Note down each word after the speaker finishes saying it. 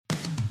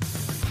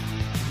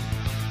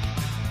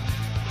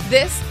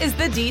This is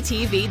the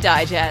DTV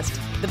Digest,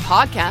 the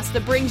podcast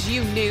that brings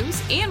you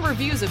news and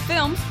reviews of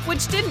films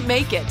which didn't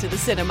make it to the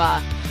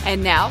cinema.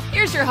 And now,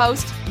 here's your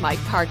host,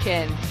 Mike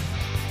Parkin.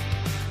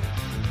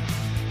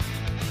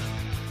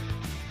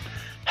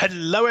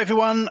 Hello,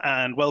 everyone,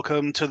 and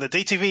welcome to the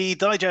DTV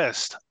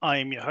Digest.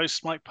 I'm your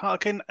host, Mike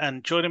Parkin,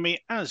 and joining me,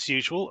 as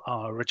usual,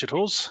 are Richard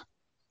Hawes.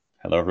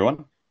 Hello,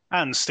 everyone.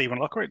 And Stephen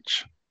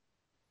Lockridge.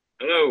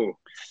 Hello.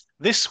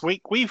 This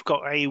week, we've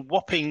got a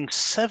whopping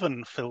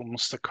 7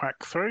 films to crack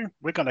through.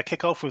 We're going to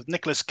kick off with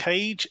Nicolas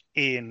Cage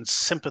in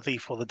Sympathy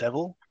for the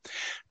Devil.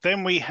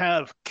 Then we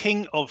have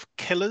King of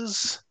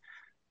Killers,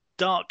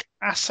 Dark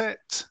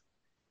Asset,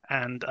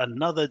 and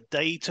Another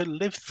Day to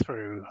Live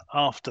Through.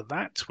 After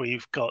that,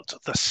 we've got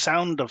The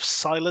Sound of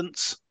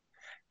Silence,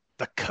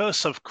 The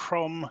Curse of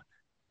Crom,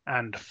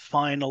 and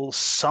Final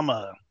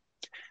Summer.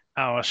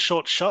 Our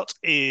short shot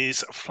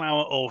is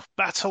Flower of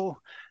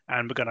Battle,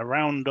 and we're going to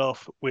round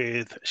off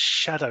with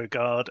Shadow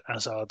Guard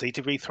as our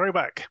DTV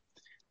throwback.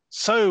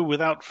 So,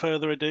 without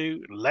further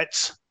ado,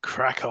 let's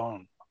crack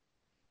on.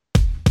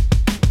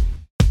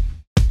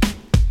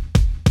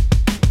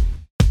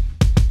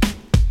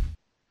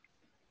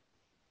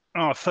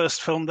 Our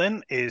first film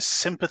then is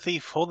Sympathy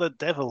for the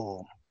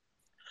Devil.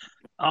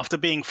 After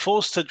being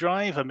forced to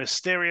drive a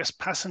mysterious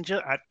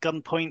passenger at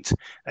gunpoint,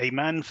 a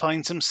man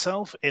finds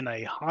himself in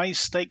a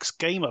high-stakes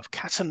game of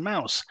cat and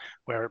mouse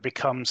where it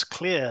becomes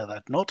clear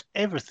that not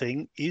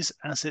everything is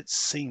as it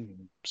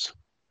seems.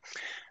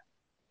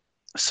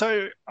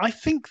 So I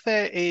think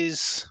there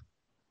is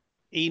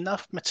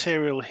enough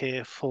material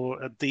here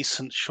for a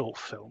decent short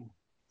film.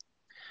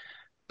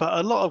 But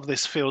a lot of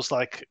this feels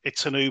like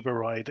it's an Uber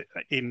ride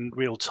in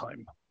real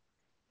time.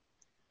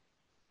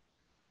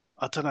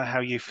 I don't know how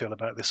you feel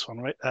about this one,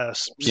 right?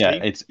 Steve? Yeah,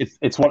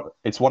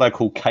 it's what I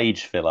call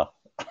cage filler.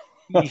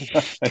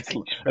 There's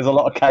a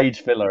lot of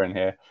cage filler in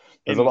here.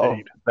 There's a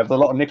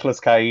lot of Nicolas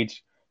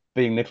Cage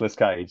being Nicolas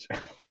Cage.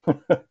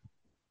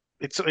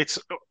 It's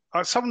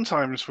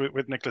sometimes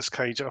with Nicolas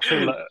Cage, I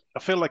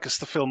feel like it's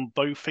the film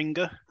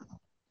Bowfinger.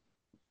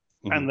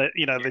 And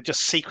they're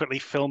just secretly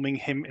filming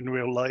him in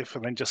real life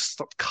and then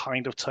just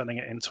kind of turning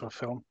it into a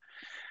film.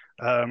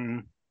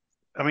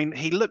 I mean,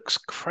 he looks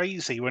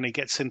crazy when he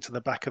gets into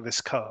the back of this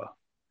car.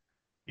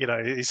 You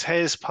know, his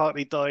hair's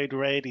partly dyed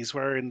red. He's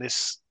wearing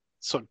this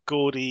sort of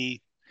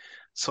gaudy,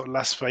 sort of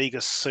Las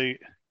Vegas suit,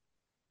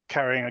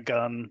 carrying a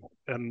gun,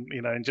 and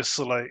and just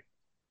sort of like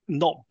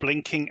not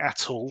blinking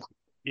at all.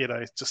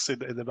 Just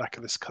in the back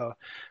of this car,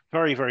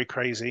 very, very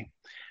crazy.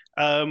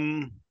 But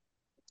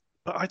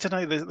I don't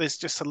know. There's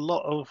just a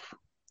lot of,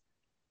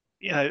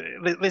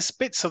 there's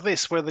bits of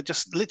this where they're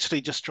just literally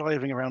just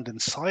driving around in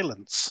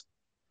silence.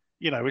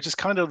 Which is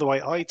kind of the way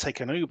I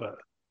take an Uber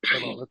a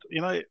lot.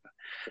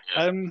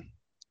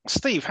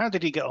 Steve, how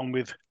did you get on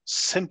with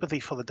Sympathy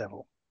for the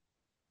Devil?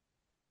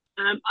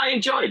 I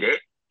enjoyed it.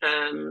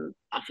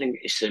 I think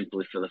it's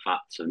simply for the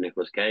facts of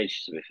Nicolas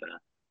Cage, to be fair.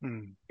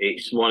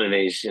 It's one of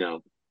these,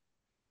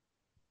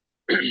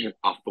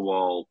 off the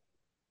wall,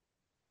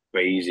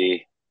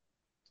 crazy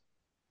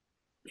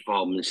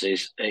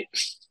performances.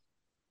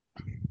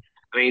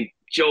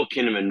 Joel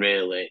Kinnaman,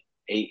 really,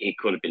 he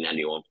could have been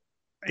anyone.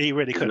 He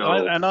really could.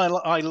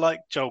 I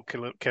like Joel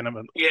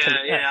Kinnaman.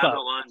 Yeah, I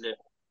don't mind it.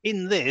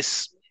 In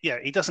this,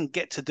 he doesn't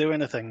get to do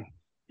anything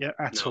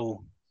at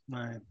all.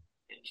 No.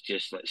 It's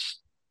just,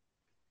 let's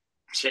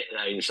sit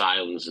there in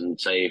silence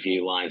and say a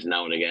few lines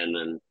now and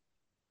again.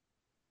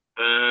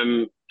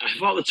 And I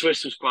thought the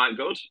twist was quite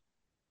good.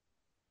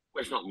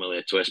 Well, it's not really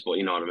a twist, but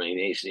you know what I mean.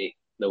 It's the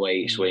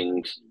way it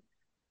swings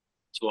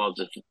towards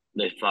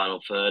the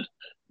final third.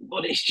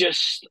 But it's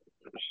just...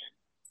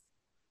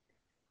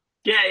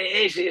 Yeah,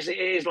 it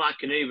is like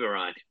an Uber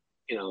ride.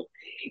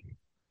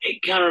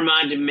 It kind of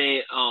reminded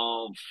me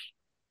of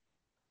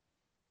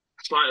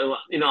slightly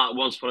like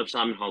Once Upon a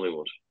Time in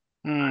Hollywood.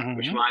 Mm-hmm.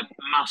 Which my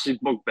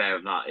massive bugbear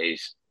of that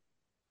is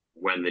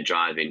when they're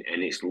driving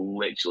and it's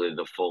literally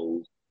the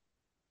full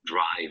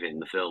drive in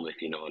the film,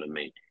 if you know what I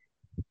mean.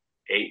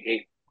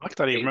 I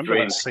don't even remember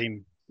that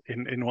scene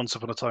in Once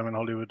Upon a Time in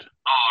Hollywood.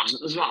 Oh,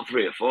 there's about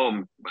 3 or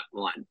 4,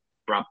 like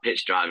Brad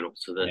Pitt's driving up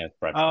to the...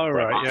 Brad Pitt.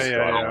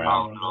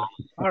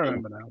 I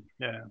remember now.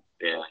 Yeah.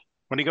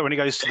 When he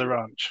goes to the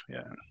ranch.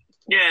 Yeah.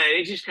 Yeah,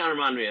 it just kind of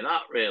reminded me of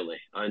that, really.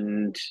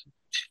 And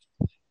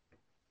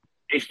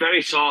it's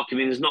very talky. I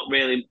mean, there's not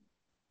really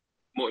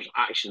much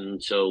action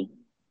until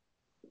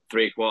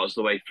 3/4 of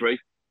the way through,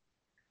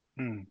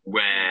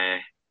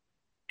 where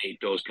it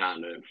does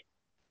kind of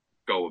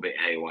go a bit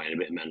haywire and a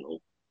bit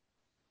mental.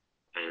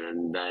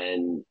 And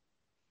then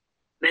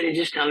it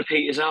just kind of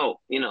peters out.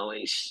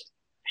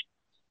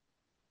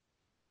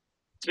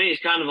 To me,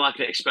 it's kind of like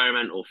an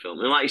experimental film.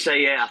 And like you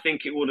say, I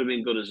think it would have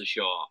been good as a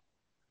short.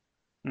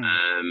 But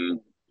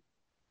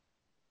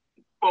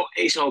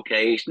it's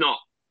okay. It's not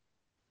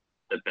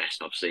the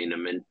best I've seen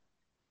him in.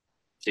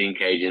 Seen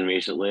Cage in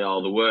recently,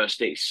 or the worst.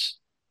 It's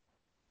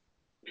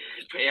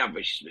pretty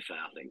average, to be fair,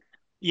 I think.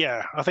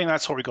 Yeah, I think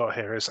that's what we got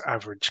here is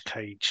average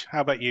Cage.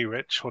 How about you,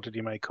 Rich? What did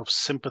you make of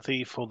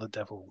Sympathy for the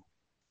Devil?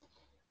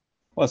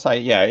 Well, I say,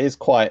 yeah, it is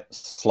quite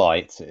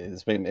slight.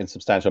 It's been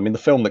insubstantial. I mean, the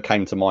film that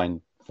came to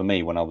mind for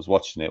me when I was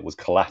watching it was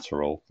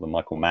Collateral, the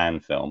Michael Mann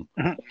film,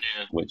 Mhm.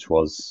 which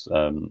was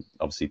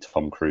obviously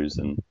Tom Cruise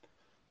and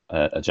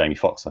Jamie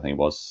Foxx, I think it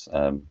was.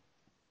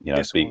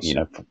 Yes, it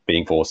was.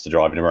 Being forced to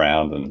driving him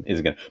around and is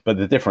again. But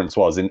the difference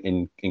was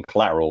in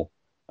Collateral,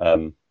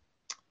 um,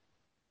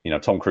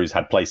 Tom Cruise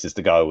had places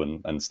to go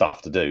and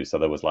stuff to do, so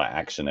there was like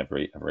action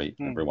every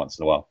once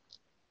in a while.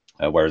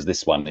 Whereas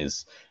this one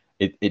is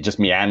it just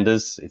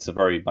meanders. It's a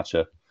very much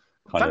a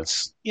kind of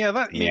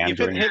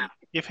meandering.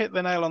 You've hit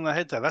the nail on the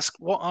head there. That's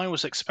what I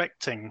was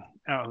expecting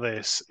out of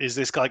this. Is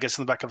this guy gets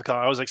in the back of the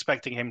car? I was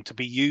expecting him to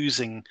be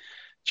using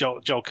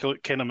Joel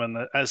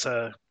Kinnaman as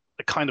a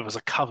kind of as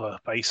a cover,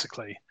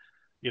 basically,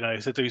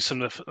 to do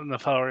some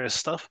nefarious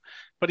stuff.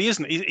 But he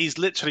isn't. He's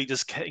literally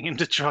just getting him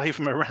to drive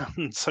him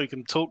around so he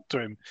can talk to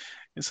him.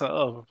 It's like,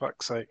 oh, for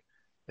fuck's sake.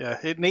 Yeah,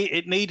 it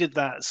needed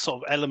that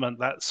sort of element,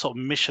 that sort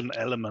of mission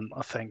element,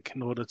 I think,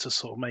 in order to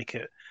sort of make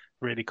it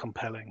really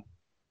compelling.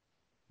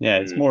 Yeah,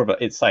 it's more of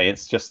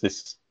it's just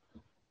this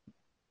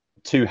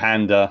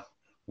two-hander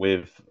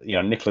with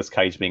Nicolas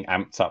Cage being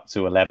amped up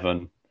to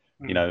 11.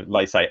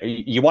 Like I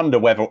say, you wonder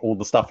whether all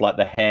the stuff like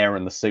the hair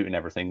and the suit and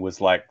everything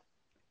was like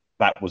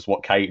that was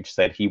what Cage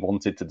said he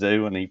wanted to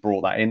do, and he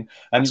brouwant that in,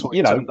 and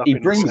he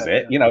brings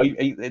it.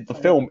 The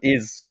film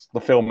is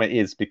the film it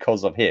is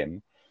because of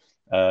him.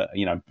 That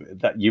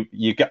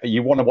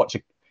you want to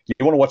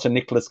watch a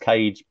Nicolas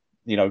Cage,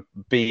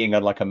 being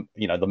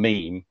the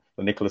meme,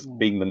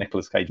 being the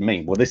Nicolas Cage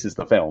meme. Well, this is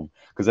the film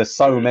because there's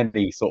so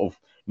many sort of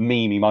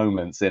memey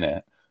moments in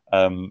it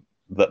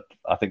that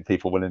I think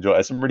people will enjoy.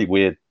 There's some really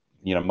weird,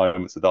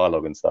 moments of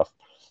dialogue and stuff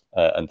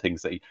and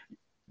things that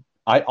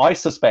I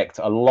suspect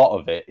a lot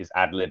of it is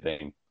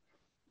ad-libbing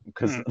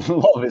because a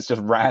lot of it's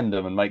just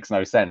random and makes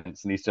no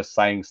sense, and he's just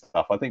saying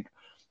stuff. I think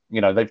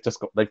they've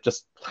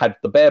just had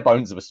the bare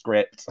bones of a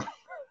script,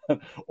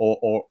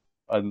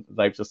 and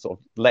they've just sort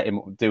of let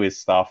him do his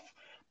stuff,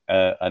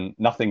 and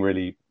nothing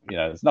really,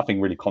 there's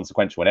nothing really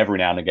consequential. And every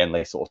now and again,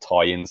 they sort of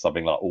tie in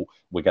something like, "Oh,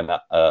 we're going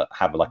to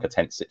have like a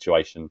tense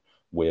situation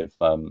with,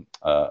 a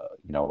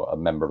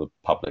member of the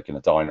public in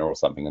a diner or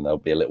something, and there'll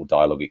be a little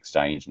dialogue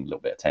exchange and a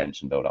little bit of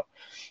tension build up,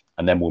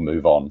 and then we'll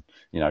move on,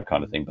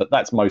 kind of thing." But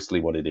that's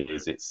mostly what it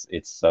is. It's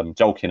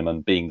Joel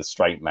Kinnaman being the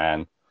straight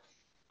man.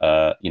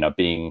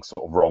 Being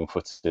sort of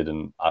wrong-footed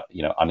and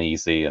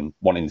uneasy and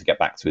wanting to get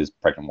back to his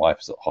pregnant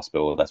wife's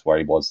hospital. That's where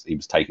he was. He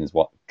was taking his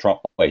wife.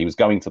 He was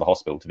going to the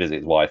hospital to visit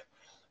his wife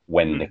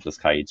when Nicolas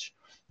Cage,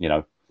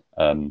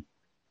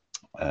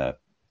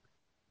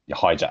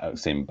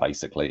 hijacks him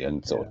basically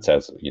and sort of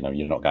says,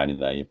 "You're not going in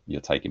there.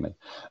 You're taking me."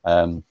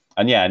 And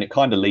it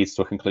kind of leads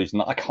to a conclusion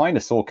that I kind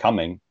of saw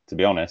coming. To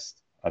be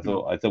honest, I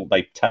thought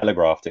they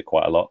telegraphed it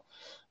quite a lot.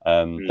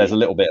 There's a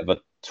little bit of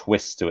a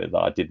twist to it that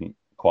I didn't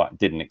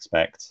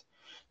expect,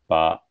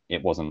 but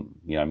it wasn't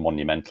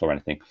monumental or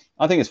anything.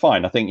 I think it's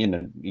fine. I think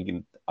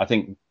I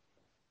think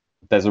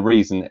there's a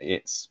reason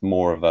it's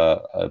more of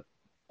a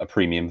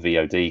premium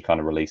VOD kind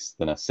of release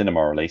than a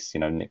cinema release.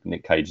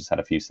 Nick Cage has had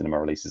a few cinema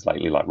releases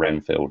lately, like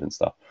Renfield and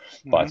stuff,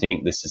 but I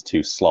think this is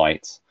too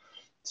slight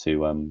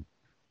to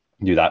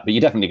do that. But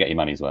you definitely get your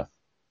money's worth.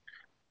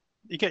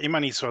 You get your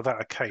money's worth out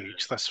of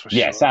Cage, that's for sure.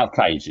 Yes, out of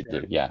Cage you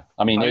do. Yeah,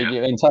 I mean,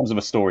 in terms of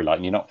a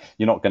storyline,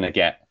 you're not going to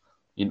get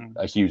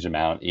a huge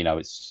amount. It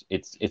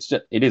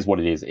is what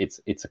it is.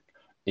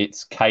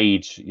 It's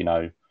Cage,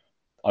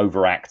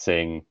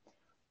 overacting,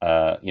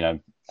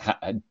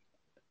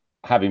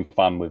 having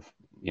fun with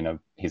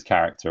his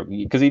character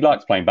because he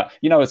likes playing back.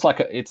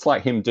 It's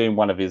like him doing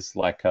one of his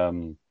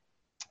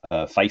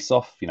Face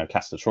Off,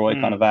 Castor Troy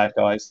kind of bad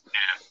guys,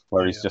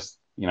 where he's just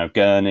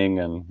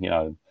gurning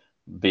and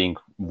being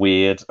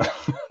weird.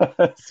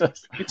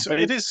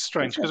 It is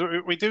strange because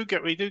we do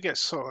get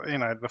sort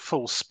of the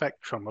full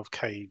spectrum of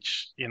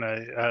Cage.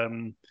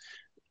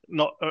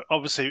 Not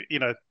obviously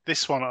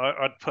this one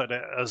I'd put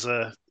it as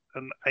an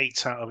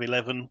 8 out of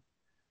 11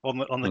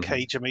 on the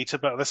Cage meter,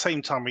 but at the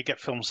same time we get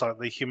films like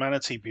The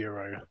Humanity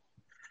Bureau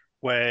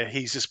where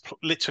he's just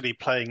literally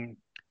playing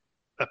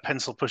a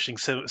pencil pushing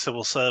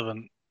civil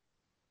servant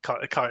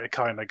kind of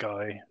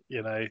guy.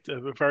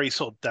 Very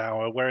sort of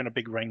dour, wearing a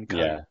big raincoat.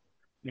 Yeah.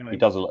 He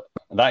does a lot.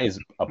 That is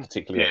a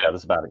particularly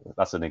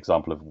that's an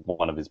example of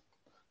one of his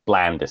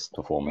blandest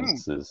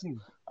performances.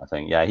 I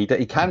think. Yeah,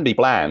 he can be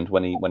bland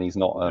when he's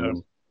not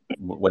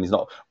when he's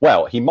not.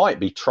 Well, he might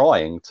be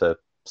trying to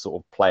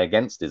sort of play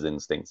against his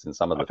instincts in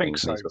some of the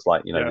things. So. He's just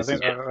like this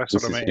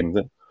is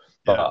him.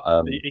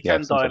 But he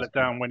can dial it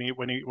down when he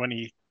when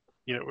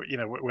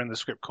the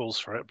script calls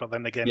for it. But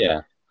then again,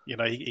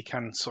 he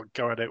can sort of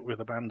go at it with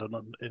abandon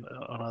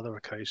on other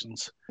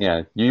occasions.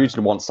 Yeah, you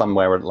usually want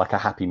somewhere like a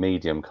happy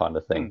medium kind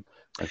of thing.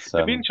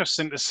 It'd be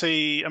interesting to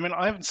see. I mean,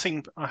 I haven't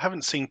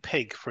seen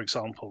Pig, for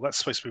example. That's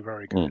supposed to be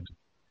very good.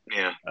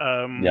 Yeah.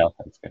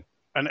 That's good.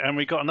 And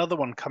we got another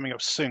one coming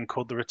up soon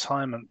called The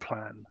Retirement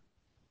Plan.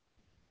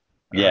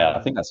 Yeah,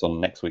 I think that's on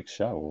next week's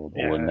show,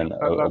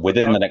 or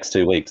within the next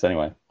 2 weeks,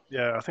 anyway.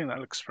 Yeah, I think that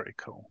looks pretty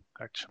cool,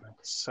 actually.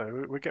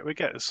 So we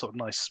get a sort of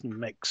nice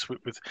mix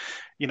with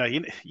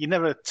you're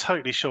never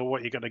totally sure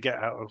what you're going to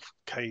get out of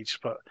Cage,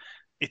 but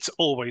it's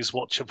always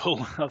watchable.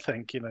 I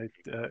think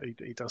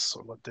he does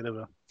sort of like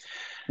deliver.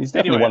 He's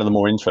definitely Anyway, one of the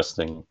more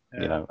interesting,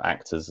 yeah.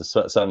 actors.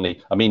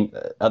 Certainly, I mean,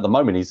 at the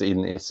moment he's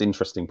in this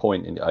interesting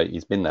point.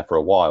 He's been there for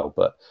a while,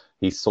 but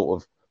he's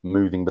sort of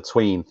moving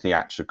between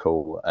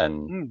theatrical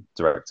and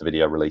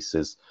direct-to-video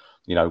releases.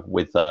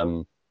 With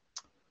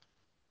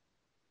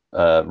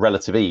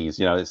relative ease.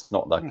 It's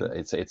not like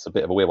it's a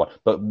bit of a weird one.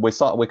 But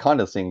we're kind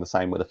of seeing the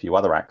same with a few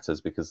other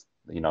actors because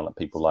like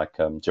people like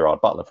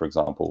Gerard Butler, for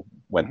example,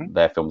 when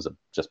their films have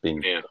just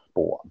been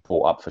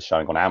bought up for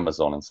showing on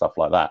Amazon and stuff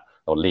like that,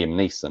 or Liam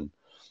Neeson.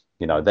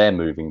 They're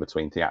moving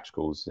between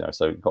theatricals.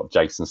 So you've got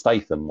Jason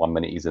Statham. 1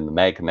 minute he's in The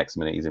Meg, next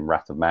minute he's in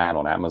Wrath of Man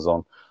on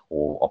Amazon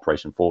or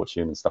Operation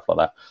Fortune and stuff like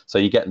that. So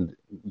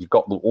you've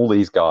got all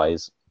these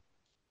guys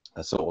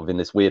sort of in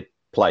this weird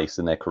place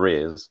in their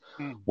careers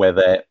where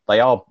they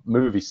are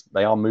movie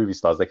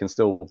stars. They can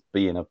still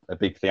be in a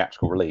big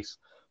theatrical release,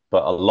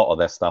 but a lot of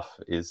their stuff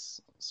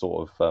is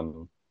sort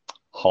of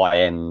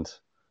high end,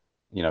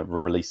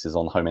 releases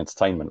on home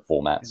entertainment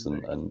formats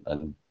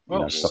and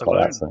stuff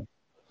like that. So.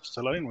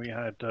 Stallone, we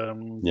had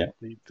the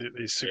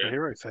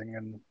superhero thing,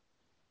 and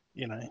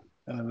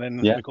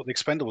then we've got the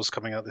Expendables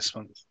coming out this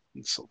month,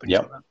 and sort of things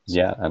like that.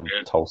 So. And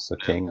Tulsa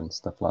King and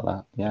stuff like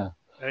that. Yeah.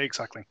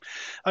 Exactly.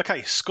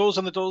 Okay, scores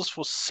on the doors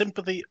for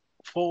Sympathy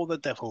for the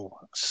Devil,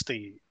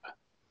 Steve.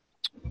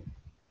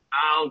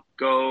 I'll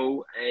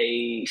go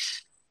a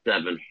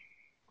 7.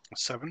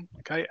 7,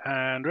 okay.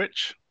 And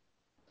Rich?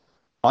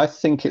 I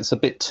think it's a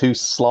bit too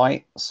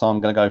slight, so I'm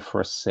going to go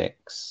for a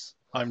 6.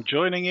 I'm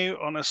joining you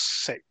on a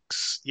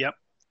 6. Yep.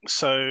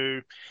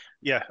 So,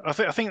 yeah, I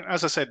think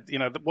as I said,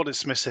 what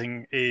it's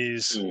missing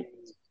is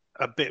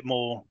a bit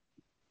more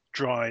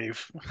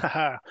drive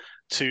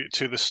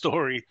to the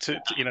story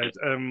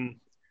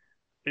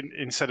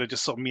instead of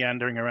just sort of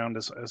meandering around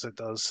as it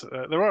does.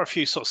 There are a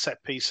few sort of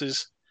set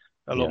pieces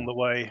along the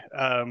way,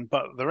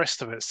 but the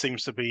rest of it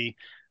seems to be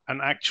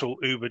an actual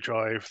Uber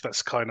drive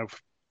that's kind of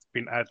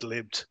been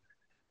ad-libbed.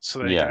 So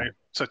there you go.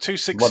 So 2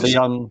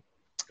 6s.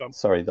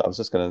 Sorry, I was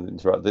just going to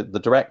interrupt. The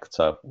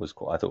director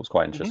I thought was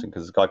quite interesting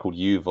because there's a guy called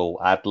Yuval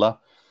Adler,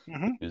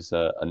 who's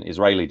an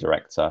Israeli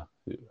director,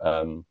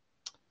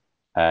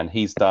 and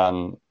he's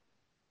done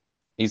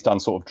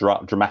sort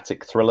of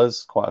dramatic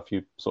thrillers. Quite a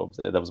few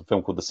there was a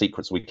film called The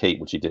Secrets We Keep,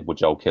 which he did with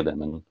Joel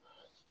Kinnaman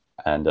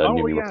and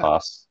Noomi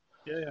Rapace.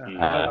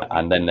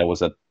 And then there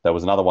was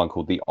another one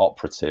called The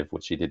Operative,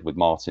 which he did with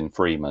Martin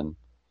Freeman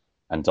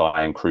and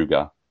Diane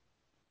Kruger.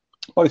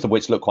 Both of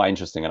which look quite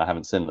interesting, and I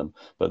haven't seen them.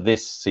 But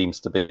this seems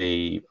to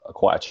be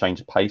quite a change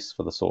of pace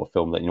for the sort of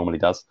film that he normally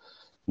does.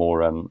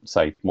 More,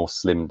 more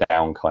slimmed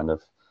down kind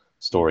of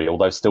story,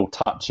 although still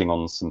touching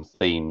on some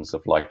themes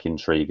of like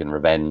intrigue and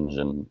revenge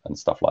and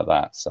stuff like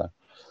that. So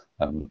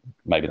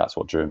maybe that's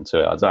what drew him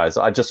to it. I don't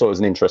know. I just thought it was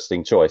an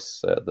interesting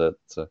choice that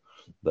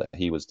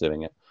he was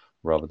doing it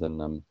rather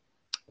than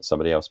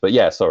somebody else. But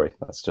yeah, sorry,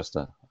 that's just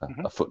a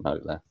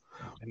footnote there.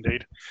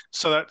 Indeed.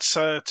 So that's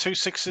 2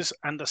 6s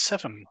and a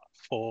 7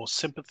 for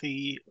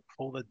Sympathy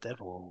for the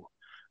Devil.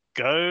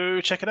 Go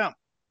check it out.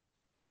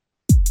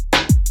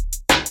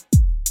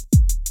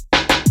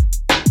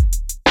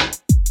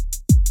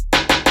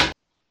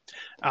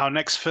 Our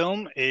next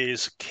film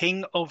is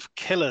King of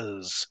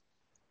Killers.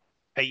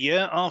 A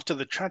year after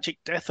the tragic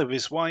death of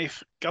his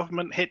wife,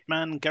 government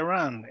hitman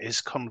Garan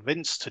is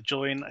convinced to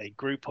join a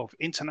group of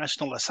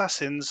international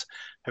assassins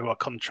who are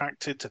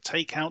contracted to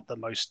take out the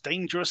most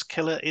dangerous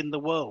killer in the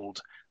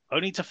world,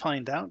 only to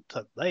find out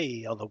that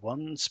they are the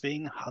ones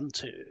being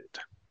hunted.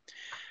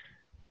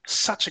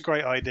 Such a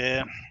great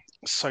idea,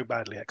 so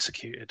badly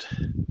executed.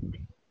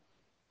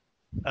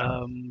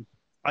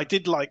 I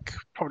did like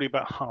probably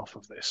about half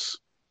of this,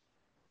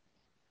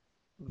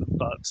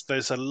 but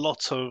there's a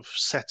lot of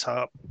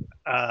setup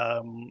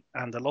and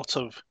a lot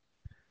of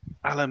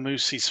Alan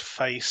Moosey's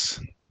face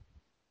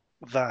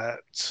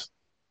that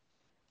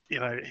he's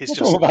What's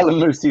just wrong with Alan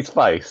Moosey's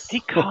face?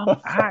 He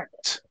can't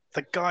act.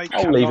 The guy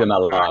can't. Leave him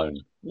alone.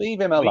 Act. Leave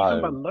him alone.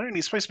 Leave him alone.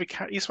 He's supposed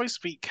to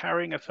be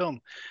carrying a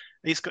film.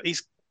 I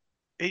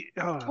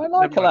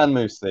like Alan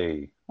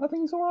Moosey. I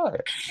think he's all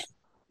right.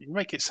 You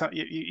make it sound.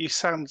 You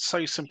sound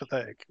so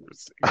sympathetic.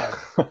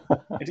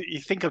 You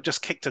think I've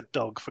just kicked a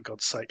dog, for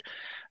God's sake.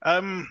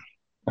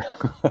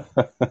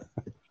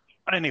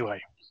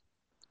 Anyway,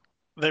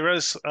 there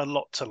is a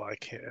lot to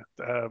like here.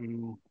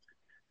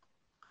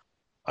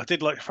 I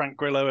did like Frank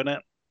Grillo in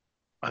it.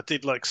 I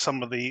did like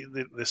some of the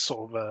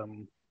sort of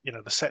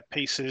the set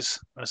pieces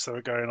as they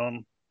were going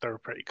on. They were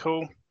pretty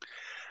cool.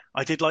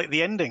 I did like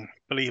the ending,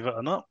 believe it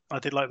or not. I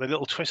did like the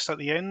little twist at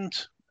the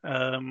end.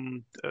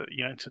 That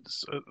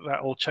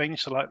all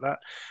changed. I like that.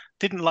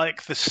 Didn't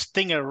like the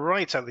stinger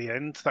right at the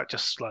end. That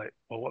just like,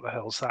 well, what the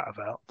hell's that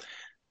about?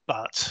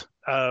 But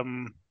I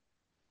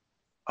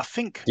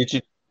think. Did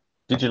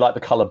you like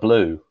the color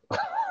blue?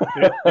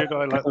 Did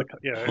I like the?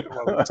 Yeah,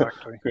 well,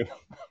 exactly.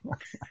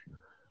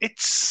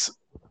 It's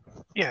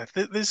Yeah,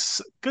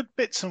 there's good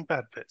bits and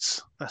bad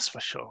bits, that's for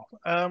sure.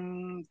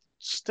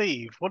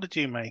 Steve, what did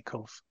you make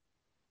of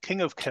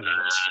King of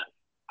Killers?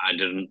 I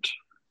didn't.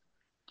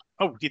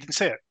 Oh, you didn't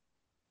see it?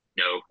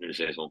 No, didn't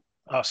say so.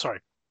 Oh, sorry.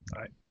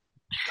 All right,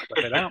 cut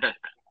that bit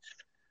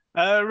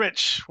out.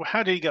 Rich,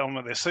 how do you get on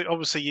with this? So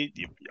obviously,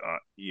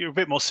 you're a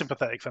bit more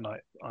sympathetic than I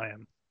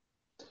am.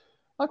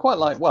 I quite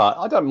like. Well,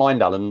 I don't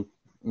mind Alan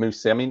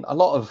Moosey. I mean, a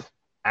lot of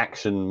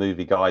action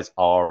movie guys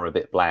are a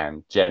bit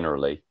bland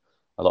generally.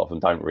 A lot of them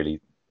don't really,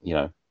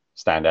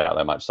 stand out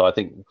that much. So I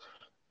think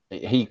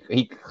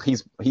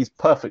he's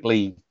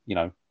perfectly,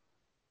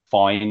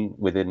 fine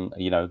within,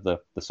 the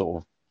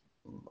sort of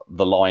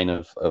the line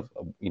of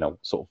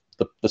sort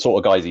of the sort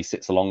of guys he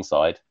sits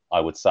alongside. I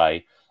would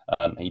say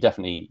he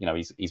definitely,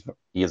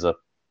 he is a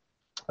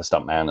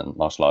stuntman and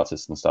martial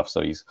artist and stuff.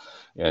 So he's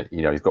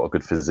got a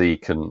good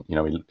physique, and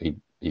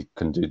he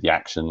can do the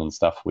action and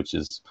stuff, which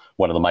is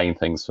one of the main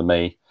things for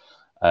me.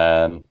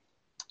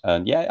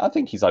 And yeah, I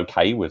think he's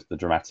okay with the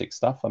dramatic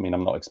stuff. I mean,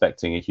 I'm not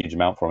expecting a huge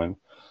amount from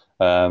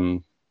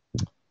him.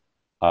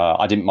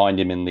 I didn't mind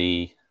him in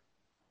the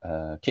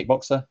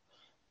Kickboxer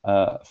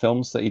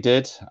films that he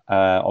did.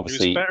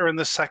 Obviously, he was better in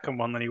the second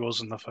one than he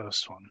was in the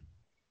first one.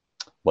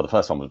 Well, the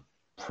first one was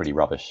pretty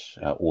rubbish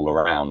all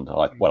around.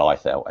 I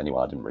felt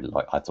anyway. I didn't really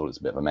like. I thought it was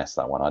a bit of a mess,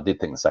 that one. I did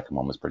think the second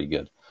one was pretty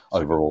good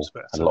overall.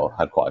 Got a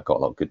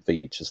lot of good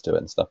features to it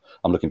and stuff.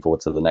 I'm looking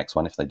forward to the next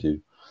one if they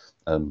do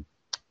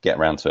get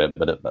around to it.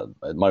 But at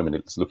the moment,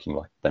 it's looking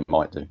like they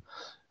might do.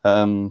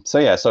 So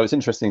it's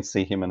interesting to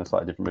see him in a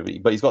slightly different movie.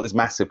 But he's got this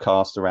massive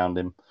cast around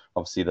him.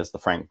 Obviously, there's the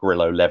Frank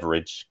Grillo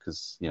leverage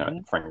because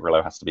Frank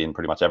Grillo has to be in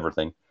pretty much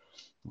everything.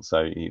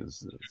 So he's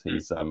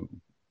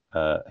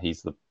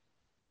the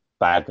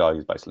bad guy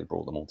who's basically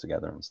brought them all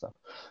together and stuff.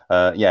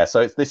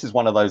 So this is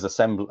one of those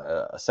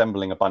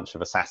assembling a bunch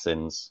of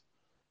assassins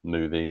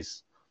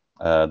movies.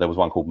 There was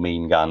one called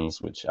Mean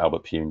Guns, which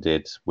Albert Pune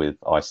did with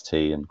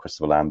Ice-T and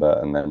Christopher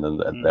Lambert, and then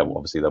there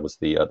was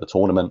the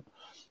tournament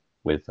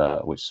with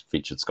which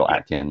featured Scott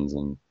Adkins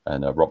and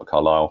Robert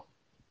Carlyle.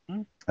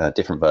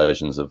 Different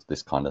versions of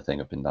this kind of thing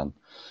have been done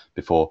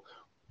before.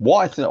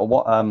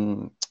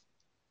 The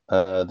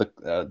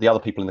other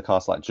people in the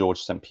cast, like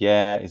George St.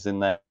 Pierre, is in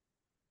there.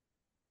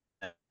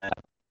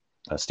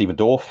 Stephen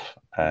Dorff,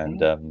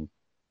 and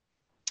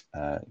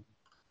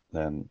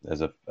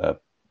there's a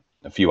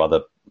few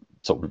other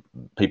sort of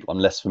people I'm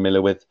less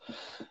familiar with.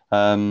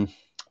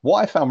 What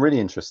I found really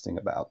interesting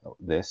about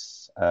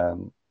this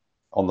on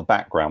the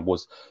background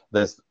was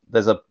there's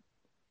a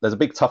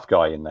big tough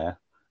guy in there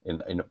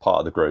in a part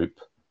of the group,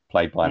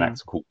 played by an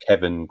actor called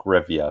Kevin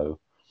Grevioux,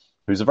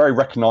 who's a very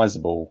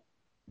recognizable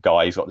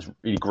guy. He's got this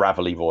really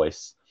gravelly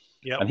voice,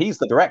 and he's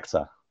the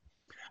director.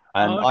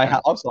 And I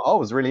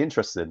was really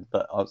interested,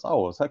 but I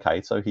was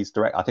okay. So he's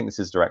direct. I think this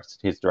is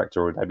his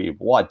directorial debut.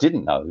 But what I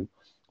didn't know,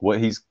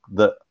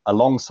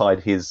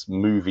 alongside his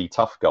movie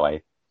tough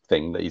guy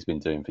thing that he's been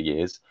doing for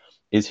years,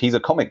 is he's a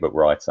comic book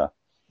writer.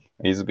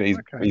 He's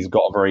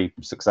got a very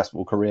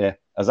successful career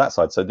as that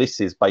side. So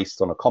this is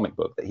based on a comic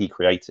book that he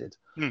created,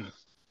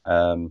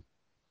 and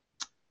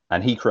I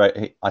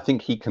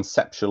think he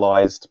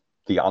conceptualized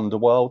the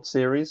Underworld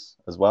series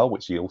as well,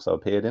 which he also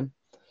appeared in.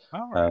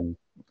 I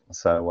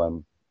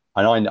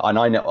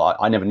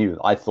never knew.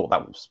 I thought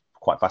that was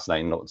quite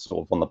fascinating,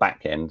 sort of on the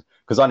back end,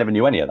 because I never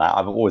knew any of that.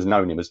 I've always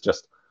known him as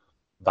just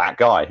that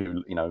guy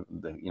who,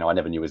 I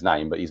never knew his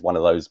name, but he's one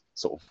of those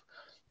sort of,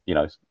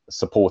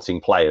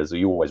 supporting players who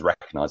you always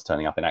recognize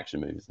turning up in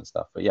action movies and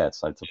stuff. But yeah,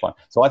 so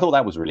I thought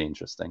that was really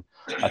interesting.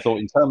 I thought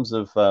in terms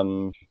of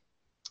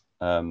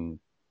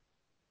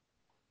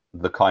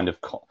the kind of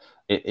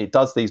it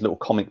does these little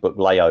comic book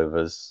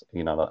layovers,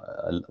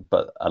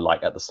 but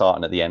like at the start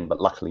and at the end, but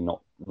luckily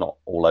not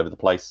all over the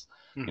place.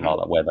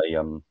 Like where they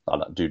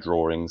do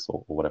drawings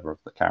or whatever of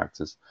the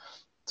characters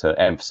to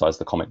emphasize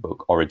the comic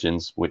book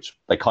origins, which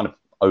they kind of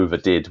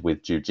overdid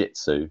with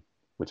Jiu-Jitsu,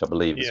 which I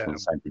believe is from the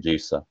same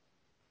producer.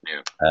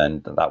 Yeah,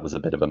 and that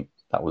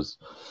was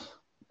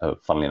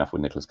funnily enough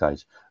with Nicolas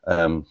Cage,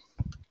 but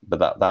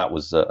that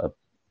was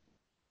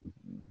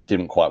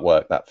didn't quite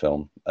work, that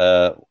film.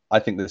 I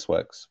think this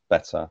works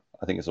better.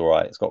 I think it's all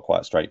right. It's got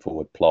quite a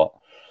straightforward plot.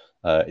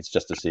 It's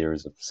just a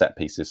series of set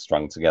pieces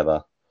strung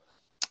together.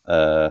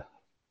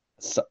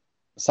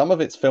 Some of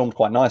it's filmed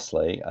quite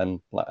nicely,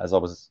 and as I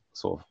was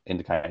sort of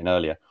indicating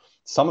earlier,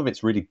 some of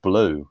it's really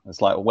blue.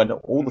 It's like when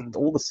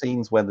all the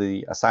scenes where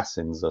the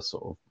assassins are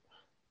sort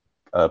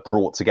of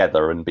brought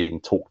together and being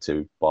talked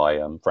to by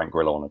Frank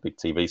Grillo on a big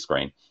TV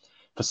screen.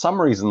 For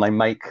some reason,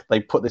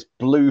 they put this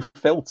blue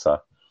filter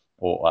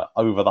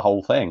over the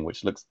whole thing,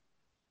 which looks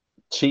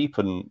cheap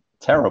and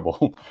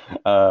terrible.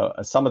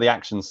 Some of the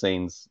action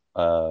scenes,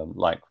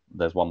 like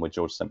there's one with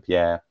George St.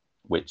 Pierre,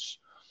 which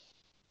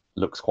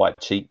looks quite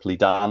cheaply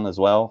done as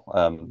well.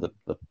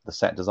 The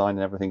set design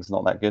and everything's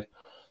not that good,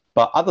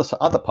 but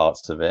other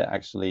parts of it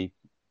actually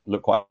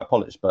look quite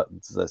polished. But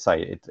as I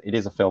say, it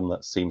is a film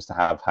that seems to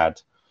have had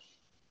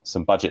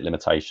some budget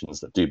limitations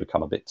that do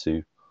become a bit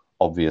too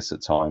obvious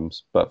at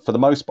times. But for the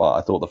most part,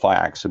 I thought the fight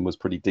action was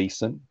pretty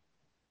decent.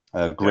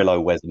 Grillo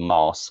wears a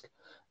mask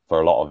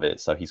for a lot of it,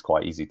 so he's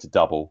quite easy to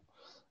double,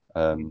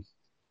 and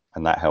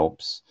that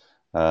helps.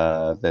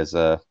 There's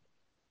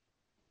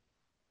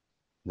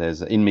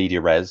in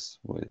media res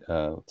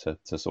to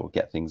sort of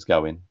get things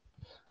going,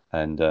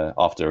 and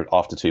after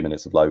 2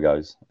 minutes of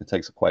logos, it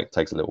takes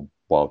a little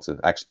while to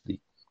actually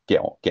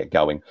get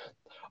going.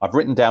 I've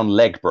written down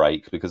leg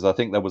break because I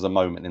think there was a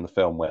moment in the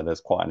film where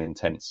there's quite an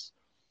intense,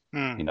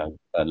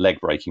 a leg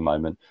breaking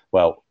moment.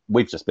 Well,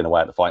 we've just been away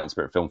at the Fighting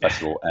Spirit Film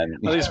Festival, and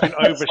it's been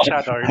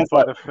overshadowed.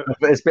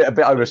 It's been a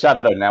bit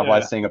overshadowed now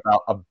by seeing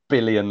about 1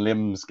 billion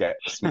limbs get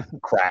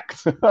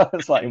cracked.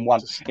 It's like in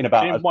one film,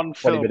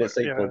 20-minute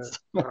sequence.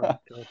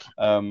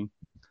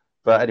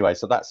 But anyway,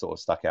 so that sort of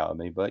stuck out at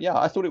me. But yeah,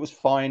 I thought it was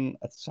fine.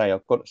 I'd say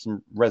I've got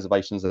some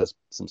reservations. There's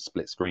some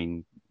split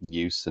screen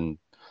use and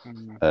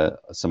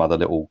some other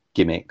little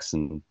gimmicks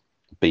and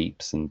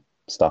beeps and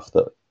stuff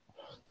that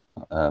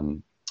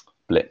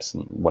blips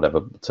and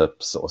whatever to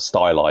sort of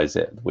stylize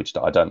it, which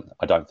I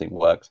don't think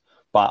works.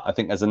 But I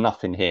think there's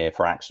enough in here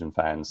for action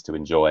fans to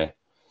enjoy.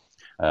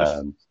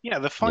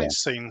 The fight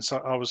scenes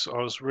I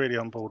was really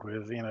on board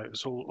with. It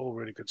was all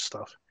really good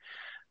stuff.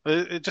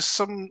 Just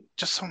some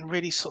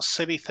really sort of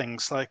silly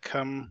things like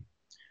when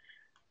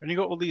you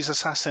got all these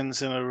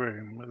assassins in a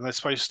room and they're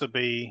supposed to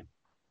be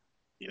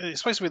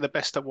the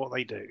best at what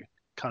they do,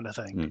 kind of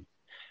thing,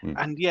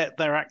 and yet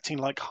they're acting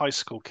like high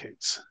school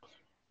kids.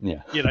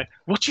 Yeah,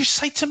 what'd you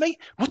say to me?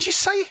 What'd you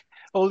say?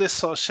 All this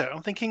sort of shit.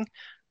 I'm thinking,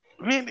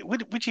 really,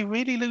 would you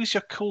really lose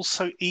your cool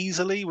so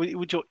easily?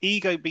 Would your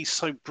ego be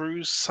so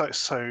bruised?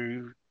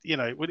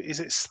 Is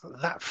it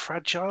that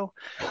fragile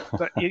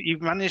that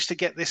you've managed to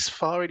get this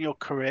far in your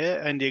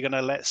career and you're going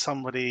to let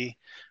somebody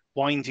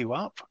wind you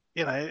up?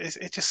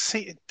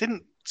 It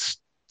didn't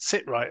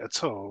sit right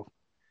at all.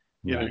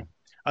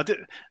 I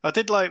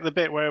did like the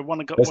bit where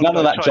there's none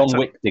of that John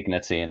Wick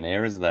dignity in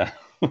here, is there?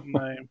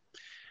 No,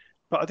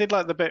 but I did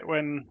like the bit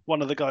when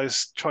one of the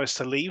guys tries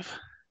to leave.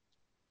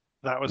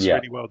 That was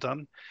really well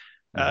done.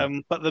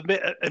 But the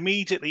bit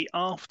immediately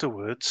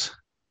afterwards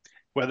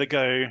where they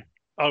go,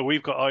 oh,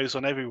 we've got eyes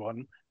on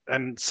everyone,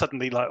 and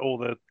suddenly like all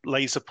the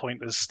laser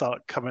pointers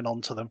start coming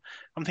onto them.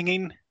 I'm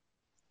thinking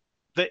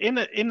they're in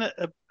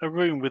a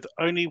room with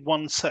only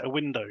one set of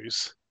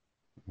windows,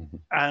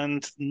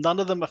 and none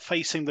of them are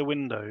facing the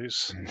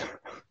windows.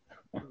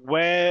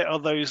 Where are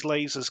those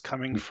lasers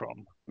coming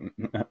from?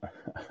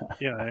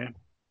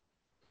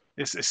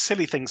 It's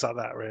silly things like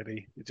that,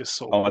 really. It just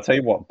sort of... I'll tell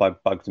you what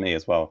bugged me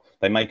as well.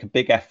 They make a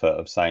big effort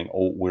of saying,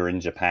 "Oh, we're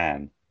in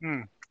Japan."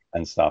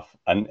 And stuff,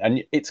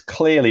 and it's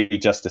clearly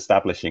just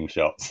establishing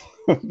shots.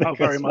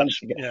 Very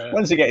much.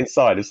 Once you get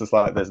inside, it's just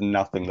like there's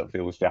nothing that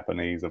feels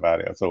Japanese about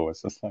it at all.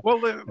 It's just like...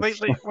 well,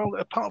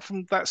 apart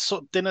from that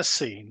sort of dinner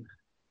scene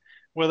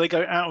where they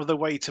go out of the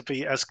way to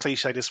be as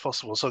cliched as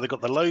possible. So they've got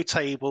the low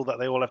table that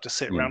they all have to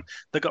sit around.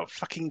 They've got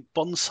fucking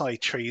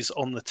bonsai trees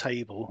on the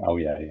table. Oh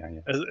yeah.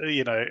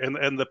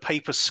 And the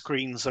paper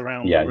screens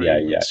around the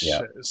room. Yeah.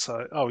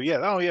 So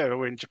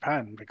we're in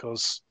Japan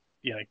because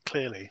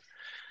clearly.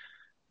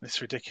 It's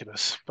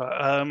ridiculous,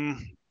 but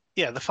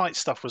the fight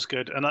stuff was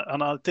good, and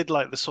I did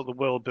like the sort of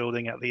world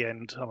building at the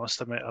end. I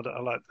must admit, I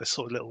like this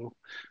sort of little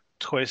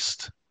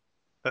twist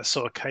that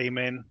sort of came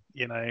in,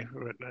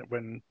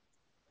 when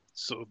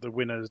sort of the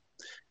winner,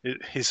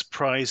 his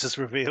prize is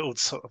revealed,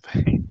 sort of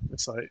thing.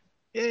 It's like,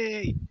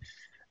 yay!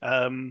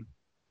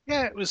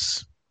 It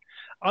was.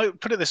 I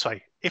put it this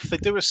way: if they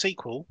do a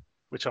sequel,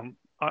 which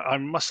I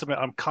must admit,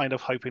 I'm kind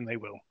of hoping they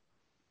will.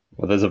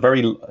 Well, there's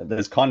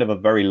kind of a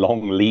very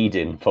long lead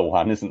in for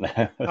one, isn't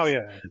there? Oh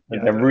yeah.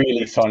 They're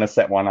really trying to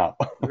set one up.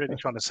 Really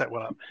trying to set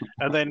one up,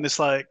 and then it's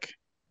like,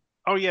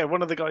 oh yeah,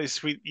 one of the guys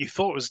you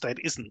thought was dead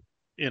isn't,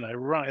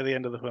 right at the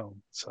end of the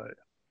film. So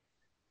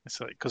it's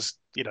like because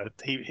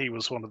he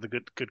was one of the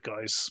good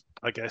guys,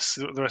 I guess.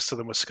 The rest of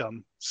them were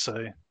scum.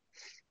 So,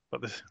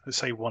 but they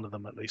say one of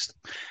them at least.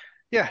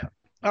 Yeah.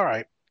 All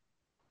right.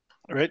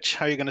 Rich,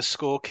 how are you going to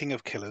score King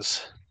of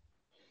Killers?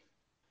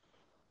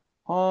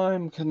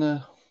 I'm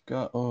gonna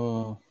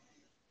go.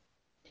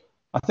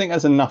 I think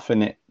there's enough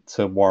in it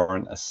to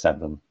warrant a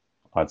 7.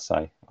 I'd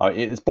say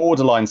it's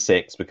borderline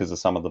 6 because of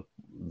some of the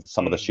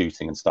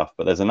shooting and stuff.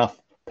 But there's enough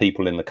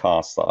people in the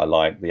cast that I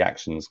like. The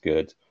action's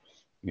good.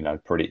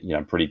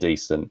 Pretty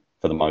decent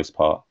for the most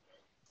part.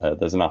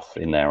 There's enough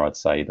in there, I'd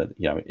say, that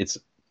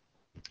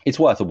it's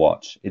worth a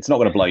watch. It's not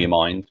going to blow your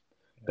mind,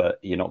 but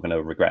you're not going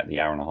to regret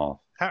the hour and a half.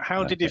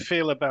 How did you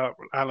feel about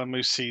Alan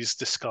Moussy's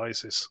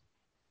disguises?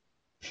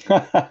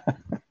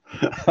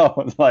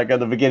 Like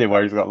at the beginning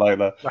where he's got like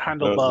the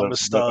handlebar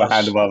moustache, the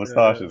handlebar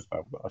moustache and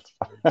stuff.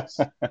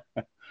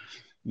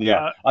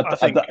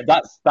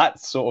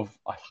 That's sort of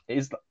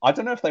is. I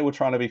don't know if they were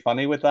trying to be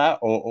funny with that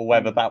or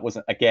whether that was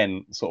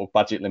again sort of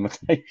budget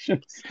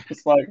limitations. It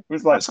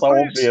was like so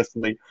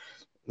obviously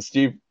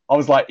stupid. I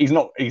was like, he's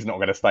not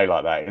going to stay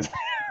like that. Is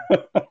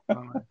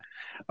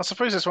I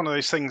suppose it's one of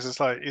those things.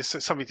 It's like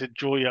it's something to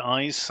draw your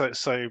eyes.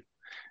 So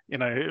You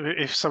know,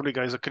 if somebody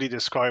goes, could you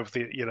describe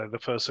the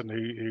person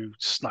who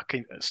snuck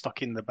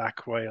in the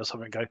back way or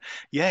something? Go,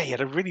 yeah, he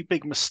had a really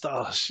big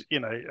moustache,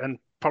 and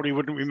probably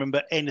wouldn't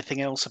remember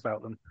anything else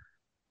about them.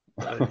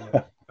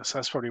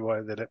 That's probably why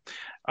I did it.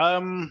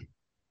 I'm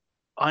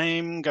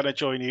going to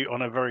join you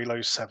on a very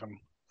low 7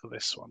 for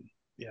this one.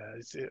 Yeah,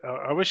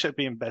 I wish it had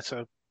been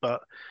better,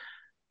 but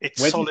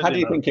it's solid How do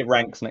you enough. think it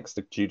ranks next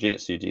to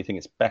Jiu-Jitsu? Do you think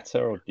it's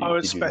better, or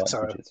It's did you like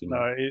better. Jiu-Jitsu No,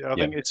 more? I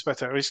think it's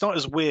better. It's not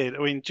as weird. I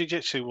mean,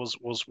 Jiu-Jitsu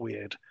was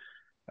weird.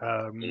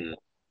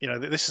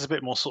 This is a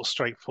bit more sort of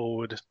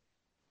straightforward.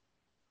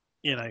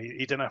 You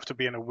don't have to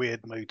be in a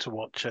weird mood to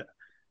watch it.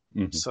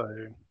 Mm-hmm. So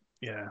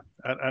yeah,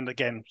 and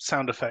again,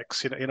 sound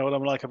effects. You know what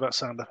I'm like about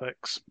sound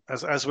effects,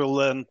 as we'll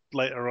learn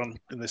later on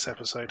in this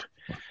episode.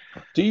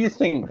 Do you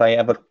think they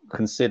ever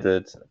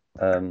considered,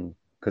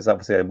 because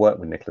obviously they worked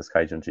with Nicolas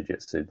Cage on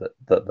Jiu-Jitsu,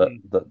 that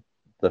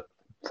the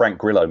Frank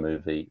Grillo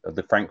movie,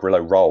 the Frank Grillo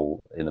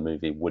role in the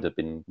movie would have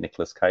been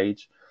Nicolas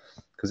Cage?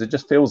 Because it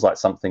just feels like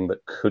something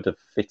that could have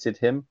fitted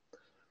him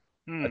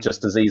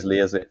just as easily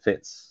as it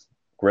fits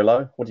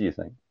Grillo. What do you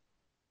think?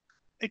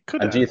 It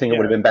could. And do you think it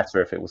would have been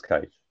better if it was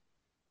Cage?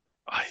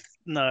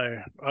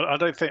 No, I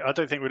don't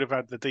think we'd have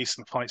had the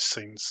decent fight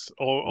scenes,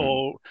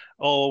 or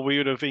we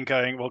would have been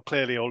going, well,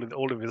 clearly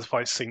all of his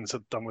fight scenes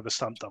are done with a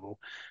stunt double,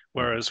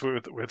 whereas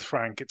with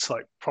Frank, it's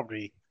like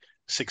probably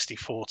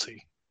 60-40.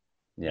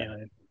 Yeah.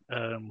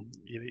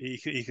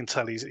 You can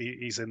tell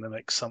he's in the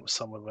mix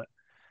some of it.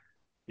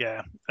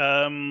 Yeah.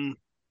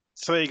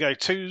 So there you go,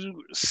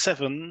 2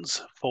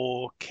 7s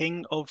for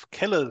King of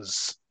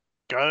Killers.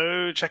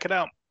 Go check it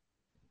out.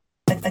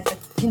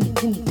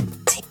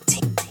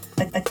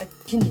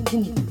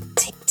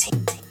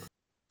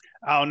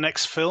 Our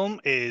next film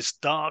is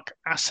Dark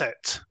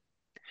Asset.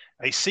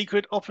 A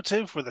secret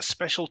operative with a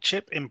special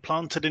chip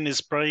implanted in his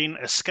brain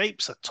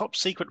escapes a top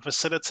secret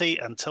facility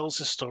and tells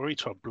his story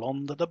to a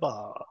blonde at a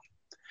bar.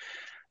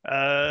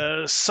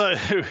 So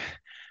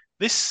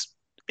this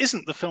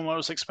isn't the film I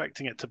was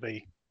expecting it to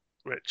be,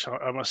 Rich,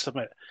 I must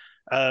admit.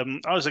 I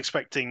was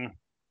expecting,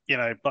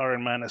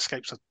 Byron Man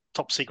escapes a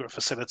top secret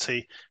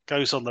facility,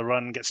 goes on the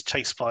run, gets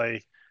chased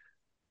by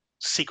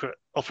secret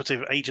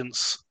operative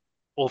agents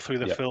all through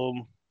the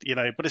film,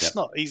 but it's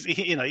not.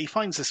 He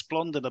finds this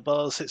blonde in a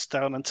bar, sits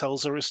down and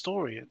tells her a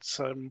story. It's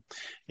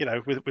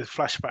with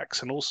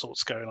flashbacks and all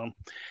sorts going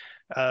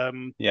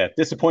on.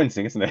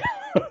 Disappointing, isn't it?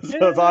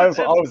 I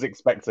was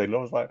expecting. I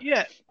was like,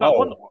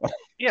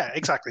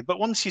 exactly. But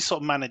once you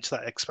sort of manage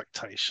that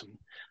expectation,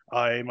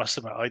 I must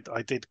admit,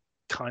 I did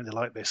kind of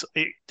like this.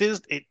 It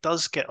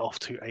does get off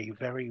to a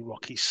very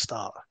rocky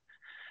start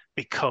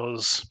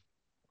because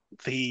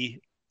the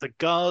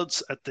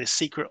guards at the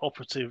secret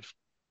operative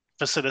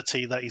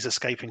facility that he's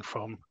escaping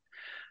from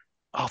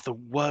are the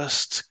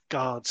worst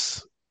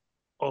guards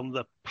on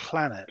the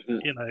planet.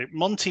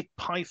 Monty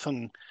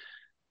Python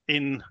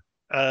in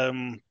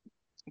the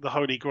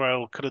Holy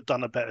Grail could have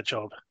done a better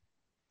job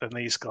than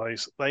these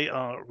guys. They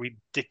are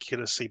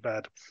ridiculously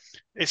bad.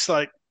 It's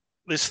like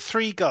there's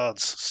 3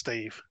 guards,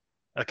 Steve.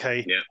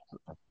 Okay.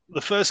 Yeah. The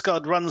first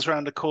guard runs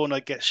around the corner,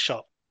 gets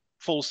shot,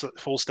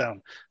 falls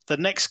down. The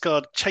next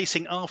guard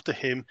chasing after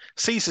him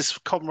sees his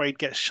comrade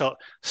get shot,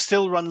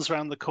 still runs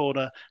around the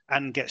corner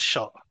and gets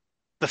shot.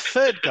 The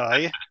third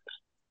guy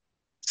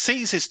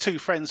sees his 2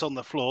 friends on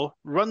the floor,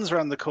 runs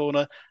around the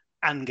corner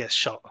and gets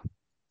shot.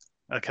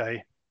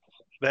 Okay.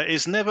 There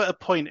is never a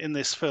point in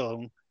this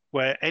film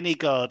where any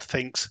guard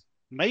thinks,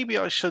 maybe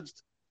I should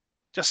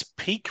just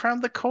peek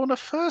around the corner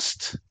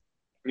first.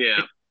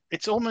 Yeah.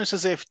 It's almost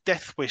as if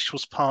Death Wish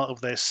was part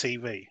of their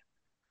CV.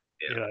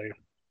 Yeah.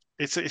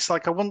 It's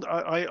like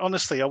I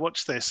honestly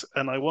watched this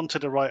and I wanted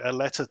to write a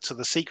letter to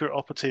the secret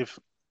operative,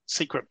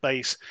 secret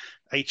base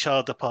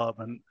HR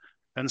department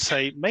and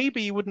say,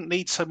 maybe you wouldn't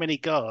need so many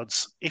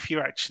guards if you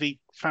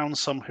actually found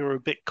some who are a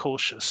bit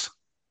cautious.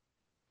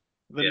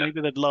 Then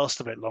maybe they'd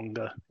last a bit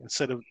longer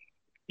instead of,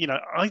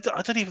 I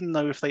don't even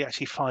know if they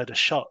actually fired a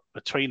shot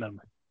between them.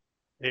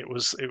 It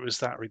was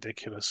that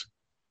ridiculous.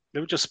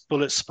 They were just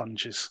bullet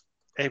sponges,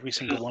 every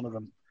single one of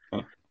them.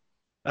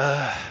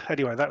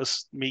 Anyway, that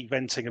was me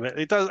venting a bit.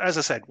 It does, as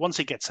I said, once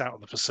he gets out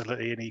of the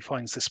facility and he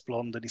finds this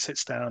blonde and he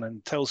sits down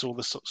and tells all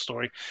this sort of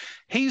story,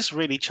 he's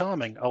really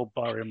charming, old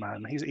Byron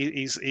Man.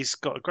 He's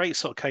got a great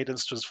sort of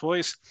cadence to his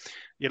voice.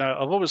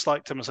 I've always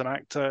liked him as an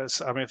actor.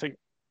 I mean, I think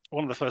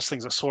one of the first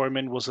things I saw him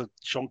in was a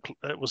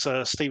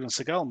Steven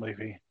Seagal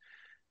movie.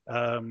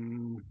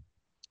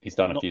 He's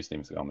done a few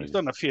Steven Seagal movies. He's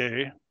done a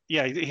few.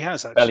 Yeah, he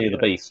has actually. Belly of the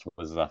Beast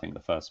was, I think, the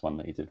first one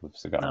that he did with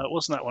Seagal. No, it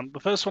wasn't that one. The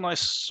first one I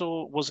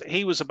saw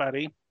he was a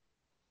baddie.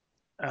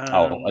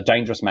 A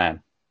Dangerous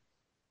Man.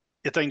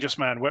 A Dangerous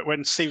Man,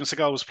 when Steven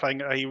Seagal was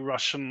playing a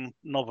Russian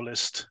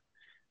novelist.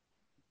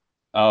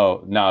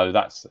 Oh, no, I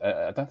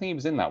don't think he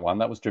was in that one.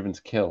 That was Driven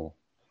to Kill.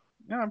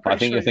 Yeah, I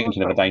think you're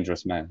thinking of A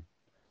Dangerous Man.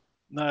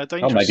 No,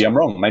 Dangerous. Oh, maybe I'm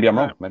wrong. Maybe I'm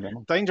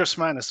wrong. Dangerous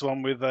Man is the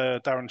one with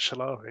Darren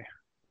Shalavi.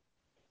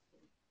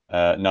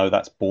 No,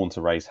 that's Born to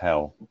Raise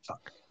Hell.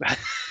 Fuck.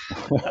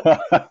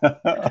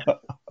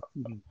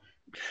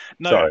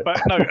 No, Sorry.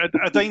 but no,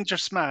 a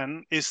Dangerous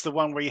Man is the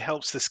one where he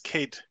helps this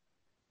kid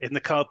in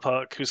the car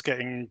park who's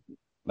getting.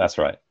 That's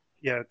right.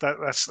 Yeah,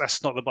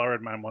 that's not the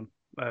Byron Man one.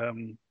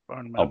 Byron Oh,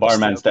 Man was Byron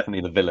the Man's other.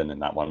 definitely the villain in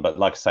that one. But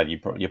like I said,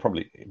 you're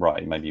probably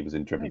right. Maybe he was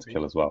in Driven to Maybe.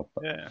 Kill as well.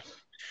 But... Yeah.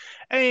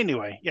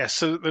 Anyway, yes.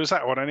 So there was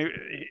that one, and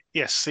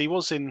yes, he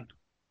was in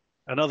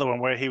another one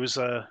where he was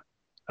a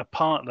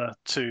partner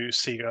to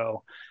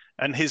Seagull,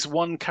 and his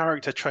one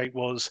character trait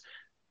was,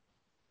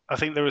 I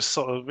think there was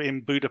sort of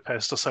in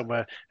Budapest or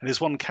somewhere, and his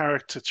one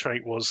character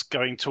trait was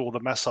going to all the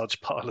massage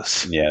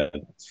parlors. Yeah,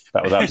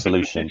 that was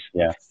Absolution.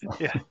 Yeah.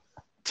 Yeah,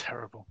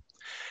 terrible.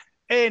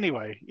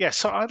 Anyway, yeah,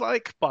 so I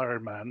like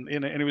Byron Man,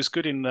 and it was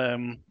good in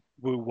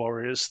Woo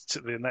Warriors, to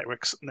the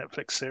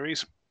Netflix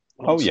series,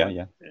 Oh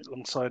yeah.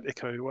 alongside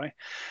Iko Uwais.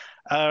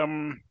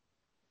 Um,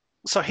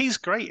 so he's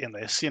great in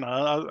this.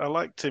 I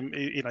liked him.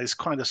 He's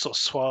kind of sort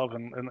of suave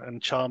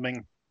and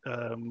charming.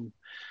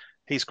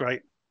 He's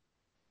great.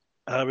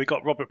 We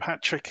got Robert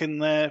Patrick in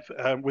there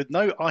with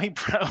no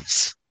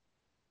eyebrows.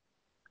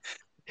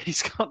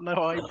 He's got no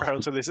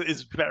eyebrows in this. It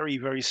is very,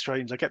 very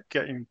strange. I kept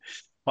getting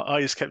my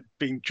eyes kept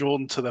being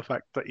drawn to the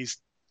fact that he's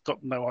got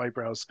no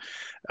eyebrows.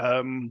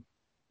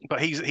 But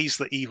he's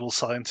the evil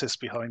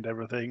scientist behind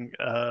everything.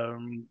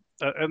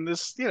 And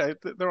there's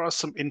there are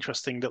some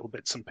interesting little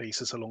bits and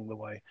pieces along the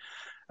way.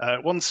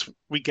 Once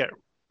we get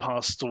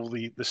past all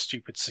the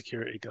stupid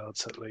security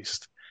guards, at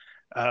least.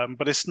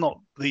 But it's not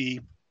the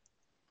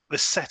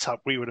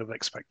setup we would have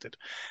expected.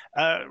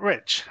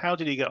 Rich, how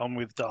did he get on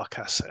with Dark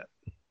Asset?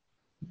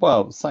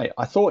 Well,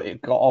 I thought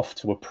it got off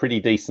to a pretty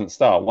decent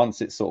start.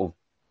 Once it sort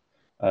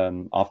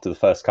of after the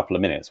first couple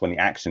of minutes when the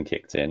action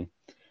kicked in,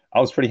 I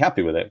was pretty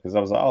happy with it because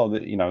I was like,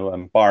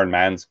 oh, Byron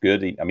Man's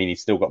good.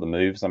 He's still got the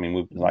moves. I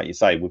mean, like you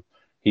say,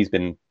 he's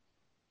been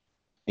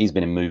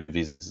in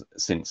movies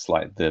since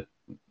like the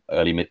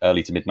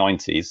early to mid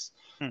 90s.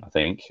 I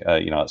think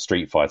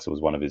Street Fighter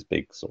was one of his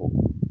big sort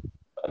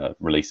of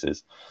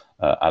releases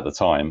at the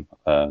time,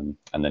 and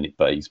then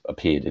but he's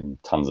appeared in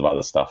tons of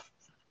other stuff.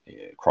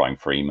 Crying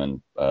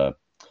Freeman,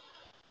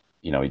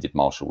 he did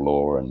Martial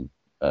Law and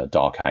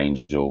Dark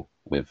Angel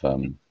with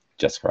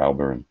Jessica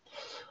Alba, and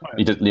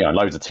he did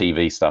loads of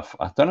TV stuff.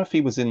 I don't know if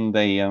he was in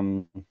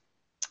the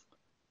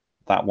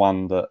that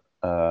one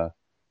that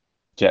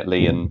Jet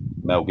Li and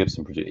Mel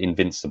Gibson produced,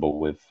 Invincible,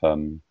 with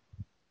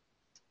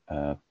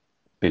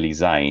Billy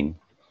Zane.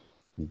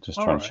 I'm just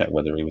trying to check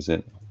whether he was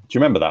in. Do you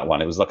remember that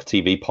one? It was like a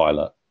TV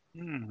pilot. I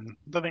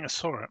don't think I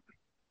saw it.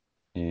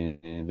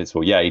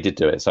 Invincible. Yeah, he did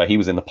do it. So he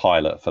was in the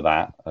pilot for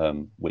that,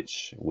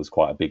 which was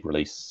quite a big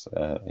release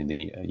in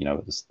the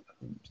at the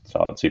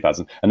start of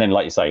 2000. And then,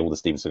 like you say, all the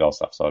Steven Seagal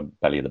stuff. So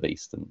Belly of the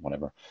Beast and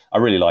whatever. I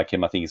really like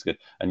him. I think he's good.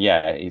 And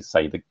yeah,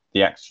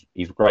 the action.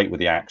 He's great with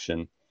the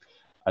action.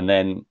 And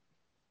then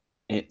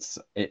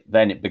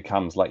it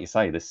becomes, like you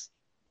say, this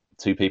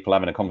two people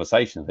having a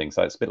conversation thing.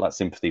 So it's a bit like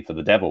Sympathy for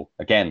the Devil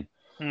again.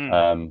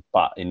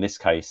 But in this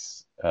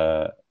case,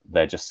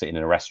 they're just sitting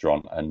in a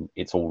restaurant and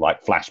it's all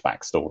like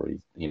flashback stories.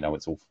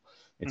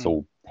 It's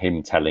all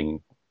him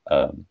telling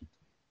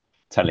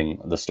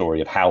the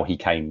story of how he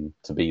came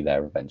to be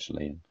there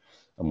eventually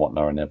and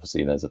whatnot. And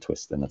obviously there's a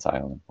twist in the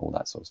tale and all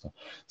that sort of stuff.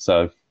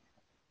 So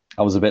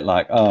I was a bit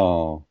like,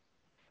 oh,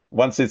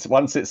 once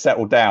it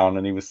settled down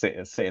and he was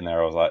sitting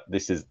there, I was like,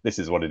 this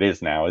is what it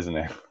is now, isn't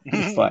it?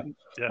 It's like,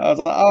 yeah. I was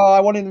like, oh, I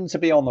wanted him to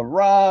be on the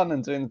run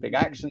and doing big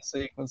action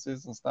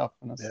sequences and stuff.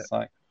 And it's just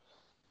like,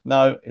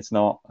 no, it's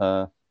not.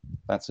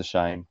 That's a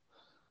shame.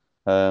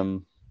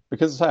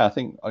 Because I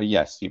think,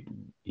 yes, you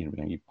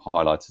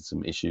highlighted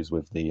some issues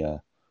with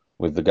the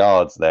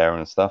guards there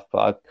and stuff,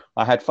 but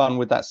I had fun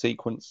with that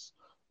sequence.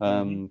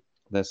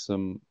 There's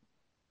some,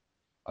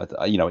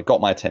 it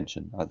got my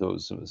attention. I thought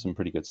it was some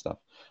pretty good stuff.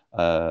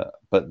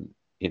 But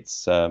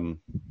it's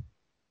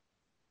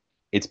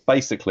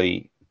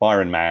basically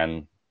Byron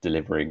Man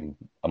delivering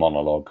a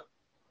monologue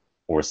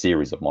or a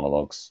series of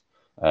monologues,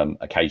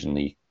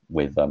 occasionally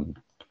with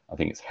I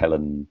think it's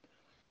Helen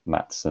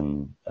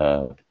Matson.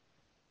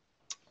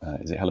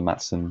 Is it Helen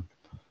Matson?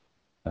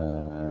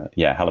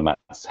 Yeah,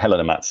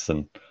 Helena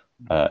Matson.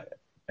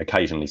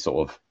 Occasionally,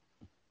 sort of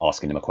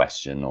asking him a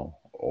question or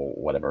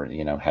whatever.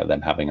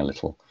 Them having a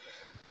little,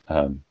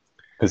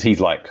 because he's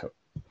like,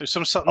 there's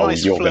some sort of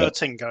nice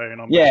flirting going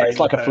on. Yeah, it's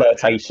like a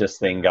flirtatious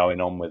thing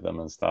going on with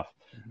them and stuff,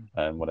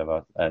 and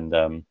whatever.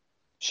 And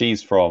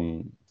she's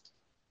from,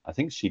 I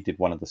think she did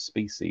one of the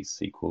Species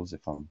sequels,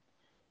 if I'm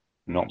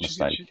not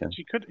mistaken.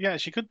 She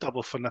could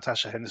double for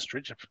Natasha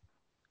Henstridge.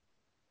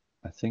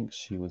 I think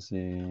she was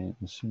in.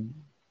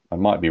 I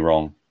might be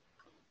wrong,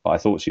 but I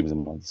thought she was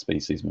in one of the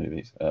Species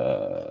movies.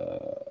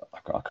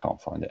 I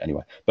can't find it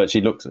anyway. But she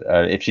looks.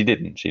 If she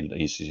didn't, she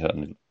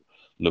certainly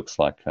looks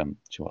like. I'm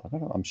sure.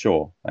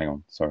 Hang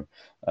on, sorry.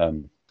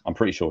 I'm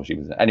pretty sure she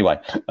was. Anyway,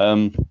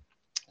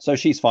 so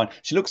she's fine.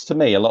 She looks to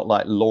me a lot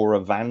like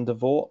Laura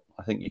Vandervoort.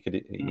 I think you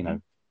could,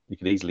 you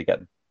could easily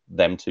get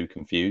them two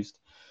confused.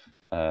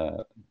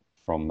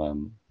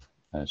 From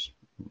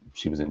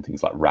she was in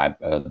things like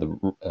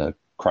the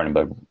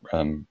Cronenberg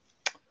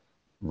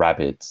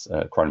Rabbids,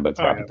 Cronenberg's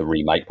Oh yeah, Rabbit, the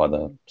remake by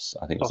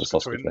I think it was the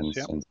Oscar Soska twins.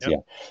 twins. And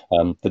Yep.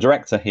 the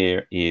director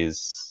here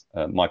is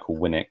Michael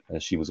Winnick.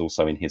 She was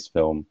also in his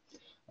film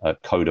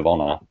Code of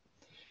Honor,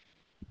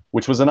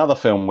 which was another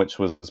film which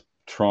was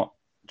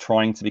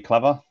trying to be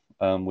clever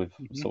with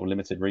sort of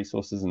limited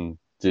resources and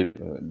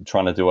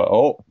trying to do it.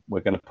 Oh,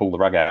 we're going to pull the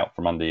rug out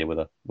from under you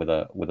with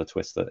a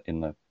twist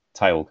in the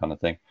tail kind of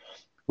thing,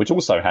 which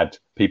also had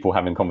people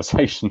having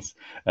conversations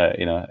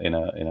in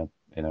a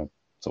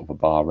sort of a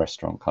bar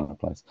restaurant kind of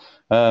place.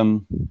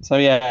 So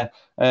yeah,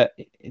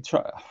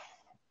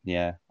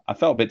 yeah, I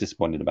felt a bit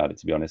disappointed about it,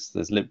 to be honest.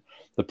 There's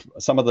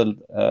some of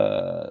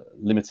the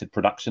limited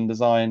production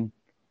design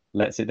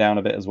lets it down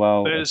a bit as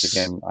well. Which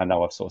again, I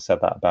know I've sort of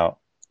said that about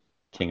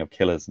King of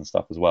Killers and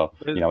stuff as well.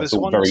 It's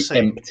all very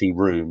empty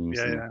rooms.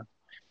 Yeah.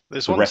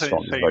 There's the one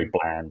restaurant is very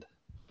bland.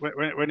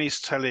 When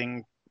he's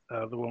telling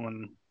the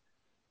woman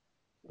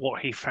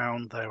what he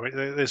found there,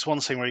 there's one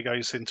scene where he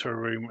goes into a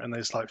room and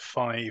there's like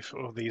 5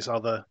 of these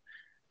other,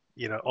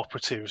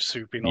 operatives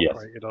who've been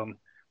operated on,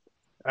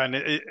 and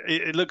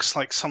it looks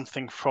like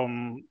something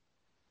from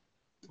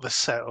the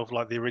set of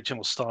like the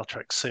original Star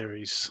Trek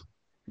series,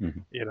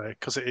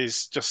 because it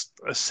is just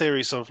a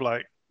series of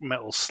like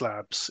metal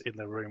slabs in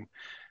the room,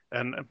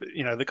 and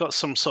they've got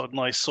some sort of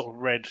nice sort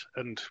of red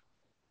and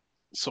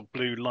sort of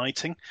blue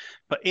lighting,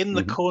 but in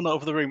the corner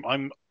of the room,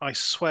 I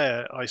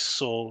swear I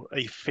saw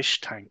a fish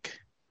tank.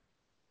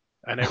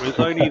 And it was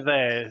only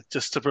there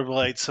just to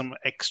provide some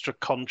extra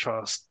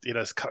contrast,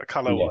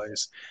 color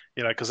wise,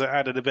 because it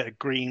added a bit of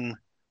green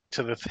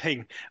to the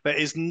thing. There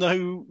is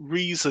no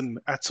reason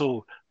at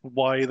all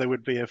why there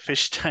would be a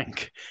fish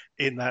tank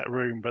in that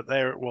room, but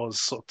there it was,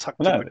 sort of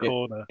tucked in the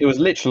corner. It was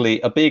literally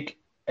a big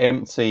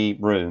empty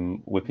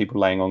room with people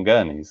laying on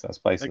gurneys. That's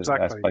basically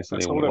That's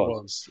all it it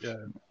was. Yeah.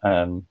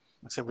 I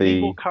said we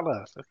need more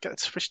color. Let's get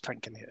this fish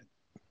tank in here.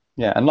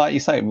 Yeah, and like you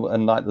say,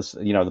 and like this,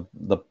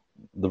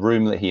 the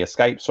room that he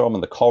escapes from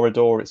and the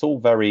corridor, it's all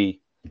very,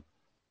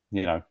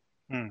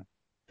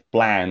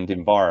 bland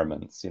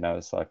environments.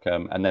 It's like,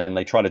 and then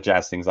they try to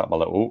jazz things up by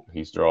like, oh,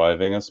 he's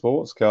driving a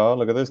sports car.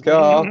 Look at this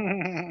car,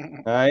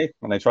 hey!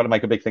 And they try to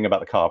make a big thing about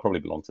the car. Probably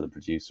belonged to the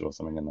producer or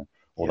something,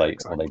 or they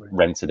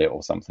rented it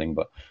or something.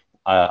 But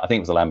I think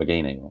it was a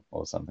Lamborghini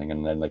or something.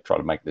 And then they try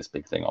to make this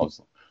big thing.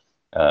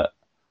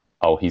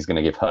 Oh, he's going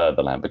to give her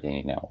the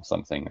Lamborghini now or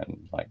something,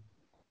 and like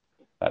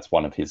that's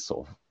one of his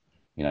sort of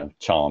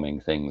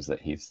charming things that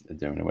he's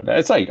doing.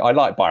 It's like, I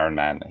like Byron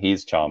Mann.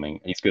 He's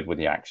charming. He's good with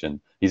the action.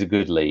 He's a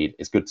good lead.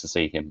 It's good to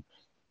see him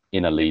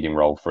in a leading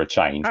role for a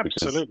change.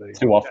 Absolutely. Because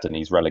too often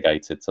he's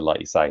relegated to, like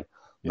you say,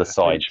 the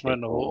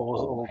sidekick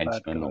or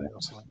henchman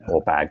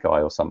or bad guy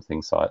or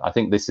something. So I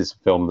think this is a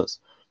film that's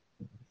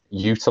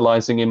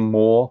utilizing him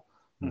more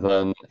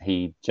than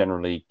he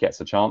generally gets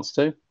a chance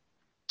to.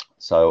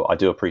 So I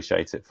do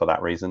appreciate it for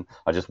that reason.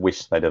 I just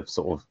wish they'd have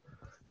sort of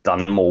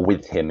done more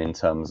with him in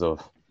terms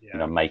of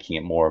making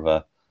it more of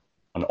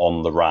an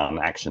on-the-run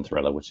action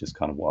thriller, which is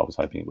kind of what I was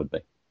hoping it would be.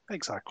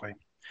 Exactly.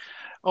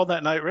 On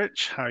that note,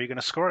 Rich, how are you going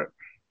to score it?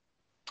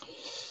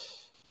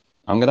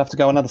 I'm going to have to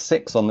go another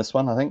 6 on this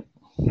one, I think.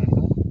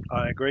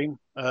 I agree.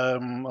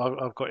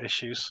 I've got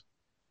issues,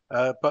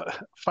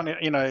 but funny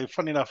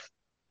enough,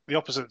 the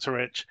opposite to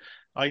Rich,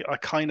 I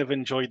kind of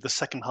enjoyed the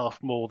second half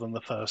more than the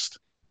first.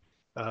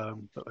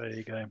 But there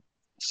you go.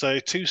 So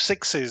 2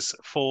 6s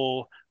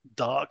for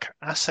Dark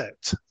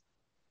Asset.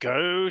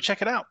 Go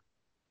check it out.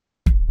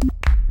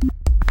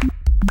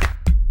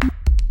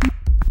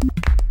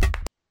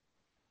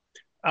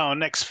 Our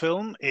next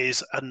film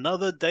is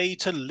Another Day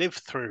to Live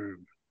Through.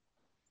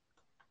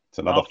 It's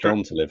another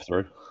film to live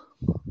through.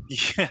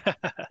 Yeah.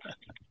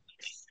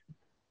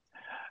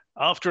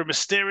 After a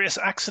mysterious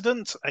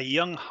accident, a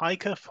young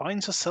hiker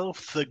finds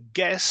herself the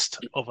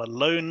guest of a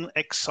lone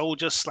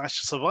ex-soldier /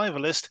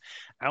 survivalist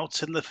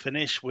out in the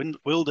Finnish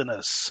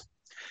wilderness.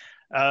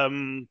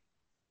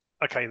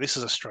 Okay, this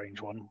is a strange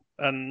one,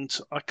 and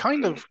I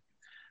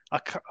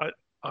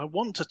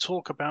want to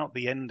talk about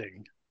the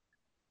ending.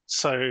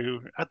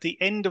 So at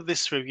the end of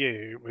this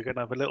review, we're going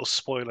to have a little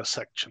spoiler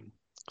section.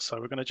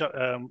 So we're going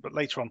to, but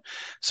later on.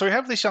 So we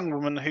have this young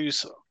woman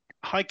who's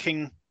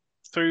hiking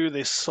through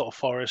this sort of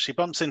forest. She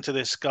bumps into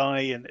this guy,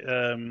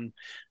 and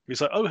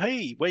he's like, "Oh,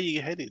 hey, where are you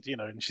headed?"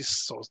 And she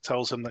sort of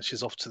tells him that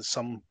she's off to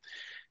some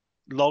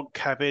log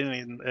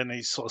cabin, and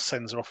he sort of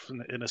sends her off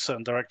in a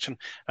certain direction.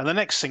 And the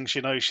next thing she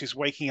knows, she's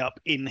waking up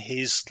in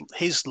his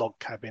log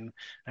cabin,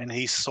 and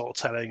he's sort of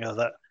telling her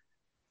that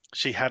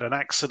she had an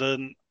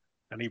accident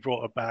and he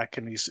brought her back,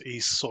 and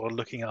he's sort of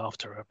looking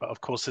after her. But of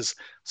course, there's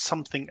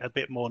something a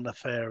bit more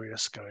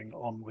nefarious going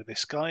on with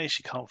this guy.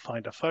 She can't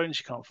find her phone,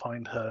 she can't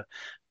find her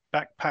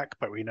backpack,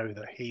 but we know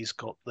that he's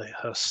got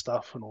her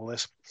stuff and all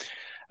this.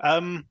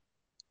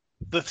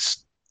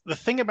 The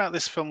thing about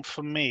this film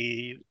for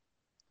me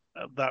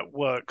that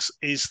works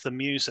is the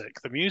music.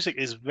 The music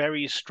is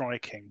very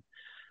striking.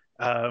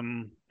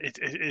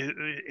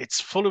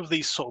 It's full of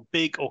these sort of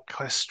big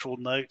orchestral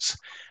notes,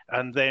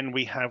 and then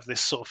we have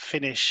this sort of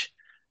Finnish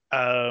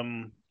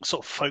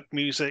sort of folk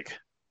music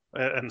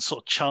and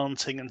sort of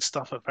chanting and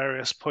stuff at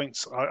various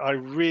points. I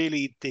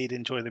really did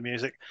enjoy the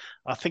music.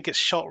 I think it's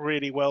shot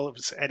really well.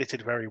 It's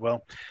edited very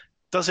well.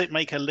 Does it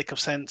make a lick of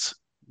sense?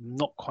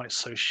 Not quite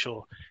so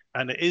sure.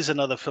 And it is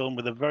another film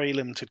with a very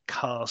limited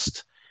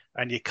cast,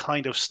 and you're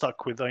kind of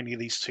stuck with only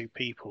these two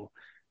people,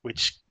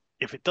 which,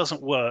 if it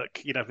doesn't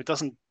work, if it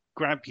doesn't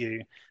grab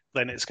you,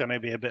 then it's going to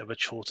be a bit of a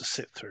chore to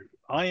sit through.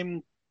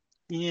 I'm,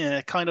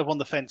 kind of on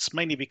the fence,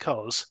 mainly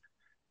because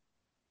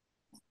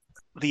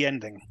the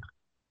ending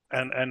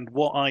and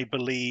what I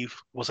believe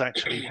was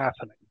actually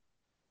happening.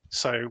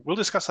 So we'll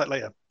discuss that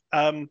later.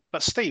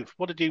 But Steve,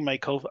 what did you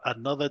make of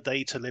Another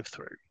Day to Live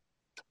Through?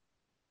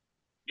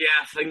 Yeah,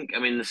 I think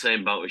I'm in the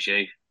same boat as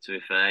you, to be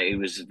fair. It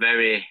was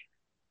very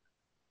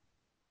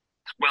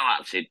well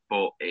acted,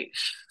 but it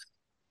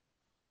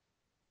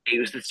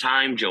was the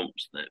time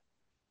jumps that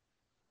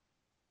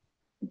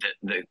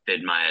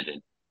did my head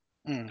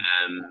in.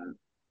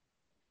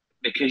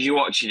 Because you're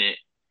watching it,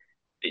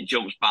 it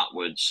jumps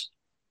backwards,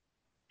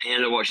 and you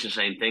end up watching the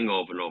same thing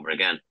over and over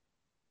again.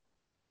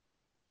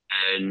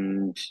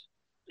 And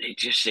it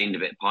just seemed a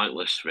bit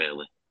pointless,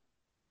 really.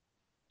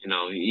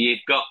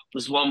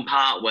 There's one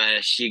part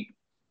where she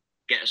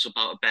gets up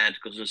out of bed,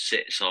 goes and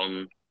sits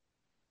on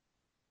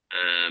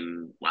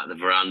like the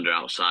veranda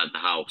outside the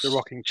house. The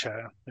rocking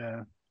chair,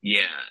 yeah.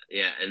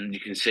 Yeah, and you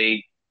can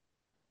see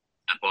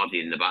a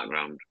body in the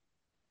background.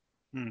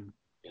 And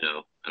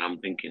I'm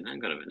thinking,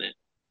 hang on a minute.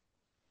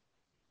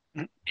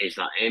 Is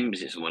that him?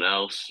 Is it someone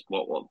else?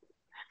 What?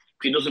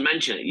 He doesn't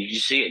mention it. You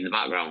just see it in the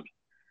background.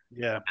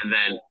 Yeah. And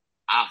then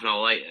half an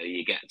hour later,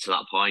 you get to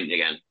that point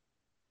again.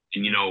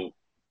 And,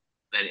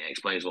 then it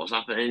explains what's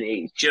happening.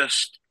 It's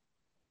just,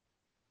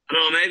 I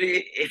don't know,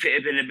 maybe if it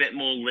had been a bit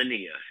more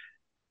linear,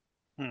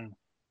 I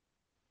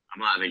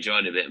might have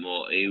enjoyed it a bit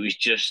more. It was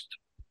just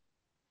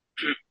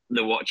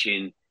the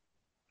watching,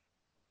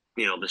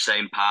 the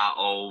same part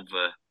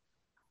over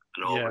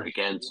and over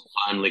again to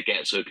finally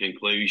get to a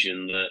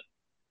conclusion that,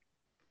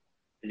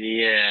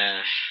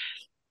 yeah,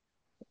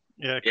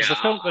 because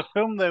the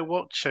film they're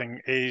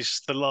watching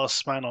is The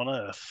Last Man on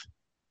Earth,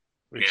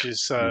 which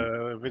is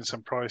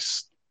Vincent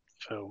Price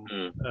film,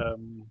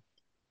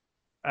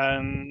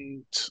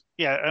 and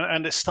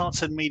it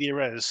starts in media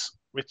res,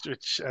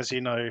 which as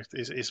you know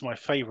is my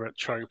favorite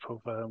trope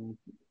of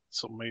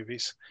sort of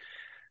movies.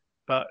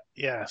 But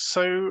yeah,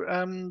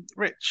 so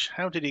Rich,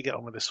 how did you get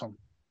on with this one?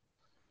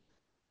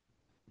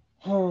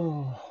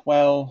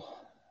 Well,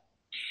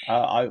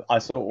 I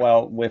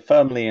thought, we're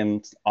firmly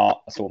in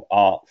art film,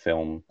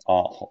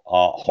 art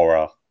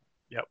horror,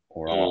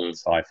 or art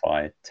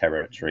sci-fi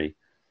territory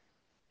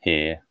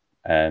here,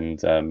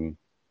 and I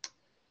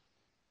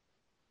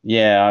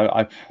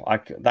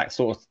that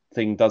sort of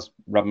thing does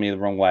rub me the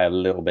wrong way a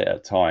little bit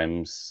at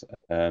times.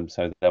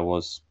 So there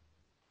was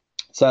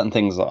certain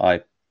things that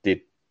I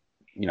did,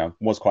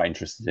 was quite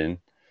interested in,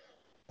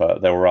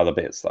 but there were other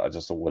bits that I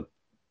just thought were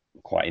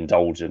quite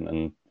indulgent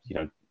and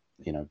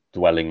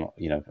dwelling,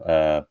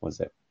 was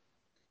it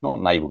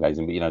not navel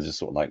gazing, but just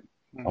sort of like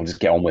I'll just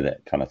get on with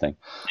it kind of thing.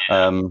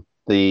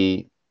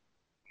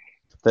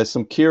 There's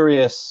some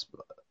curious.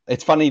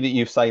 It's funny that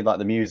you say like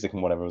the music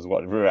and whatever was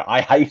what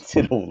I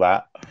hated all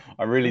that.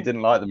 I really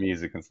didn't like the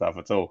music and stuff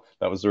at all.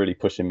 That was really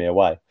pushing me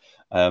away.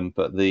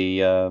 But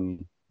there's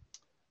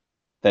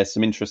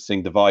some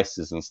interesting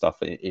devices and stuff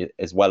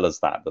as well as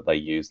that they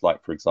use.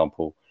 Like for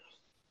example,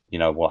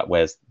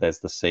 there's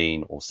the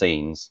scene or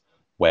scenes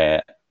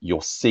where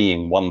you're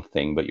seeing one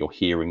thing but you're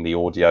hearing the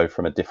audio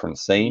from a different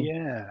scene.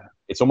 Yeah.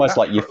 It's almost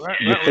like you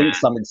think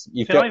something's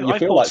you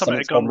feel like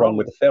something's gone wrong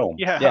with the film.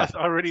 Yeah.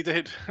 I really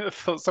did. I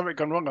thought something had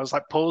gone wrong. I was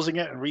like pausing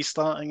it and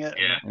restarting it.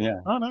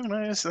 Oh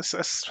no,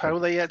 that's how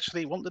they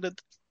actually wanted it,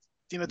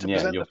 to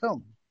present the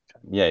film.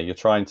 Yeah, you're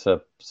trying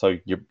to. So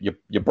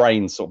your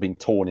brain's sort of being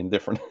torn in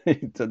different,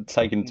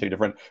 taken two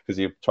different, because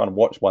you're trying to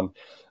watch one,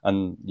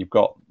 and you've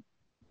got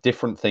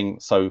different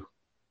things. So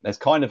there's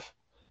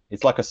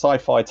it's like a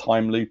sci-fi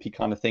time loopy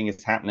kind of thing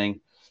is happening,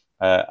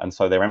 and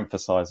so they're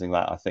emphasizing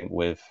that, I think,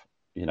 with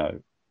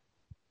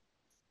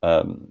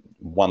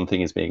one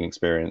thing is being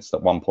experienced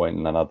at one point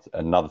and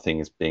another thing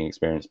is being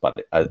experienced but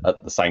at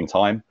the same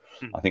time.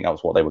 I think that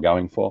was what they were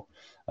going for.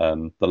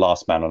 The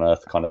Last Man on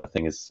Earth kind of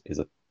thing is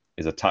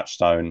a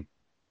touchstone,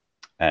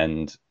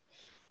 and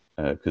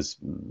because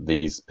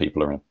these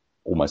people are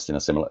almost in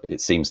it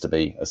seems to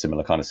be a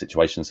similar kind of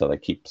situation, so they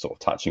keep sort of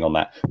touching on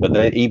that.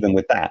 But even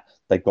with that,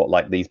 they've got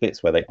like these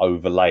bits where they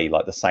overlay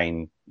like the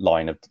same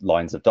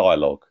lines of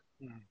dialogue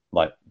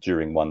like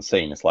during one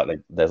scene. It's like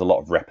there's a lot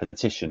of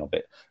repetition of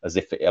it, as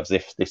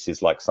if this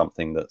is like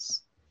something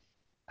that's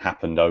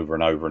happened over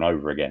and over and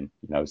over again.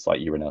 It's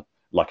like you're in a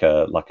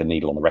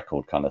needle on the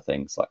record kind of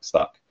thing. It's like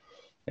stuck.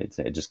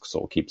 It just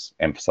sort of keeps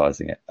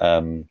emphasizing it.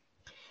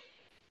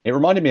 It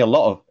reminded me a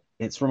lot of.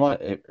 It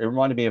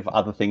reminded me of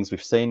other things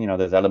we've seen.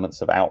 There's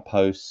elements of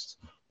Outpost.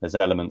 There's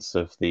elements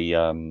of the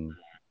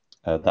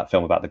that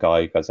film about the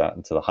guy who goes out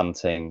into the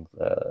hunting.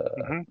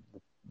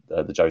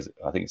 The Joseph,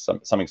 I think it's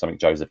something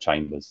Joseph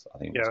Chambers, I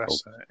think it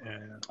was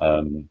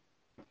called.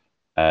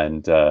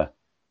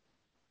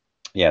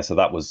 So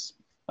that was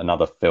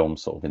another film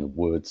sort of in the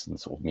woods and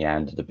sort of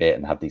meandered a bit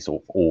and had these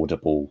sort of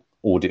audible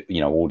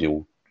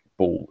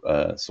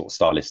sort of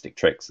stylistic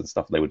tricks and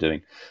stuff they were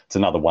doing. It's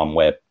another one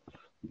where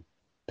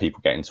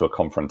people get into a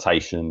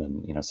confrontation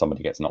and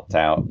somebody gets knocked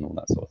out and all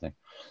that sort of thing,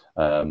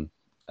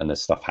 and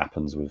there's stuff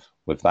happens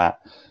with that.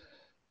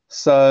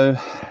 So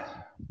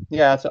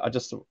yeah,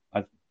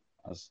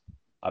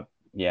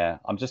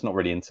 I'm just not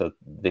really into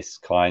this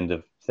kind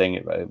of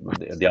thing.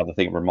 The other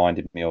thing it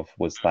reminded me of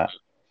was that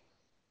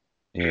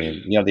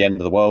the end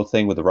of the world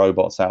thing with the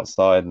robots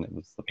outside and it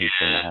was the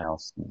people in the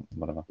house and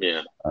whatever.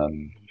 Yeah.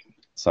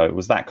 So it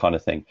was that kind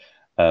of thing.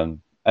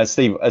 As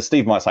Steve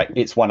might say,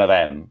 it's one of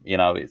them.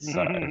 It's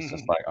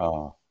just like,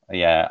 oh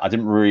yeah, I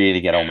didn't really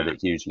get on with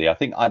it hugely. I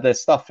think there's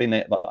stuff in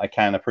it that I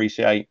can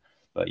appreciate,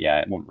 but yeah,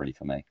 it wasn't really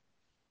for me.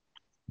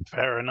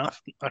 Fair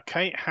enough.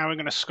 Okay, how are we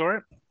going to score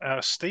it,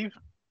 Steve?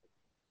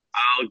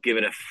 I'll give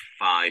it a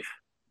 5.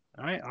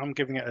 All right, I'm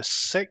giving it a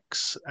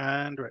 6,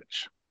 and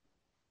Rich.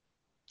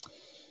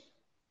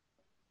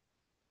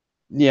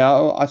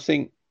 Yeah, I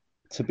think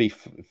to be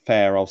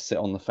fair, I'll sit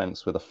on the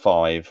fence with a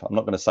 5. I'm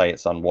not going to say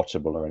it's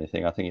unwatchable or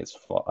anything. I think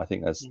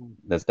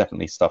there's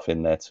definitely stuff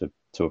in there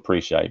to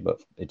appreciate,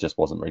 but it just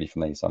wasn't really for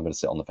me. So I'm going to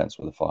sit on the fence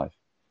with a 5.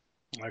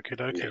 Okay.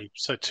 Yeah.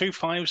 So 2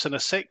 5s and a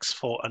 6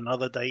 for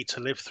Another Day to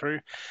Live Through.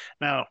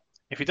 Now,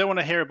 if you don't want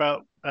to hear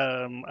about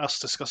us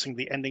discussing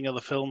the ending of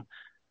the film,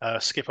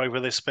 skip over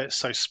this bit.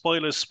 So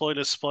spoilers,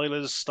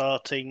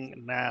 starting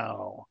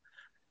now.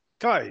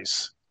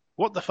 Guys,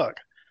 what the fuck?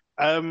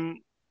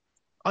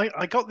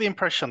 I got the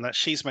impression that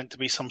she's meant to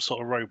be some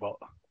sort of robot.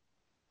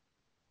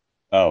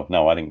 Oh,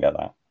 no, I didn't get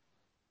that.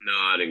 No,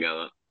 I didn't get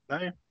that.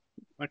 No?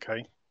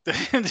 Okay.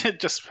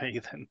 Just me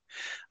then.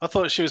 I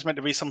thought she was meant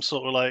to be some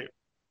sort of like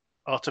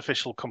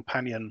artificial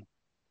companion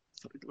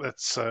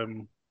that's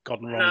gone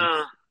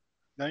wrong.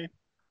 No?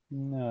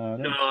 No, I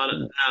don't No,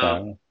 think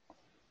so.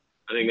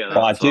 I didn't get that.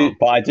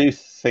 But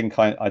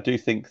I do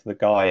think the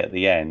guy at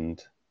the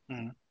end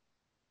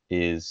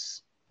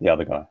is the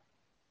other guy.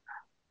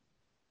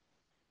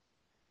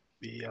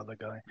 The other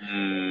guy.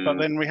 But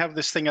then we have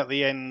this thing at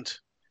the end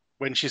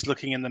when she's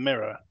looking in the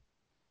mirror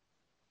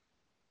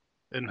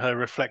and her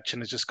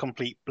reflection is just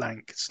complete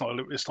blank. It's not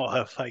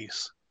her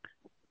face.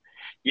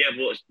 Yeah,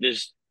 but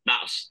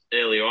that's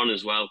earlier on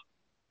as well.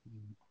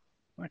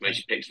 Okay. When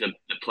she picks the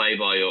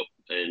Playboy up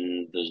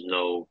and there's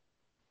no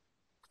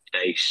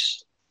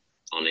face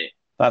on it.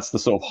 That's the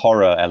sort of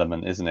horror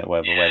element, isn't it?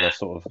 Where they're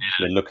sort of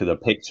they look at the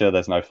picture,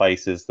 there's no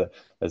faces.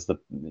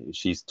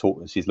 She's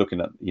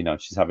looking at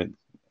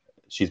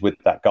she's with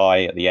that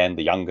guy at the end,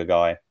 the younger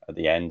guy at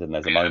the end, and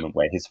there's a moment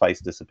where his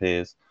face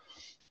disappears.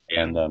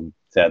 Yeah. And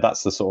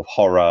that's the sort of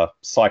horror,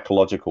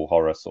 psychological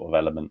horror sort of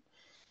element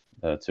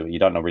to it. You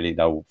don't really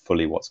know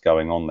fully what's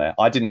going on there.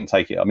 I didn't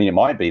take it. I mean, it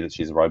might be that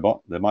she's a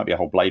robot. There might be a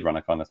whole Blade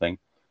Runner kind of thing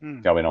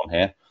going on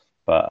here.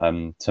 But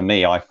to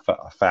me, I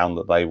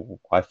felt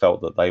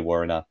that they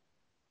were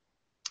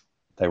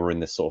in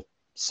this sort of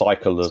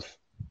cycle of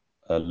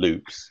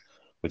loops,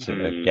 which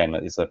again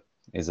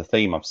is a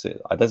theme I've seen.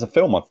 There's a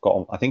film I've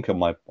got, I think, on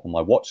my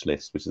watch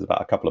list, which is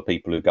about a couple of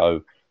people who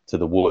go to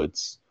the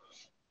woods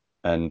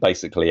and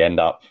basically end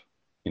up,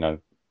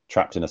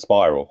 trapped in a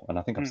spiral. And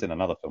I think I've seen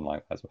another film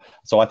like that as well.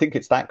 So I think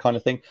it's that kind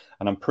of thing.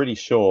 And I'm pretty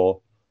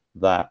sure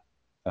that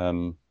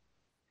the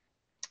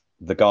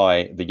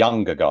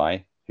younger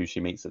guy who she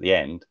meets at the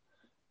end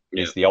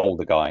is the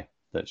older guy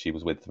that she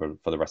was with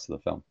for the rest of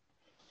the film.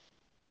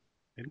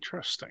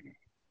 Interesting.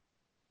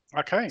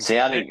 Okay. See,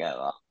 I didn't get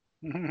that.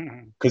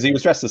 Because he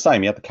was dressed the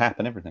same. He had the cap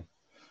and everything.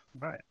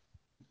 Right.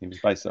 He was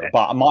basically,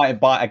 but I might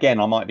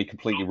be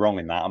completely wrong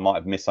in that. I might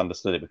have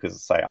misunderstood it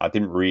because I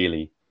didn't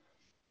really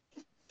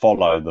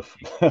follow the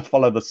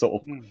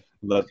sort of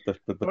the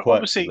quirks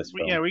obviously, of this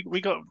film. Yeah,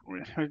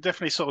 we're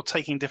definitely sort of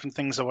taking different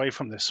things away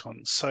from this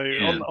one. So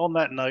on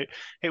that note,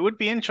 it would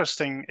be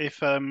interesting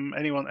if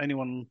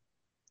anyone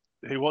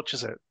who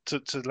watches it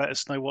to let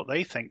us know what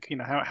they think.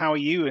 How are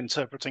you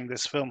interpreting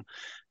this film?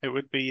 It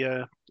would be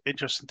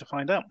interesting to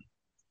find out.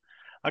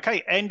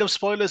 Okay, end of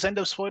spoilers.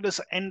 Let's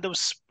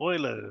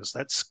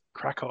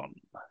crack on.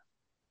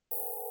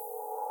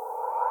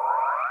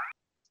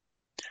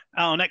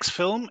 Our next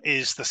film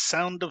is The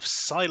Sound of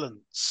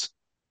Silence.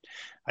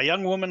 A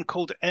young woman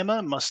called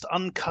Emma must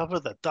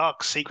uncover the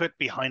dark secret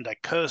behind a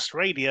cursed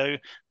radio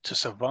to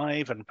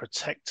survive and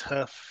protect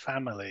her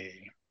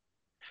family.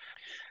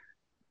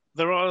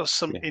 There are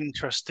some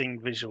interesting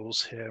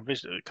visuals here,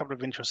 a couple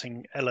of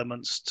interesting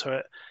elements to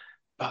it,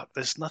 but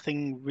there's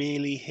nothing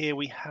really here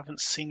we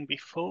haven't seen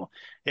before.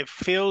 It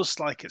feels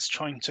like it's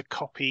trying to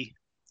copy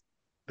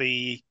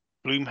the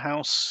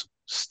Blumhouse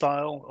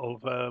style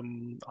of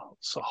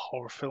sort of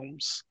horror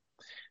films,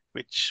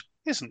 which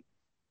isn't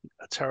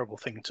a terrible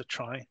thing to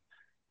try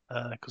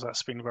because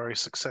that's been very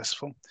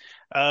successful.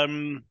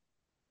 Again,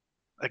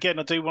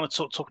 I do want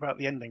to talk about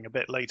the ending a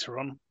bit later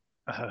on,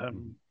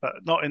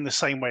 but not in the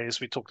same way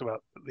as we talked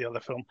about the other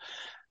film.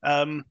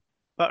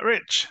 But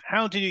Rich,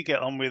 how did you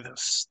get on with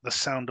The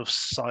Sound of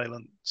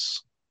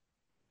Silence?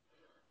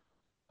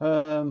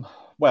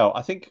 Well,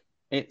 I think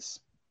it's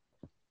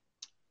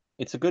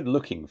it's a good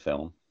looking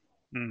film,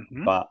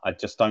 Mm-hmm. but I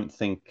don't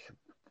think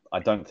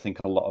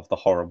a lot of the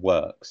horror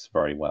works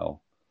very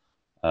well.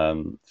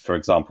 For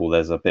example,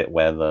 there's a bit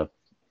where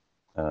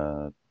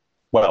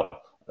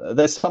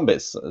there's some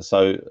bits.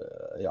 So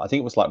I think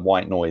it was like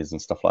white noise and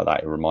stuff like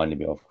that. It reminded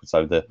me of.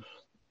 So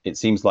it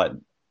seems like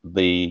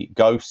the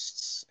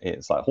ghosts.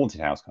 It's like haunted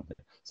house kind of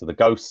thing. So the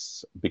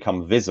ghosts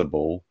become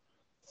visible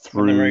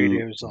When the through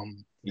radio's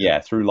on.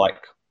 through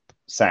like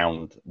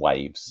sound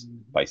waves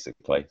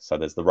basically. So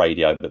there's the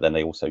radio, but then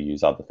they also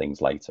use other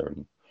things later,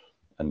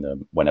 and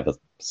whenever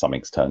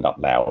something's turned up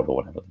loud or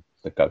whatever,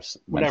 the ghost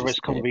Whenever manages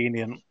it's to hear.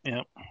 convenient.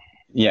 Yeah.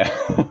 Yeah.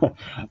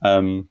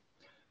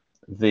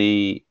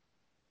 The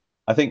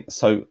I think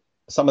so.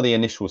 Some of the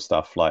initial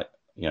stuff, like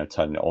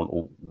turning it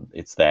on,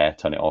 it's there.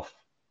 Turn it off.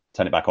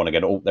 Turn it back on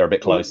again. They're a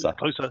bit closer.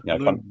 Closer.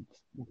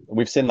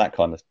 We've seen that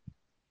kind of.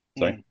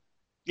 Sorry.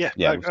 Yeah.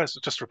 Yeah. I was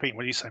just repeating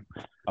what you said.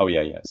 Oh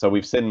yeah. So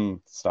we've seen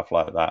stuff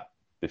like that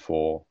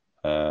before.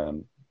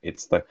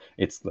 It's the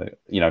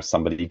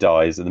somebody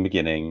dies at the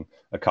beginning.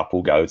 A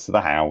couple goes to the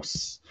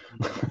house,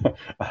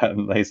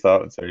 and they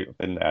start to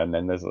in there, and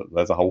then there's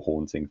a whole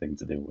haunting thing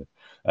to deal with.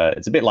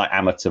 It's a bit like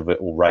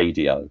Amityville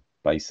radio,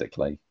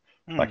 basically.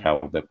 Like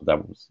how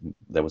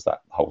there was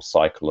that whole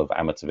cycle of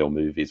Amityville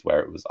movies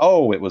where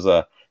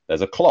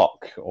there's a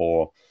clock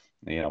or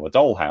a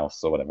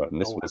dollhouse or whatever,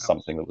 and this was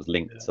something that was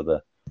linked to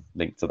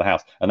the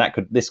house, and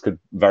this could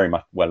very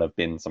much well have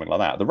been something like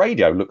that. The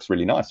radio looks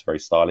really nice, very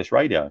stylish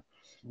radio,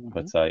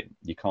 but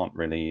you can't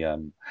really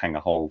hang a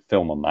whole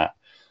film on that.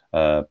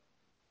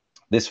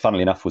 This,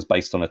 funnily enough, was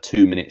based on a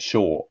 2-minute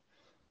short.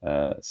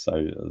 So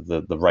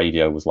the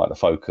radio was like the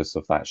focus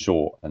of that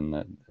short,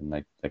 and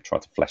they've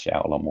tried to flesh it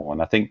out a lot more.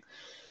 And I think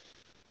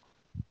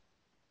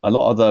a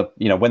lot of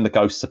when the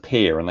ghosts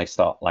appear and they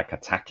start like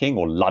attacking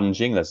or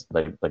lunging,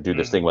 they do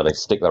this thing where they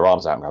stick their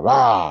arms out and go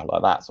rah,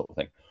 like that sort of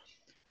thing,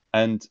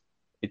 and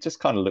it just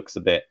kind of looks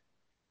a bit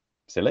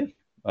silly,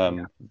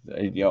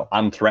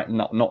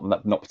 unthreatening,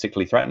 not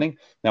particularly threatening.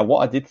 Now, what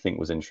I did think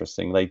was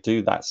interesting, they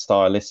do that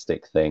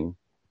stylistic thing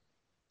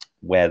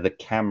where the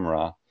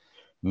camera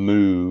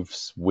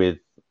moves with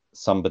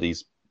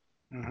somebody's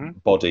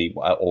body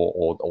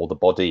or the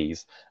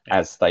bodies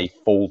as they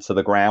fall to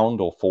the ground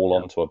or fall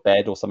onto a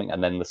bed or something,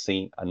 and then the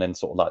scene, and then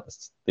sort of like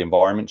the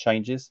environment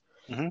changes,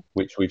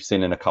 which we've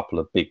seen in a couple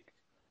of big,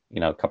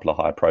 a couple of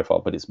high profile,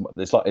 but it's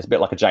a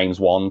bit like a James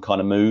Wan kind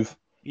of move.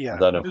 Yeah, I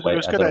don't know it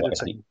was good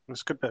editing. It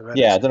was good bit of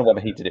editing. Yeah, I don't know whether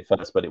he did it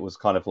first, but it was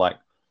kind of like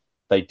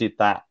they did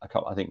that. I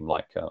think it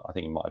might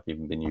have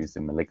even been used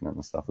in *Malignant*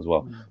 and stuff as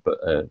well. But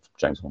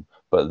James Wan.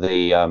 But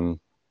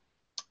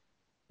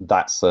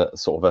that's a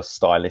sort of a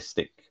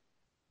stylistic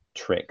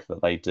trick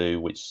that they do,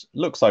 which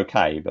looks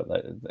okay, but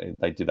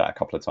they do that a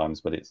couple of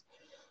times. But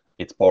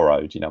it's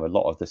borrowed. A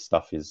lot of this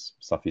stuff is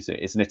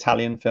it's an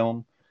Italian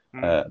film,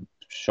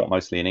 shot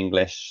mostly in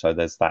English, so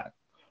there's that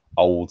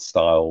old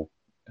style,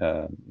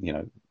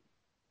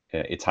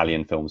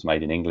 Italian films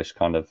made in English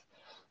kind of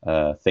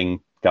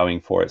thing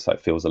going for it. So it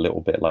feels a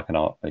little bit like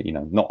not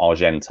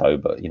Argento,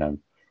 but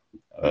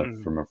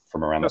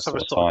from around that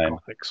sort of time.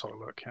 Gothic sort of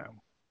look,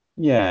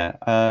 yeah.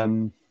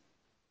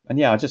 And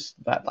yeah,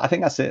 I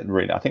think that's it,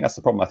 really. I think that's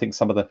the problem. I think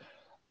some of the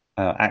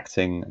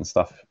acting and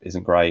stuff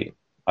isn't great.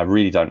 I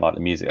really don't like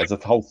the music. There's a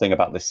whole thing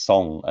about this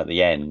song at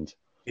the end.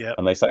 Yeah.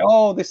 And they say,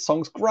 "Oh, this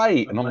song's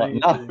great," and I'm like,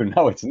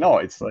 "No, it's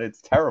not. It's a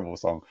terrible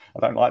song. I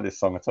don't like this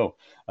song at all."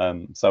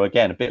 So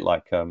again, a bit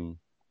like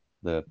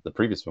the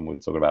previous one we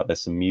were talking about.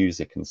 There's some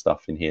music and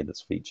stuff in here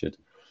that's featured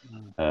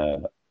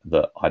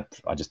that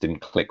I just didn't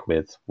click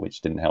with,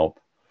 which didn't help.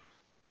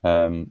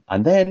 And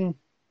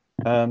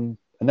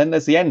then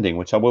there's the ending,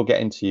 which I will get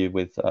into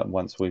with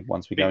once we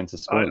go into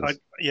spoilers.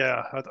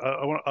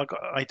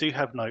 I do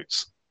have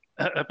notes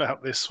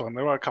about this one.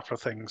 There are a couple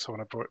of things I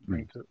want to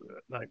bring to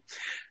note.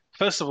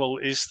 First of all,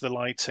 is the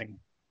lighting.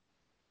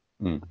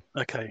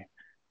 Okay,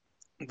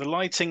 the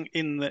lighting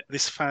in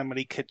this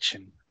family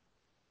kitchen.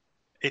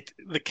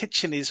 The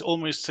kitchen is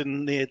almost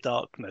in near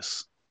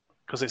darkness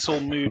because it's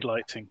all mood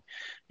lighting.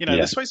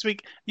 They're supposed to be.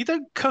 You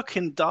don't cook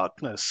in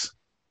darkness.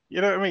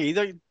 You know what I mean? You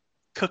don't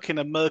cook in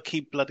a murky,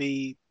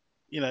 bloody.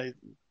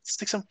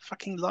 Stick some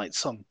fucking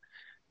lights on.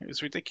 It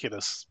was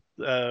ridiculous.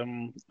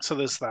 So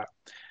there's that.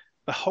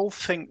 The whole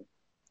thing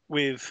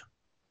with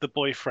the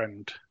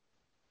boyfriend,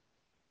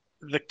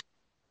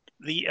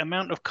 the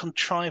amount of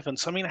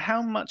contrivance. I mean,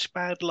 how much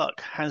bad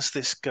luck has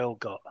this girl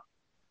got?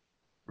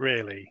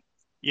 Really?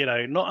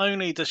 Not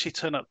only does she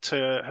turn up to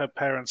her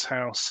parents'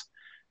 house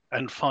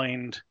and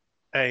find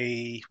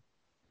a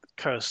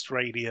cursed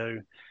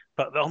radio,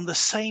 but on the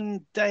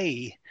same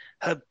day,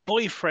 her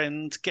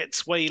boyfriend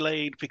gets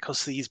waylaid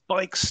because his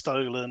bike's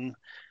stolen,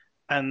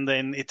 and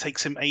then it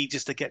takes him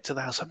ages to get to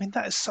the house. I mean,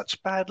 that is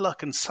such bad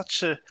luck and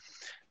such a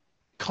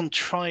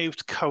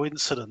contrived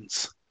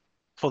coincidence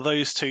for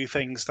those two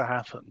things to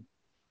happen.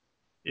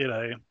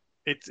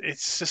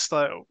 It's just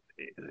like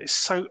it's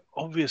so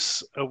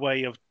obvious a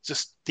way of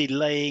just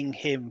delaying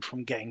him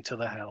from getting to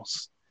the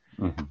house.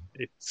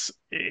 It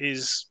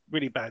is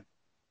really bad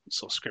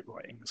sort of script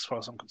writing as far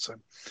as I'm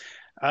concerned.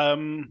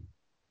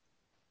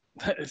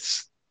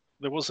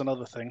 There was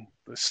another thing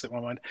that slipped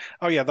my mind.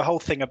 Oh yeah, the whole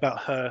thing about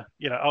her,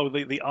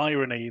 the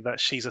irony that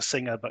she's a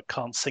singer but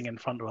can't sing in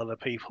front of other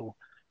people,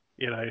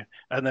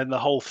 and then the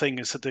whole thing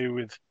is to do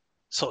with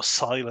sort of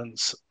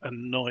silence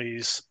and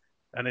noise,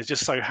 and it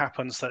just so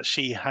happens that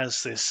she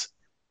has this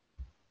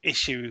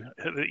issue,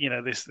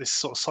 this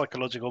sort of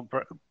psychological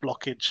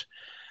blockage,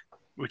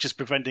 which is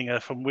preventing her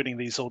from winning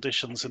these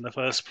auditions in the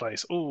first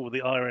place. Oh,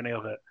 the irony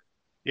of it.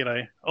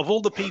 Of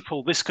all the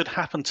people this could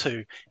happen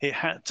to, it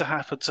had to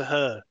happen to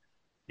her.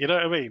 You know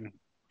what I mean?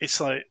 It's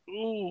like,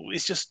 oh,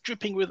 it's just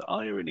dripping with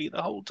irony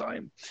the whole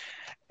time.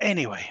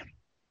 Anyway,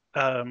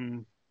 how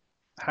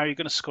are you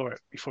going to score it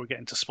before we get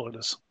into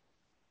spoilers?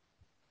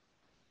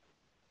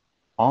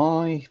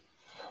 I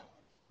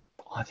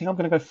think I'm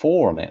going to go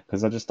 4 on it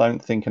because I just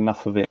don't think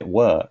enough of it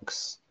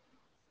works.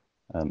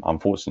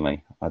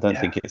 Unfortunately, I don't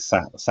think it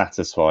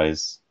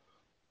satisfies.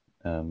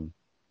 In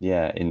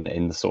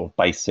the sort of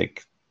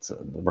basic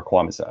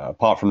requirements,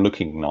 apart from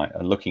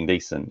looking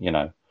decent,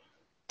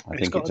 I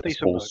think it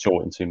just falls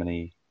short in too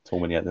many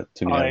other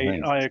things.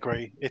 I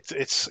agree. It's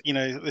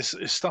this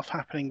stuff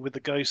happening with the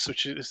ghosts,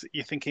 which is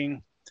you're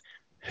thinking,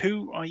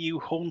 who are you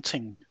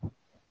haunting?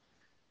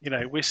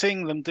 We're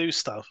seeing them do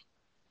stuff,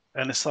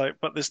 and it's like,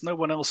 but there's no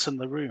one else in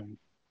the room.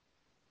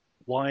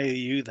 Why are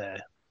you there?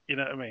 You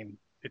know what I mean?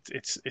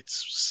 It's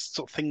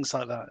sort of things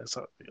like that. It's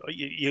like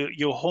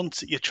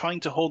you're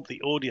trying to haunt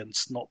the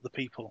audience, not the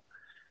people.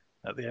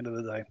 At the end of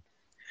the day.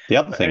 The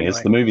other thing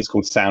is the movie's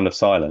called Sound of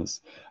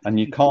Silence, and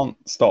you can't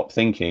stop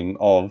thinking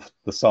of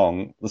the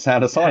song "The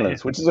Sound of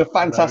Silence," which is a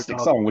fantastic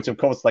song, which of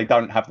course they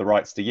don't have the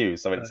rights to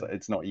use, so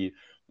it's not you.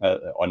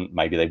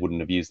 Maybe they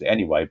wouldn't have used it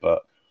anyway,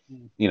 but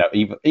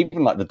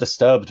even like the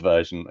Disturbed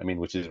version, I mean,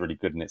 which is really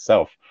good in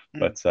itself,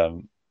 but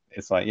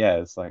it's like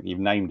you've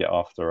named it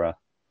after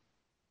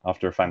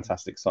a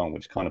fantastic song,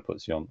 which kind of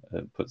puts you on,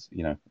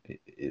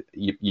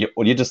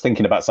 you're just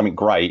thinking about something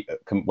great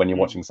when you're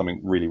watching something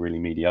really, really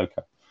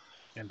mediocre.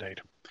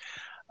 Indeed.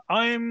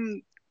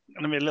 I'm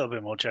going to be a little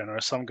bit more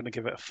generous. So I'm going to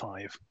give it a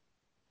 5.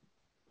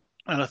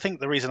 And I think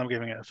the reason I'm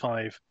giving it a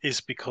 5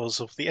 is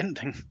because of the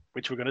ending,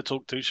 which we're going to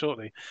talk to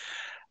shortly.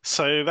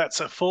 So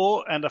that's a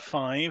 4 and a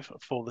 5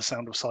 for The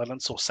Sound of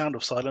Silence, or Sound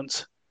of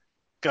Silence.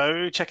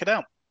 Go check it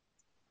out.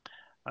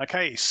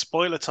 Okay,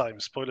 spoiler time.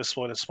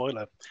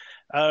 Spoiler.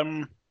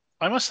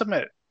 I must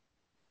admit,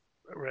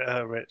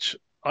 Rich,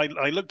 I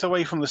looked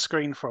away from the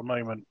screen for a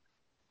moment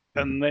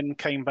and then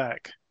came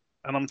back,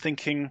 and I'm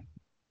thinking,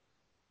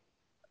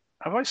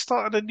 have I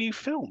started a new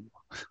film?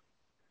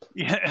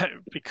 Yeah,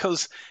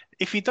 because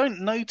if you don't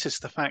notice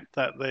the fact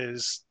that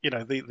there's,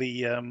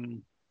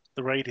 the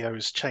radio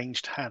has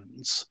changed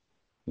hands,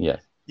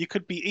 you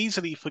could be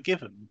easily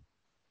forgiven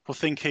for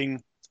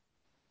thinking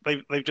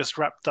they've just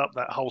wrapped up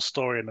that whole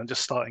story and then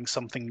just starting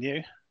something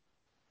new.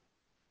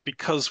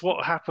 Because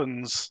what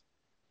happens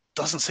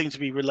doesn't seem to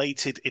be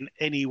related in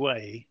any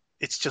way.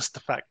 It's just the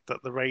fact that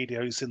the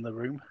radio's in the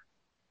room.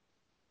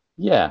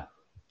 Yeah,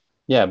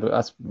 but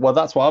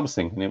that's what I was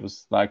thinking. It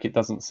was like it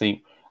doesn't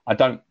seem. I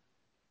don't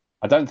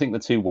think the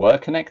two were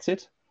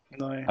connected.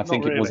 No, I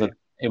think really.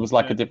 it was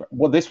like a different.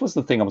 Well, this was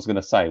the thing I was going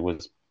to say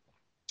was.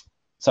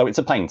 So it's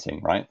a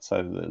painting, right?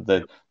 So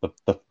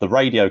the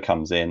radio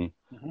comes in,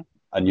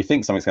 and you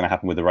think something's going to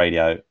happen with the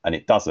radio, and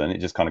it doesn't. It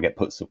just kind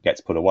of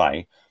gets put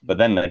away. But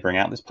then they bring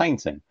out this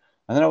painting,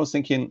 and then I was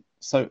thinking,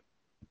 so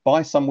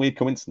by some weird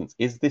coincidence,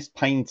 is this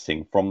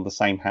painting from the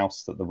same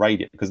house that the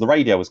radio? Because the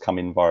radio was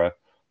coming via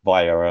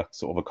a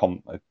sort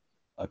of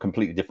a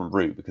completely different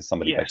route because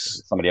somebody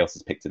else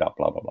has picked it up,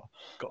 blah blah blah.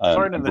 Got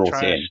thrown in the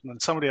trash, and then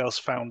somebody else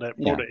found it,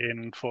 brought it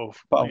in for.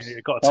 Got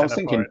a tenner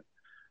for it.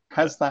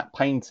 Has that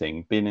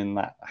painting been in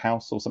that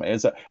house or something?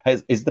 Is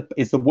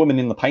the woman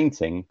in the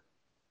painting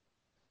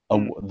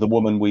the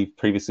woman we've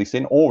previously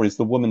seen, or is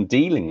the woman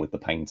dealing with the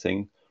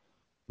painting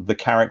the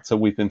character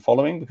we've been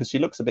following? Because she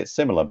looks a bit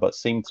similar, but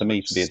seemed to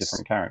me to be a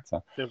different character.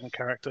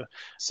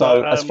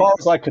 So as far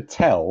as I could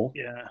tell,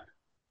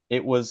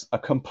 it was a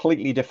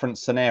completely different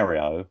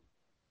scenario.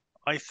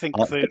 I think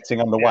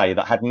underway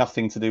that had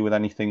nothing to do with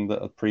anything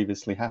that had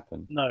previously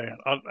happened. No,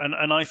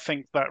 and I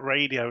think that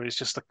radio is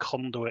just a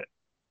conduit.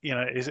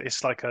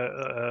 It's like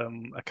a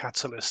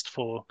catalyst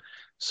for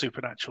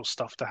supernatural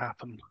stuff to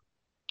happen.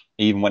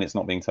 Even when it's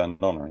not being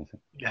turned on or anything.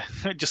 Yeah,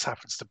 it just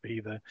happens to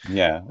be there.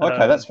 Yeah,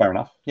 okay, that's fair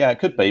enough. Yeah, it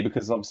could be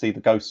because obviously the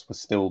ghosts were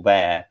still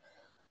there,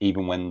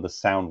 even when the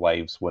sound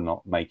waves were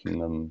not making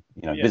them,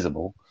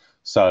 visible.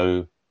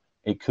 So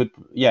it could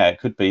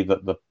be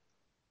that the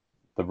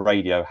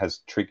radio has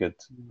triggered.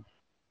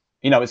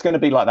 It's going to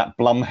be like that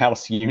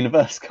Blumhouse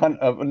universe kind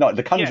of, not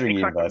the Conjuring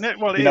universe.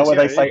 Well, where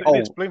they say,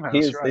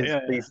 here's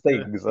these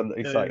things, and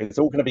it's it's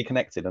all going to be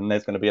connected, and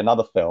there's going to be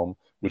another film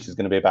which is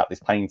going to be about this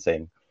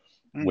painting,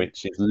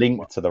 which is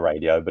linked to the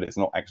radio, but it's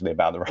not actually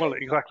about the radio. Well,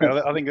 exactly.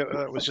 I think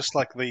that was just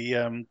like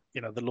the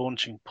the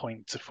launching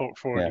point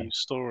for a new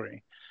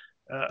story.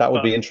 That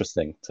would be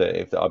interesting.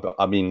 I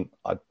think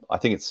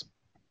it's.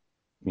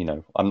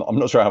 I'm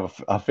not sure how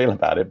I feel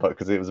about it, but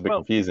because it was a bit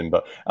confusing.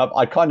 But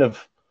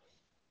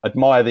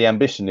admire the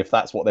ambition if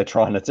that's what they're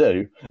trying to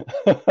do.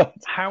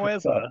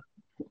 However,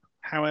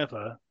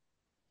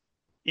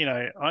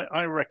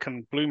 I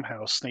reckon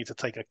Blumhouse need to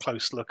take a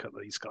close look at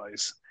these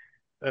guys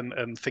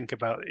and think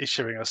about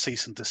issuing a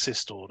cease and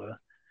desist order,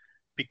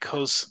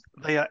 because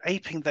they are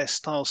aping their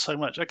style so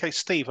much. Okay,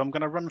 Steve, I'm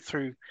going to run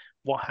through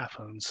what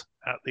happens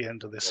at the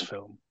end of this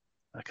film.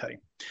 Okay,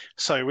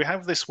 so we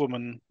have this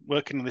woman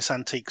working in this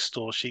antique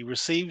store. She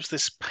receives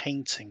this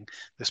painting,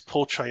 this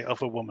portrait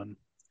of a woman,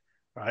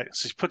 right?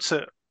 So she puts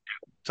it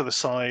to the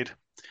side.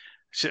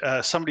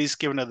 Somebody's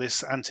given her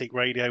this antique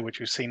radio, which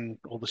we've seen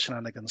all the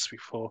shenanigans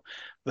before.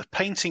 The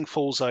painting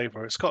falls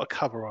over. It's got a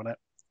cover on it.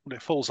 When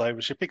it falls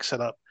over, she picks it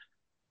up,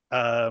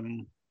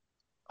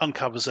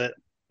 uncovers it,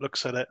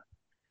 looks at it.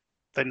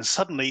 Then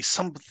suddenly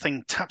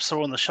something taps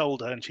her on the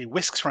shoulder and she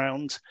whisks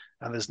round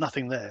and there's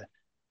nothing there.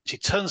 She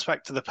turns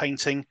back to the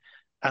painting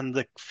and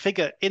the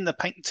figure in the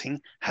painting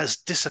has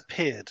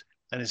disappeared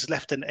and is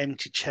left an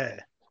empty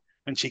chair.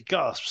 And she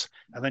gasps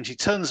and then she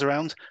turns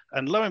around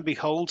and lo and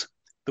behold,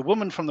 the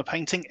woman from the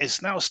painting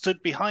is now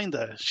stood behind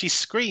her. She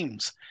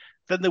screams.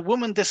 Then the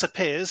woman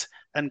disappears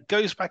and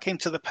goes back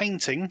into the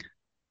painting.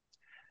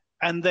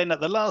 And then at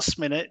the last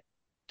minute,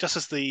 just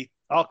as the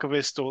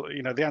archivist or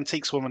the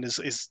antiques woman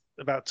is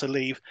about to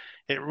leave,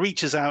 it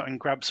reaches out and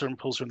grabs her and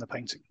pulls her in the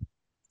painting.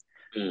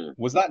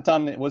 Was that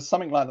done? Was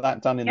something like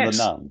that done in Yes,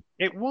 The Nun?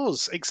 it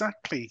was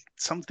exactly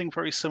something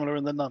very similar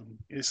in The Nun.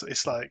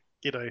 It's like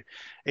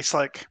it's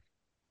like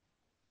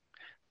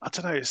I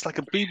don't know. It's like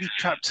a booby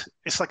trapped.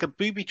 It's like a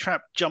booby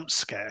trapped jump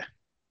scare.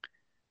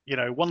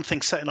 One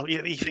thing setting up.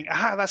 You think,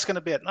 that's going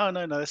to be it. No,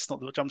 that's not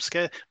the jump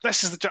scare.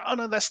 This is the jump. Oh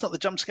no, that's not the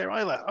jump scare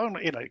either. Oh,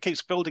 it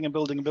keeps building and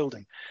building and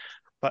building.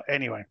 But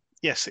anyway,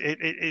 yes, it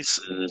is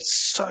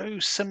so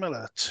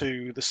similar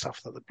to the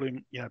stuff that the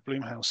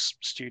Blumhouse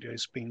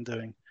Studios been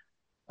doing.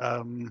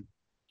 That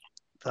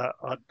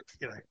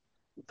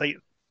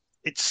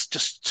it's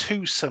just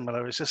too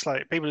similar. It's just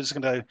like people are just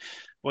going to go,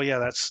 well, yeah,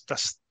 that's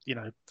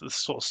the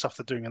sort of stuff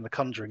they're doing in The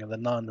Conjuring and The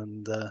Nun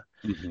and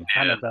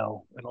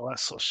Annabelle and all that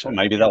sort of shit. Well,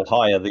 maybe they'll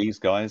hire these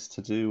guys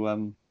to do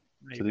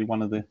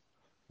one of the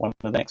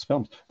next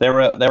films. They're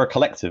a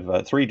collective,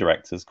 3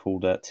 directors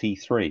called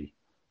T3.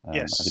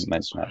 Yes, I didn't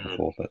mention that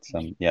before, but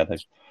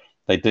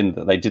they did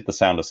the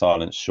Sound of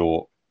Silence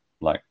short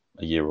like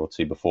a year or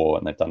 2 before,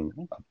 and they've done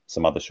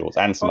some other shorts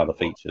and some other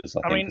features,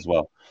 I think, as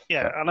well.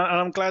 Yeah, and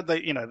I'm glad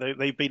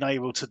they've been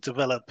able to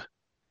develop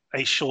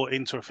a short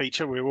into a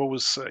feature. We're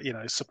always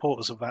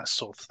supporters of that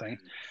sort of thing,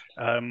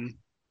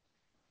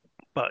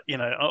 but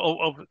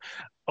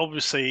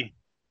obviously,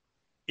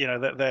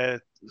 that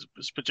their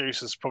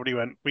producers probably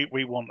went,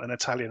 we want an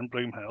Italian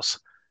Blumhouse,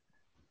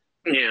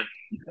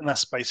 and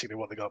that's basically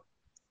what they got.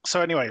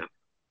 So anyway,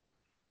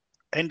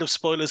 end of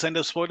spoilers.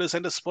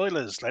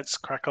 Let's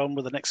crack on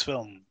with the next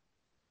film.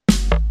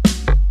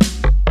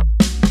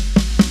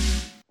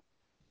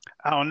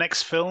 Our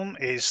next film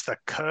is The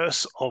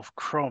Curse of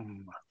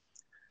Crom.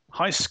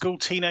 High school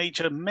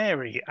teenager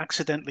Mary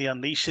accidentally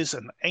unleashes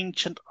an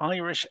ancient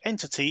Irish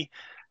entity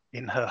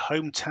in her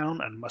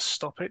hometown and must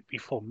stop it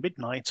before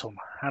midnight on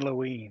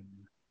Halloween.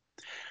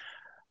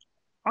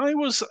 I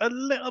was a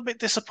little bit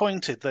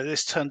disappointed that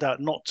this turned out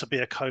not to be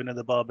a Conan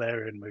the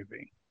Barbarian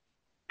movie.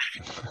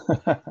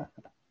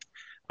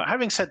 But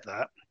having said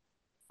that,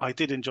 I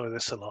did enjoy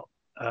this a lot.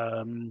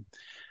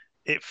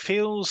 It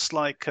feels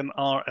like an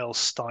R.L.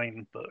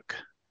 Stine book.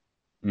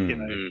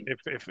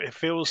 It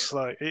feels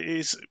like it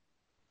is.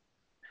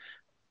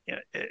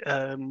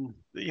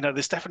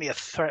 There's definitely a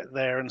threat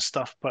there and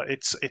stuff, but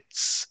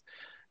it's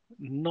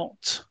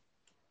not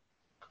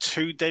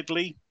too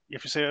deadly,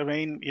 if you see what I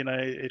mean.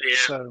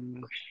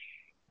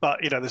 But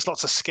there's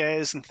lots of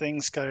scares and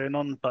things going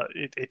on, but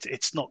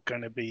it's not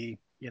going to be,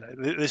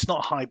 there's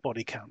not high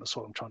body count. That's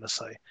what I'm trying to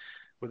say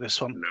with this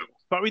one. No.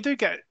 But we do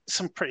get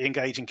some pretty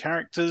engaging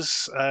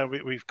characters.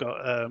 We've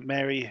got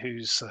Mary,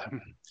 who's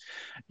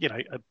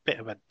a bit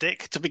of a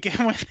dick to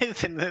begin with,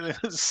 and then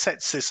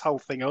sets this whole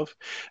thing off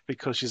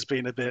because she's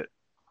been a bit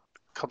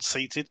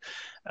conceited.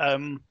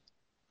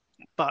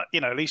 But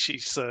at least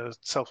she's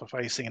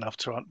self-effacing enough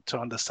to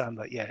understand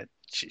that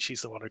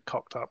she's the one who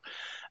cocked up.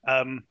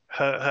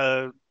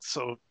 Her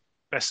sort of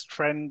best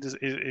friend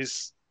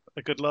is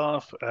a good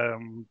laugh.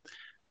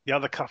 The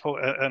other couple,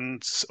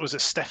 and was it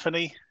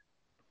Stephanie,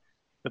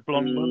 the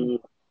blonde one?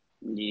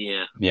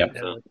 Yeah.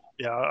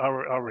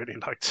 I really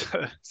liked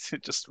her. It's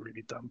just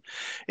really dumb.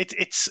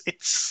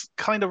 It's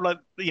kind of like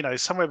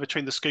somewhere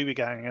between the Scooby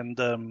Gang and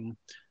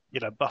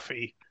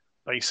Buffy,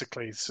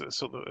 basically.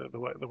 Sort of the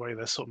way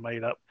they're sort of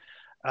made up.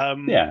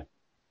 And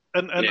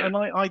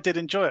I did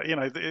enjoy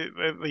it.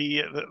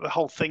 The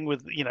whole thing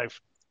with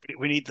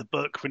we need the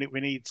book. We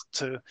need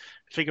to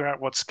figure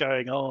out what's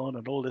going on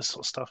and all this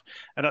sort of stuff.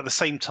 And at the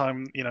same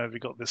time, we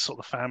got this sort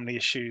of family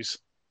issues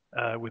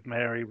with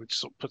Mary, which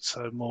sort of puts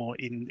her more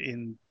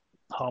in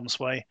harm's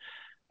way.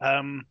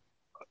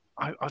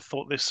 I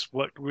thought this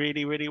worked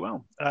really, really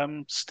well.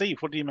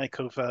 Steve, what do you make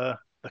of The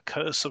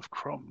Curse of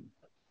Crom?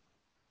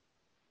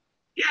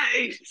 Yeah,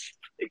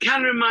 it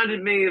kind of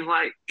reminded me of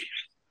like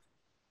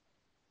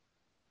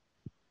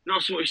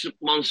not so much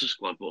Monster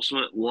Squad, but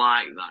something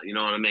like that. You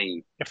know what I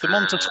mean? If the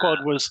Monster Squad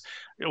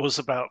it was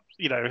about,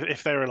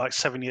 if they were like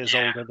 7 years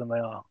older than they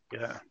are.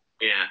 Yeah.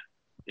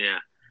 Yeah.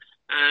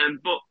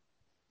 But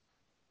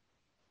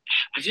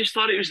I just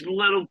thought it was a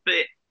little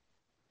bit.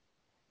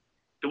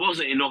 There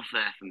wasn't enough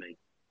there for me.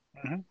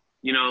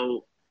 Mm-hmm.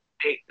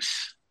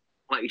 It's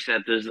like you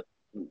said.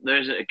 There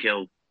isn't a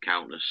kill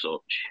count as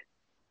such.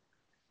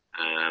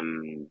 I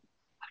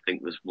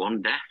think there's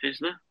one death, is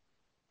there?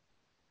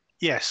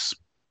 Yes.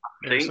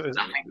 I think,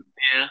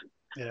 yeah.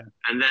 Yeah.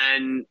 And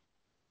then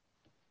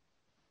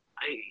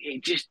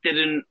it just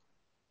didn't.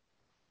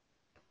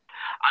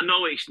 I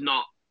know it's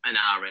not an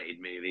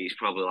R-rated movie. It's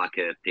probably like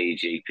a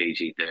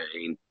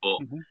PG-13, but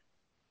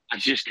I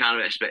just kind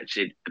of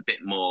expected a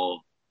bit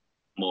more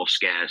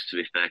scares, to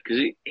be fair,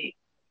 because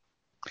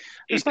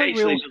there's no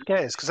real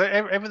scares because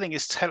everything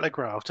is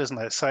telegraphed, isn't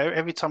it? So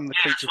every time the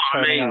creature's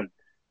turning up,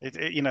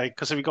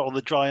 because we've got all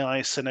the dry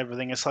ice and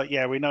everything, it's like,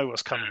 yeah, we know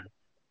what's coming.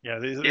 Yeah,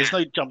 there's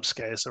no jump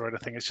scares or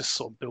anything. It's just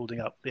sort of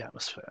building up the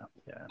atmosphere.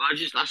 Yeah. I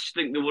just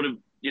think there would have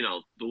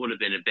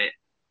been a bit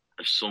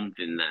of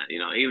something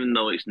there, even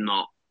though it's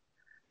not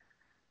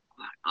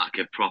like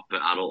a proper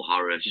adult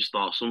horror. I just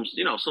thought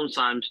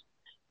sometimes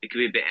it could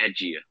be a bit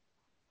edgier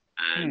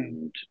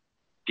and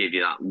give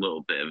you that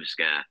little bit of a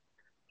scare.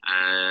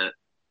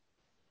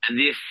 And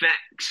the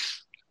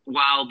effects,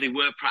 while they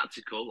were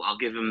practical, I'll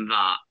give them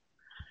that.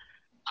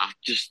 I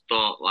just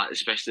thought, like,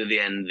 especially at the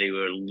end, they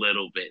were a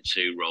little bit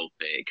too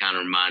ropey. It kind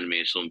of reminded me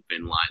of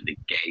something like The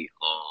Gate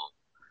or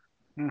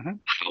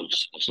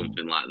House or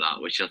something like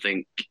that, which I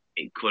think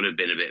it could have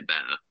been a bit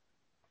better.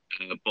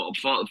 But I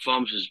thought the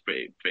performance was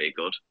pretty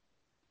good,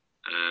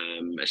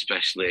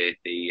 especially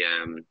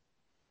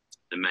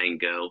the main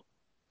girl,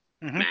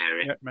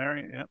 Mary. Yeah,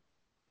 Mary. Yeah.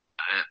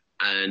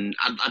 And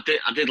I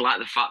did like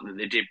the fact that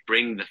they did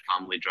bring the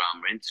family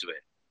drama into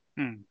it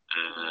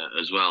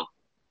as well,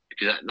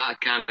 because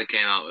that kind of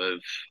came out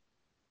of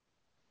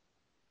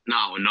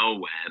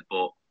nowhere,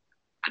 but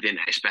I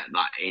didn't expect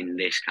that in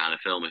this kind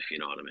of film, if you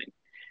know what I mean.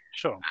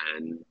 Sure.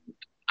 And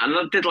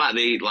I did like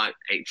the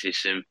 80s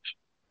synth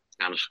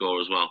kind of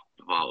score as well.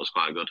 I thought it was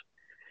quite good.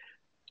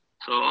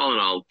 So all in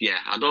all, yeah,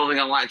 I don't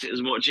think I liked it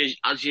as much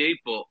as you,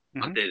 but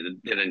I did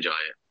enjoy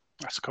it.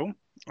 That's cool.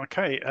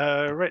 Okay,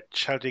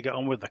 Rich, how do you get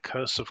on with The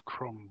Curse of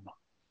Crom?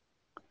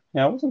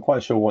 Yeah, I wasn't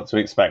quite sure what to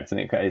expect, and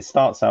it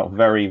starts out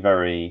very,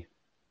 very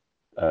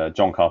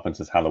John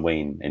Carpenter's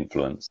Halloween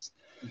influenced.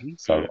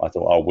 So I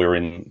thought,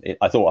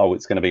 I thought,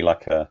 it's going to be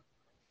like a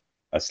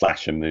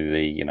slasher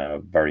movie,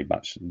 very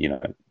much,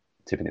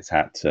 tipping its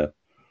hat to,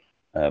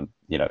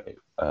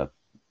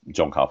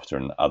 John Carpenter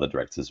and other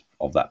directors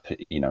of that,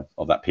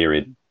 of that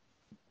period,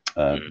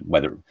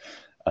 whether.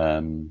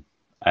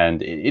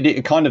 And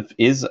it kind of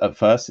is at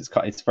first.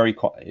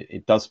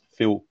 It does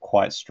feel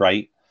quite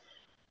straight,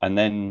 and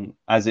then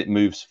as it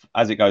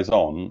goes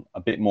on,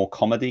 a bit more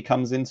comedy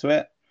comes into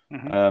it.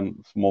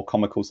 More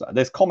comical.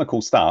 There's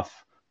comical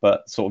stuff,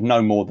 but sort of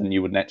no more than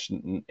you would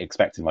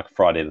expect in like a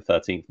Friday the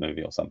 13th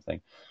movie or something.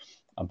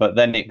 But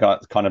then it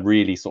kind of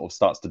really sort of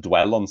starts to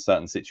dwell on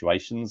certain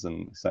situations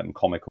and certain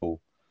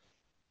comical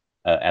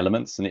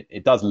elements, and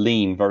it does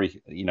lean very,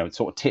 it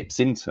sort of tips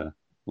into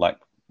like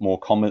more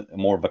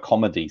of a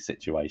comedy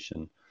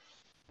situation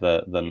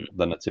than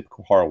a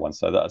typical horror one.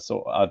 So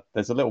that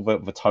there's a little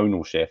bit of a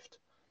tonal shift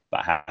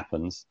that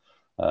happens,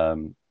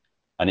 and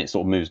it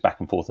sort of moves back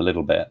and forth a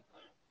little bit.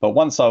 But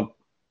once I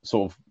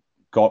sort of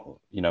got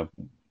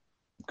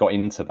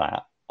into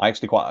that, I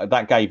actually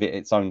that gave it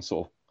its own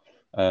sort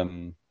of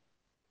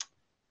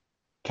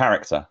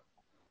character.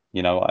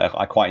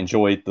 I quite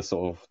enjoyed the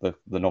sort of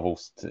the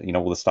novels,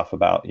 all the stuff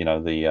about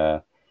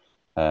the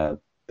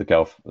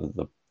girl,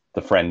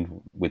 the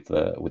friend with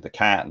the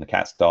cat, and the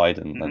cat's died,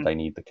 and they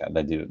need the cat.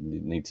 They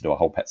need to do a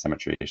whole Pet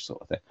Cemetery-ish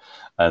sort of thing,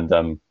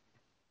 and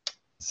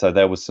so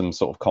there was some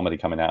sort of comedy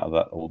coming out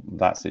of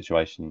that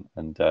situation,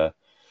 and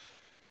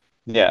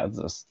yeah,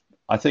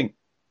 I think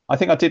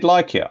I did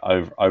like it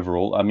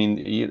overall. I mean,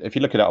 if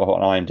you look it up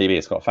on IMDb,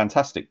 it's got a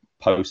fantastic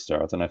poster.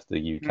 I don't know if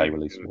the UK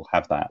release will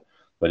have that,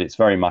 but it's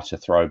very much a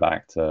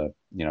throwback to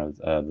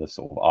the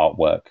sort of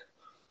artwork,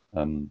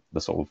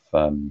 the sort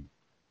of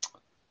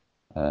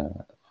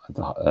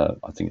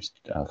I think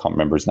I can't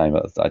remember his name.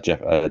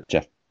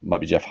 Jeff might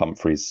be Jeff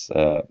Humphreys,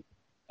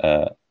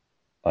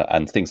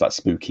 and things like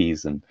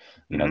Spookies and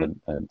the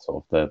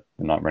sort of the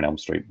Nightmare on Elm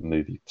Street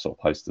movie sort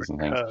of posters and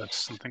things.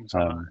 Curse and things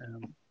like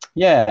that.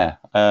 Yeah,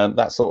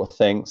 that sort of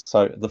thing.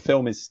 So the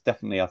film is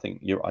definitely, I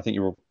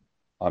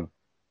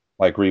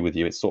agree with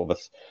you. It's sort of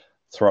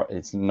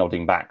it's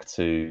nodding back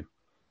to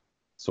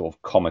sort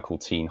of comical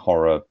teen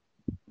horror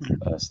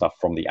stuff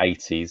from the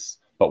 80s,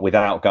 but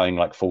without going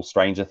like full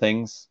Stranger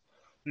Things.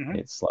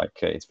 It's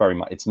like it's very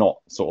much. It's not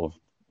sort of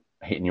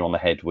hitting you on the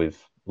head with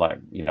like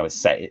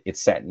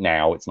it's set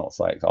now. It's not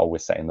like we're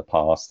set in the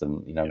past,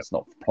 and it's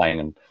not playing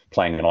an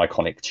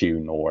iconic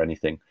tune or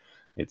anything.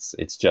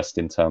 It's just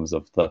in terms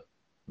of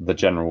the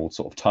general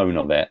sort of tone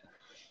of it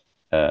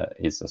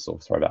is a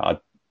sort of throwback.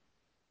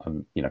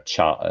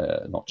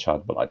 Chud, not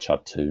Chud, but like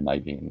Chud 2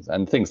 maybe,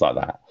 and things like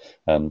that,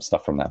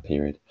 stuff from that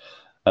period.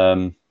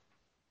 Um,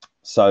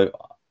 so,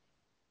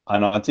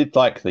 and I did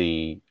like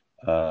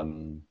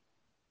um,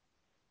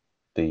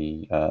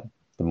 the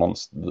the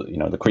monster,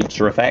 the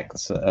creature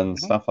effects and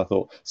stuff. I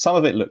thought some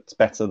of it looked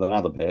better than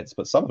other bits,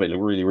 but some of it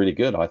looked really, really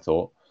good. I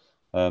thought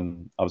I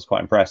was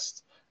quite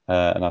impressed,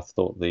 and I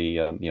thought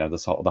the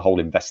whole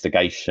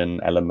investigation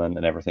element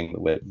and everything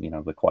that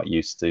we're quite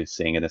used to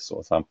seeing in this sort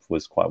of stuff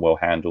was quite well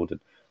handled.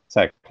 And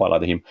so I quite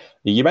like the humor.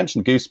 You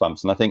mentioned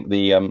Goosebumps, and I think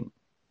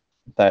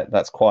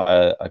that's quite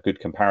a good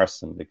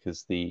comparison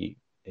because I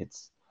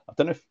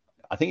don't know if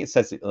I think it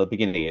says at the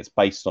beginning it's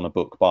based on a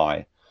book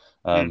by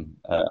an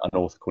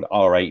author called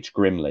R.H.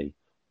 Grimley,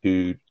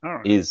 who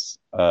is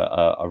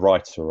a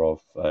writer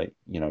of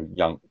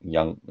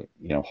young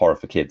horror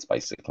for kids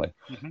basically,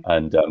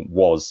 and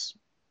was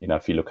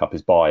if you look up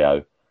his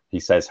bio, he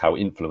says how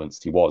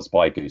influenced he was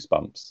by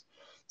Goosebumps.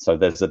 So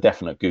there's a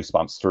definite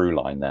Goosebumps through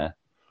line there.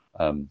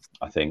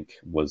 I think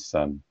was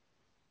the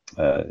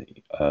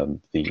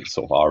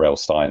sort of R.L.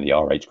 Stein, the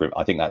R.H. Grim.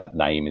 I think that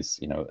name is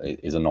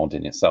a nod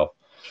in itself.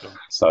 Sure.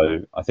 So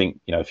I think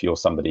if you're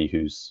somebody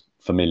who's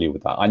familiar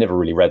with that, I never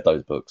really read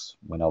those books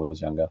when I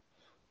was younger,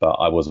 but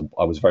I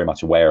was very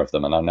much aware of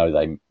them, and I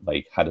know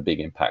they had a big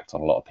impact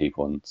on a lot of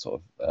people, and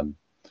sort of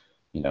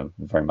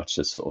very much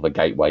as sort of a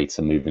gateway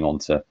to moving on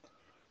to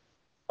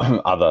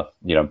other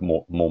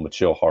more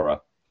mature horror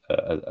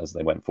as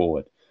they went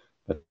forward.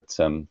 But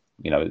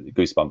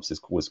Goosebumps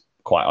was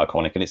quite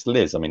iconic, and it still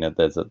is. I mean,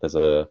 there's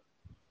a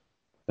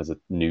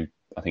new,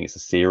 I think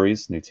it's a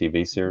new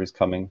TV series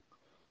coming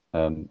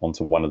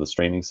onto one of the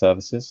streaming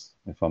services,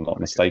 if I'm not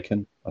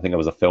mistaken. I think there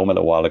was a film a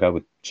little while ago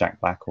with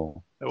Jack Black,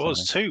 or there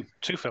was two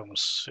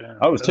films. Yeah.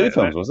 Oh, it was two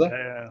films, was there?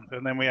 Yeah,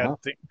 and then we had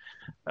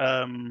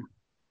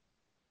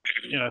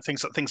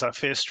things like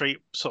Fear Street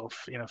sort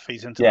of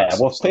feeds into that.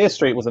 Well, Fear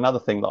Street was another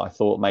thing that I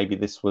thought maybe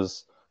this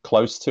was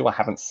close to. I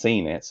haven't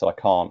seen it, so I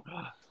can't.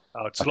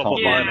 Oh, it's a lot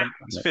more violent.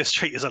 Fear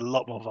Street is a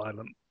lot more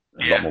violent.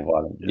 A lot more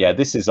violent. Yeah,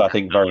 this is, I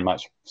think, very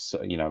much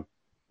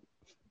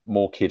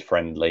more kid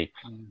friendly.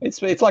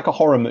 It's like a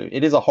horror movie.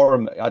 It is a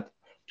horror.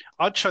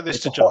 I'd show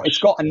this to Josh. It's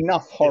got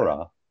enough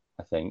horror,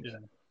 I think,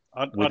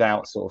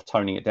 without sort of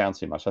toning it down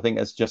too much. I think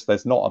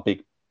there's not a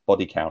big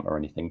body count or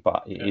anything,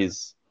 but it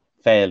is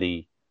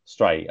fairly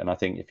straight. And I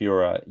think if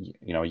you're a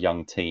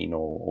young teen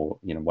or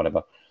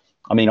whatever,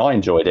 I mean, I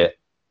enjoyed it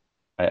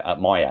at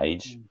my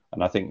age,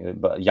 and I think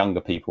but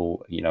younger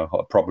people,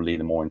 probably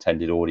the more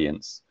intended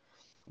audience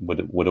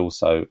would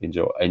also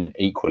enjoy and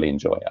equally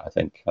enjoy it. I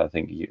think a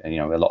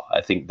lot.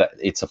 I think that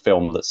it's a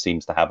film that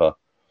seems to have a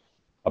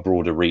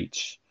broader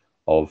reach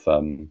of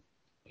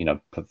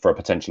for a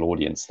potential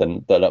audience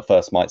than that at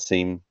first might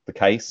seem the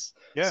case.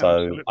 Yeah, so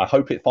absolutely. I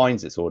hope it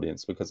finds its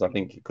audience, because I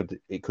think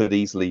it could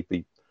easily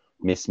be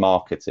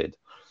mismarketed.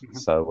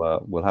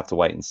 So we'll have to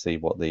wait and see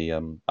what the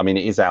I mean,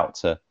 it is out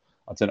to,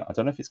 I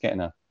don't know if it's getting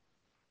a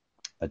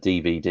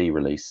DVD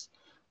release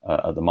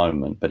at the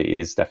moment, but it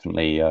is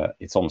definitely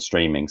it's on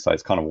streaming, so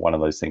it's kind of one of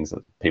those things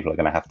that people are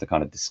going to have to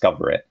kind of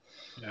discover it.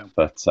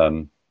 But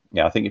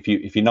I think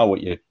if you know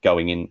what you're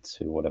going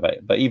into, whatever,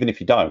 but even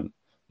if you don't,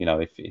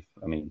 if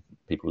I mean,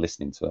 people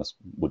listening to us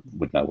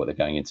would know what they're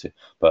going into,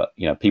 but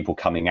people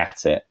coming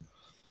at it,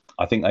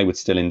 I think they would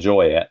still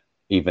enjoy it,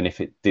 even if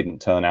it didn't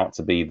turn out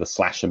to be the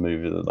slasher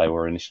movie that they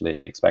were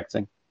initially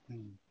expecting.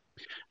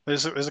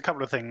 There's a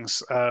couple of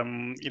things.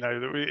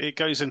 It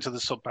goes into the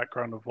sort of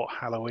background of what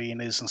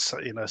Halloween is, and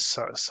Samhain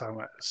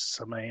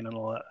and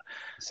all that.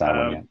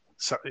 Samhain,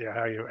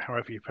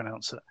 however you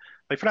pronounce it.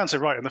 They pronounce it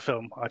right in the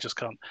film. I just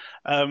can't.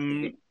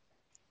 And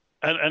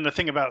the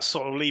thing about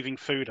sort of leaving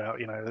food out,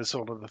 there's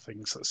all of the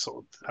things that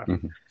sort of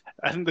happen.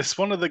 And there's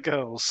one of the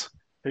girls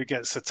who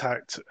gets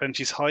attacked, and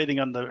she's hiding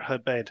under her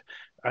bed,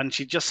 and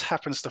she just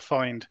happens to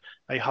find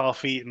a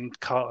half-eaten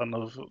carton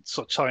of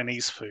sort of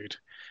Chinese food.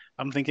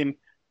 I'm thinking,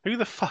 who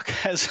the fuck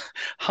has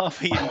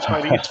half-eaten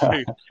Chinese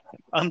food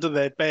under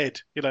their bed?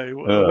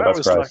 That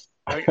was gross.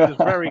 It was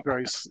very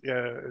gross.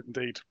 Yeah,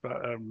 indeed.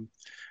 But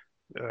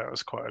that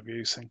was quite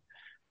amusing.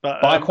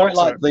 But I quite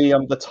like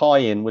the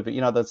tie-in with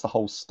it. There's the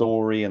whole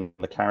story and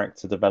the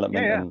character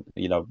development,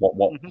 and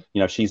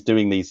what she's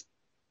doing these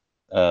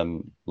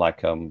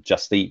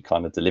Just Eat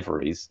kind of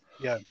deliveries.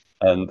 Yeah.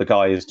 And the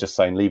guy is just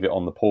saying, leave it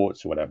on the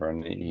porch or whatever,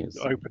 and he's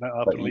open it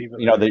up and leave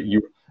it.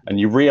 That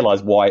you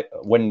realize why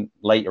when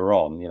later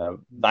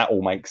on, that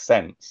all makes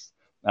sense,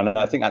 and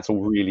I think that's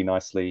all really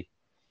nicely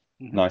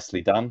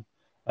done.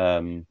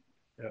 That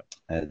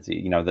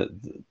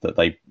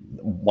they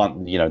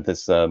want,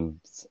 there's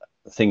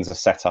things are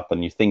set up,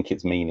 and you think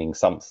it's meaning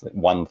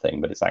one thing,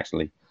 but it's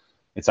actually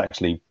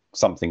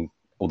something.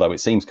 Although it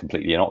seems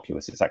completely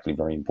innocuous, it's actually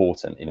very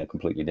important in a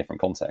completely different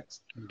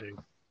context. Indeed.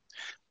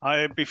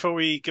 Before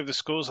we give the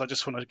scores, I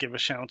just want to give a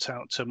shout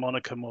out to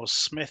Monica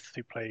Moore-Smith,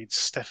 who played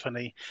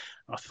Stephanie.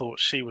 I thought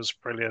she was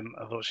brilliant.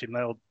 I thought she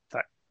nailed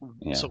that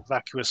sort of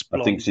vacuous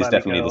blonde. I think she's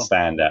definitely the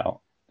standout.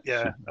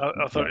 Yeah,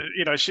 I thought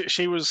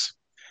she was.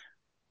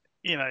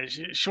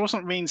 she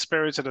wasn't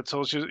mean-spirited at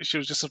all. She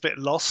was just a bit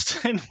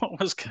lost in what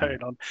was going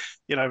on.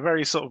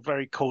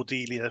 Very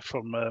Cordelia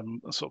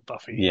from sort of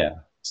Buffy. Yeah.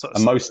 So,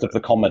 And most of the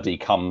comedy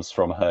comes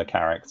from her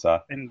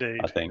character, indeed,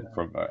 I think,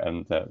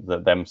 and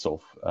them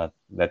sort of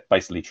they're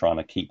basically trying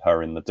to keep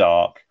her in the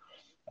dark.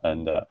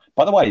 And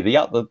by the way,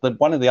 the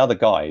one of the other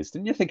guys,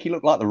 didn't you think he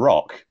looked like The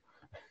Rock?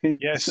 He's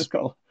yes, just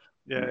got,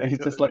 yeah, he's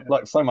just like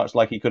so much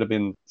like he could have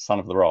been son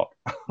of The Rock.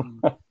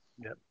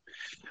 Yeah.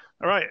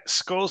 All right,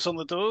 scores on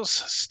the doors,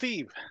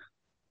 Steve.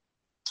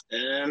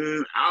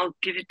 I'll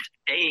give it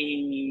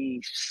a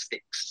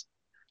 6.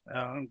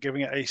 I'm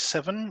giving it a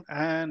 7,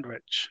 and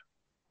Rich.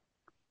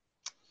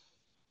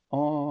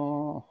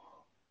 Oh,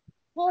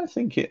 I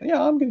think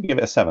I'm going to give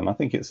it a 7. I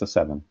think it's a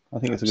 7. I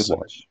think it's a good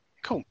watch.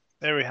 Cool.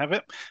 There we have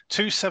it.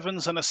 2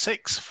 7s and a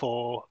 6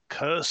 for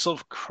Curse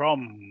of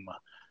Crom.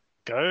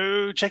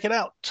 Go check it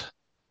out.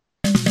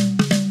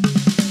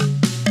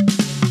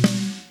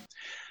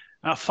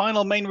 Our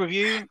final main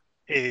review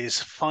is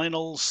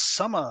Final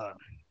Summer.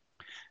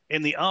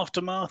 In the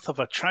aftermath of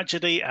a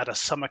tragedy at a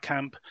summer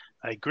camp,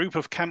 a group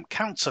of camp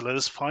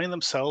counselors find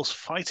themselves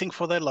fighting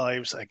for their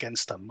lives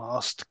against a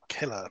masked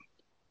killer.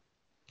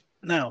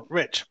 Now,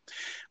 Rich,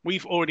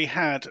 we've already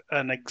had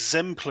an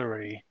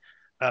exemplary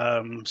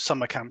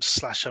summer camp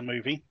slasher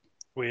movie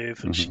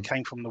with She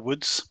Came from the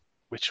Woods,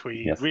 which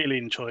we really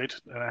enjoyed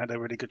and had a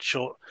really good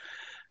short.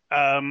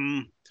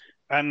 And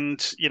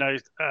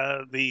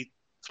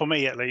for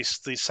me at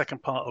least, the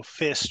second part of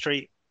Fear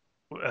Street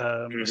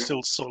is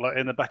still sort of like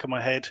in the back of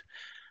my head,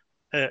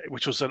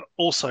 which was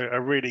also a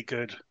really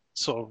good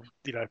sort of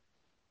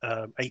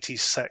 80s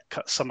set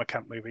summer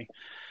camp movie.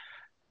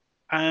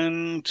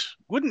 And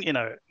wouldn't you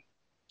know it,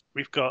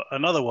 we've got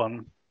another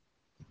one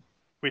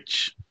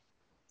which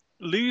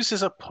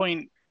loses a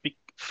point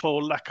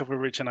for lack of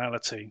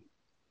originality.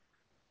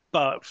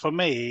 But for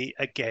me,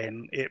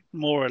 again, it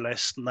more or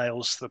less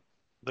nails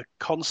the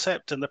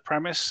concept and the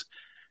premise.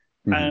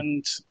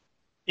 And,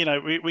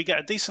 we get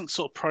a decent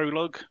sort of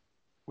prologue,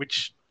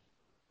 which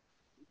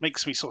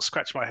makes me sort of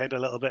scratch my head a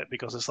little bit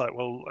because it's like,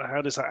 well,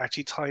 how does that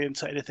actually tie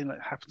into anything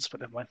that happens? But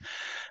never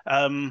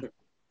mind.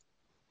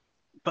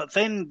 But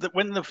then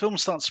when the film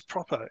starts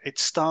proper, it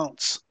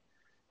starts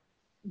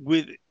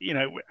with,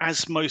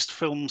 as most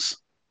films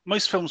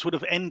would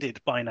have ended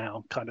by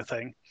now, kind of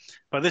thing.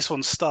 But this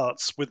one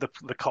starts with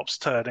the cops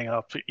turning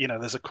up.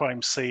 There's a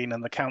crime scene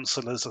and the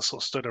counselors are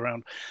sort of stood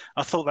around.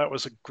 I thought that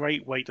was a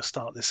great way to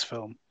start this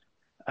film.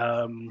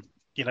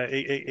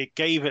 It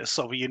gave it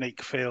sort of a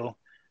unique feel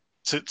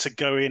to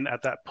go in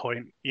at that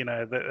point.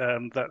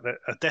 That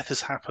a death has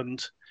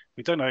happened.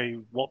 We don't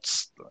know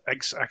what's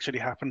actually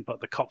happened,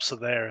 but the cops are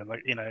there,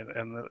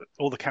 and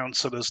all the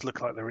counselors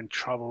look like they're in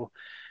trouble.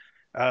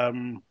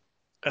 And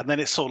then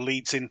it sort of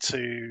leads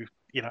into,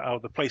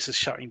 the place is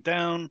shutting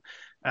down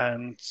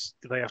and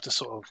they have to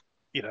sort of,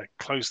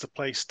 close the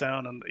place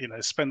down and,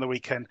 spend the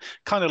weekend,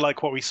 kind of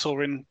like what we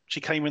saw in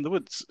She Came in the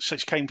Woods. She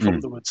Came from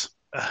the Woods.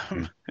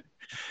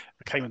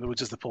 Came in the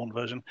Woods is the porn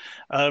version.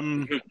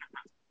 So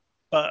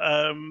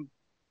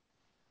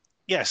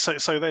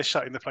they're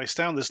shutting the place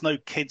down. There's no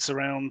kids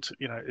around,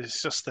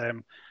 it's just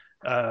them.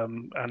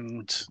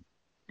 And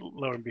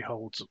lo and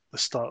behold, they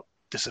start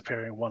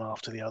disappearing one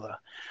after the other.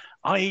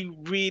 I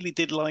really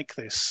did like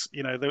this.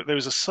 There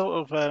was a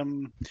sort of,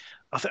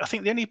 I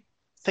think the only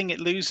thing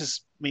it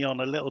loses me on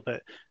a little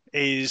bit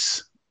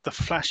is the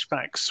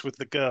flashbacks with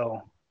the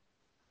girl,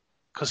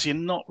 because you're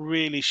not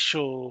really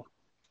sure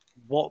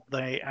what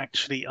they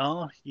actually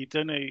are. You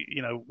don't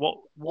know,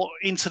 what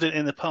incident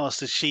in the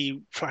past is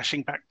she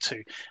flashing back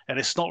to, and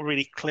it's not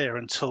really clear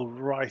until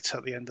right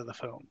at the end of the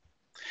film.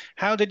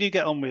 How did you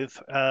get on with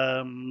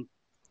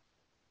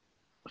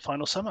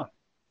Final Summer?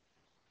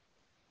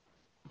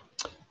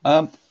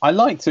 I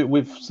liked it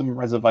with some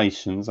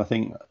reservations. I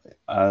think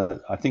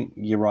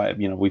you're right.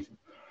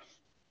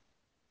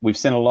 We've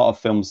seen a lot of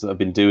films that have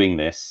been doing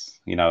this.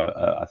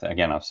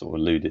 Again, I've sort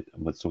of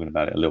was talking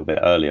about it a little bit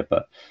earlier,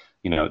 but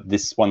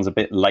this one's a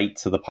bit late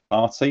to the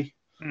party.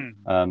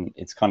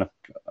 It's kind of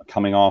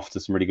coming after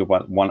some really good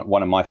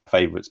one of my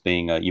favorites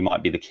being You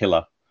Might Be the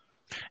Killer.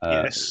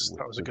 Yes,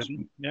 that was a good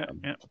one.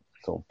 Yeah.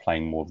 Sort of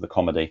playing more of the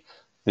comedy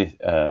with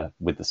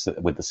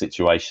the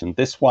situation.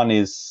 This one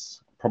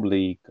is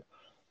probably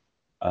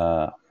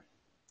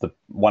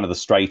one of the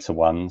straighter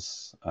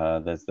ones.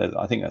 There's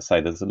I think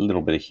there's a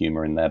little bit of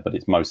humor in there, but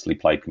it's mostly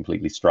played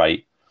completely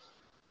straight.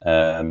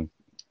 I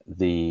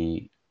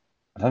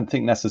don't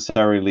think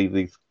necessarily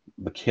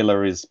the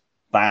killer is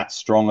that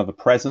strong of a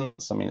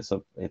presence. I mean,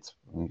 it's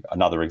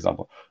another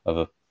example of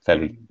a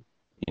fairly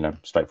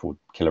straightforward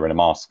killer in a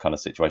mask kind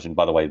of situation.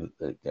 By the way,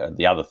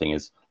 the other thing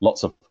is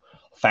lots of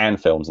fan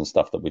films and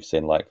stuff that we've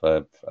seen, like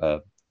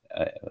Friday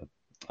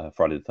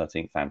the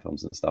 13th fan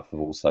films and stuff, have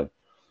also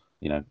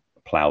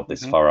ploughed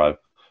this furrow,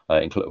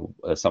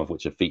 some of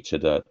which have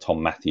featured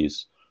Tom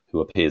Matthews,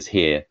 who appears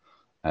here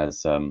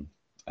as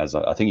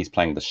I think he's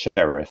playing the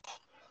sheriff.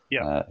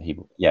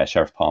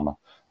 Sheriff Palmer.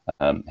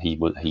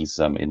 He's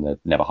in the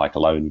Never Hike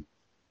Alone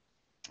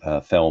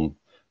film,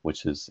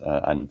 which is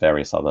and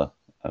various other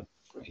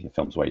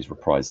films where he's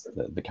reprised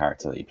the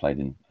character that he played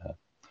in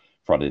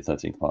Friday the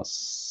 13th Part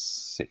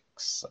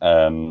 6.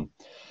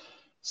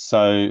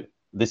 So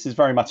this is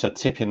very much a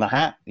tip in the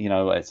hat.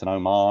 It's an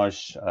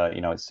homage.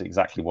 It's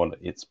exactly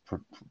what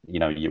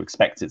you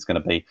expect it's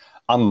going to be.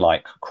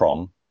 Unlike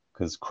Crom,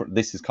 because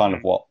this is kind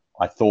of what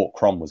I thought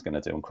Crom was going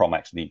to do, and Crom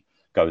actually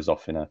goes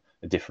off in a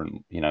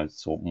different,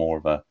 sort of more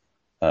of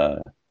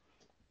a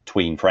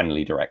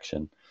tween-friendly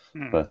direction,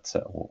 but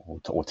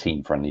or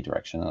teen-friendly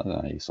direction. I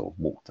don't know. You sort of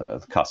walked at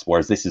the cusp.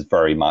 Whereas this is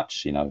very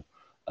much,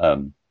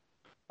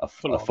 a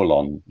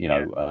full-on,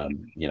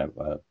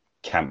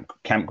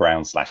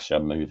 campground slasher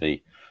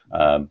movie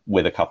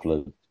with a couple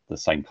of the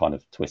same kind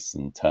of twists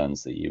and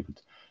turns that you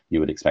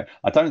would expect.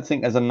 I don't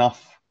think there's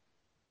enough.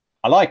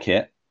 I like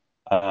it.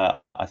 I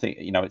think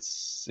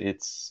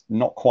it's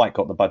not quite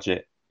got the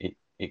budget.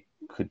 It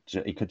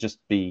could just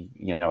be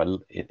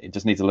it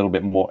just needs a little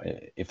bit more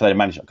if they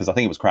managed, because I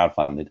think it was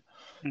crowdfunded.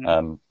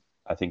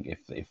 I think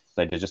if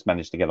they'd just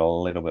managed to get a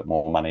little bit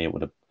more money, it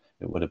would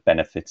have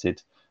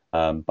benefited.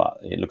 But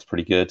it looks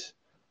pretty good.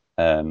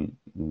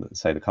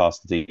 Say the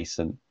cast are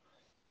decent.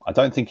 I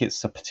don't think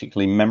it's a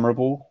particularly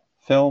memorable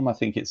film. I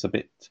think it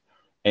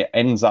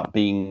ends up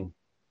being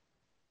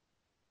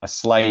a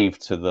slave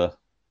to the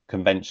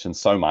convention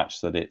so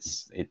much that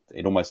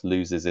it almost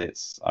loses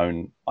its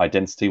own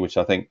identity, which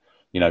I think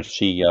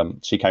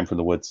she came from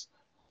the woods,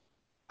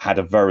 had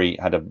a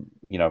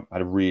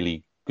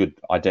really good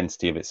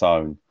identity of its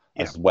own,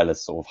 as well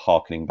as sort of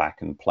harkening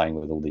back and playing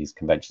with all these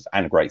conventions,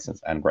 and great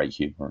sense and great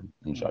humor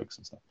and jokes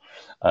and stuff,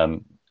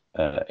 and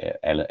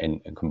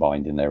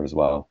combined in there as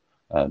well.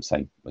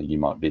 Saying You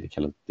Might Be the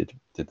Killer did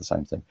the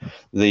same thing.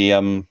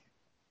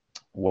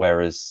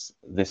 Whereas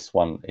this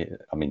one,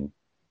 I'm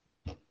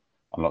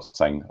not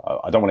saying,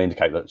 I don't want to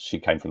indicate that She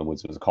Came from the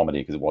Woods was a comedy,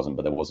 because it wasn't,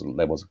 but there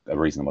was a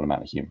reasonable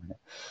amount of humor in it.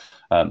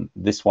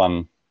 This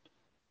one,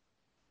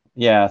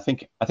 I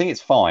think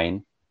it's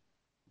fine.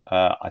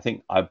 I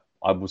think I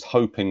was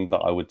hoping that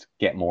I would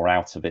get more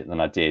out of it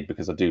than I did,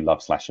 because I do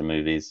love slasher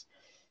movies.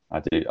 I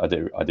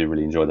do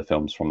really enjoy the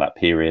films from that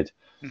period.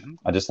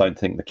 I just don't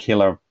think the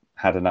killer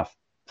had enough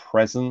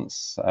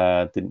presence.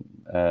 But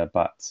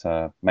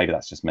maybe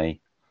that's just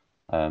me.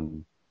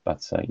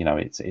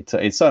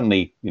 It's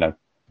certainly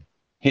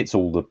hits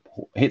all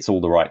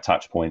the right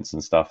touch points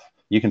and stuff.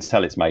 You can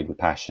tell it's made with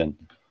passion,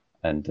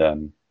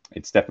 and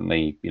it's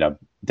definitely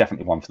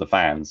one for the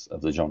fans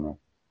of the genre.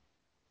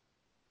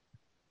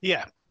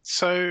 Yeah.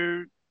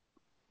 So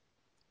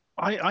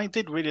I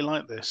did really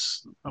like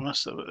this.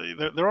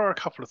 There are a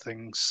couple of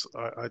things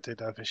I did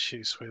have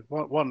issues with.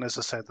 One, as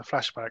I said, the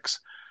flashbacks.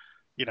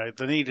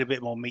 They needed a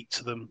bit more meat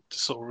to them to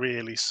sort of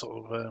really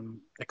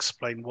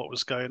explain what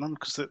was going on,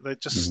 because they're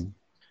just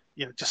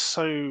just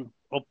so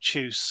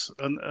obtuse,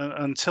 and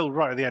until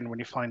right at the end when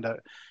you find out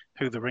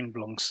who the ring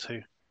belongs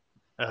to.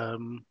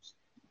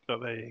 But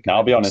there you go. Now,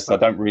 I'll be honest, I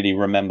don't really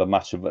remember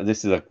much of it.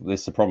 This is a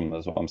problem.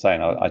 That's what I'm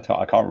saying. I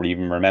can't really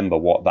even remember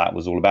what that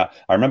was all about.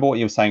 I remember what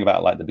you were saying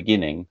about like the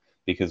beginning,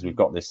 because we've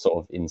got this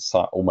sort of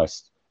insight.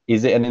 Almost,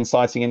 is it an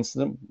inciting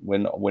incident? We're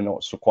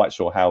not quite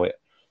sure how it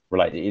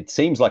related. It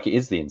seems like it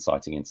is the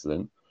inciting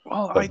incident.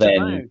 Well, I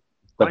don't know.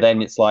 But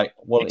then it's like,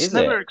 well, it's is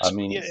never it?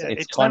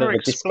 It's kind never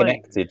of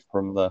disconnected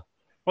from the.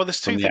 Well,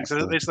 there's two things.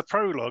 Actual... There's the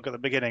prologue at the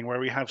beginning where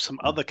we have some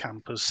other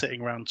campers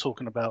sitting around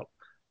talking about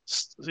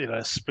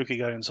spooky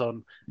goings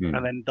on,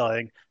 and then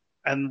dying,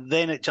 and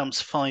then it jumps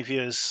 5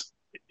 years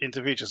into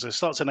the future. So it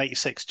starts in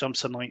 86,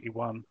 jumps to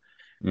 91,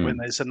 when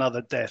there's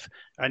another death,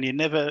 and you're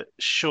never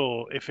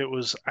sure if it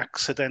was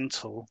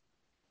accidental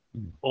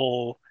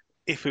or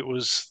if it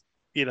was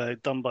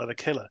done by the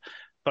killer.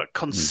 But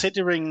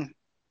considering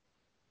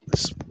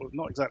this, well,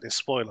 not exactly a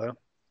spoiler,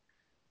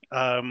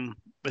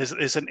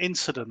 there's an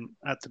incident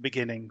at the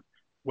beginning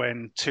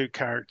when two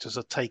characters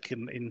are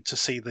taken in to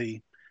see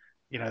the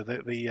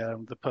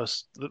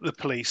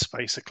police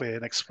basically,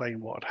 and explain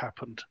what had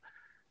happened.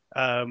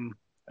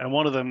 And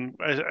one of them,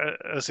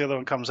 as the other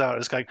one comes out,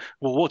 is going,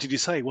 "Well, what did you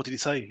say? What did you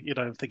say?"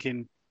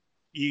 Thinking,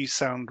 you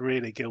sound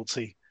really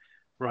guilty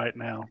right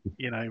now.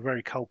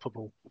 Very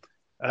culpable,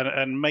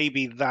 and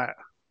maybe that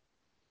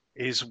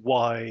is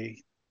why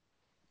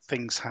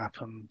things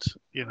happened.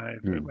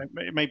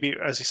 Maybe,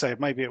 as you say,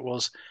 maybe it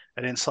was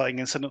an inciting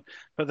incident.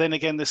 But then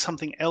again, there's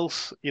something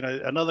else.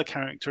 Another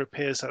character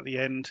appears at the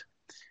end,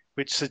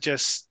 which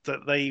suggests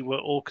that they were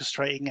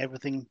orchestrating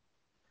everything,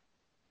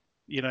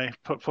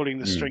 pulling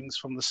the strings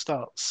from the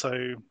start.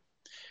 So,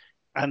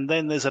 and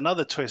then there's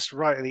another twist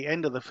right at the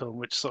end of the film,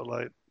 which sort of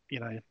like,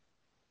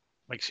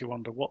 makes you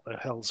wonder what the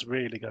hell's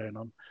really going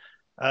on.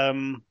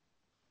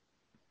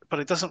 But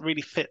it doesn't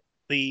really fit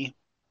the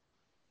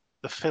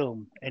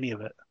film, any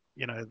of it,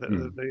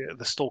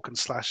 the stalk and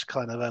slash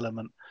kind of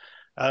element.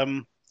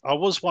 I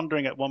was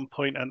wondering at one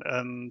point,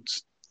 and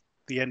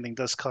the ending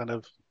does kind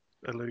of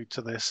allude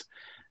to this,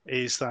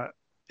 is that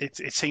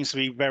it seems to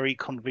be very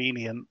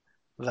convenient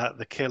that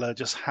the killer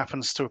just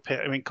happens to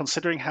appear. I mean,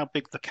 considering how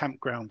big the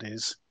campground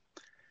is,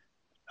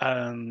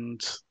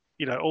 and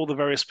all the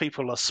various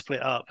people are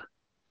split up,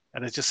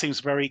 and it just seems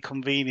very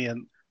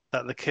convenient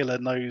that the killer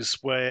knows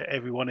where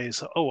everyone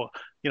is. Oh,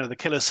 the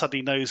killer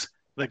suddenly knows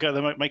they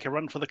make a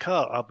run for the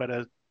car. I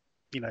better,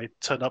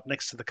 turn up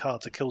next to the car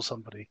to kill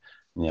somebody,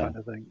 Yeah. kind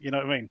of thing. You know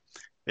what I mean?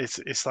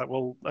 It's like,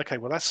 well, okay,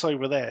 well that's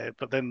over there,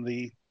 but then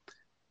the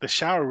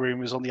shower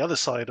room is on the other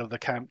side of the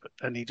camp,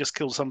 and he just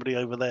killed somebody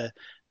over there,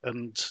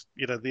 and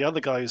the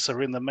other guys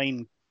are in the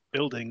main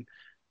building,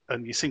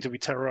 and you seem to be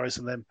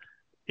terrorizing them.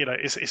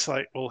 It's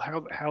like, well,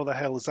 how the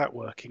hell is that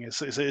working?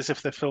 It's as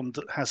if the film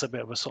has a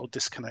bit of a sort of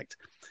disconnect,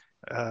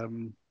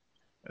 and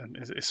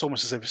it's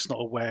almost as if it's not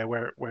aware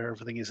where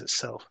everything is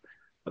itself.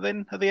 But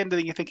then at the end of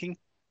it, you're thinking,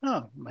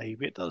 oh,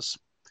 maybe it does.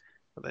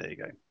 But there you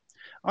go.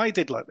 I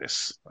did like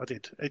this. I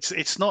did.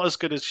 It's not as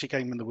good as She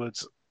Came in the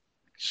Woods.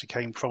 She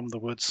Came from the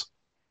Woods.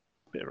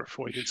 Bit of a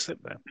Freudian slip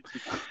there.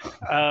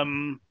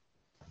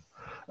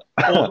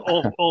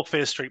 Or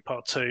Fear Street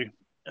Part 2.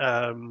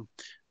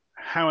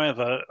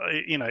 However,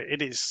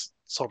 it is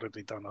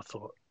solidly done. I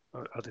thought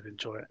I did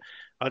enjoy it.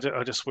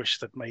 I just wish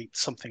they'd made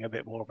something a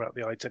bit more about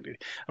the identity.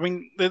 I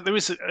mean, there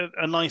is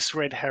a nice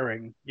red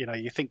herring.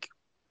 You think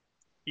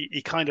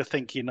you kind of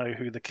think you know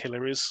who the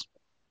killer is,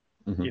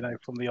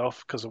 from the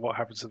off because of what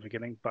happens at the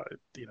beginning. But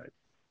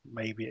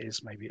maybe it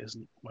is, maybe it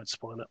isn't. Won't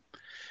spoil it.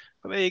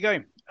 But there you go.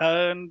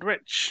 And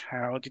Rich,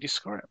 how did you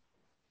score it?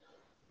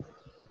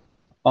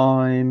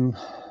 I'm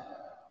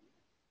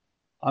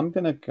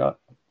gonna go.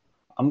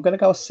 I'm gonna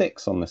go a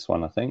 6 on this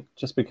one. I think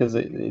just because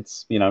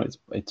it's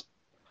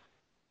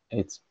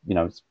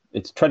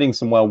treading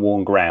some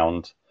well-worn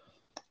ground,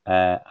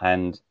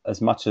 and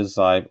as much as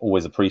I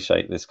always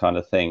appreciate this kind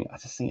of thing, I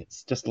just think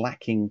it's just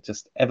lacking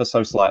just ever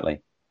so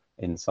slightly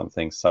in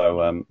something.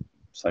 So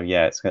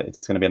yeah, it's going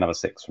to be another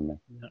 6 from me.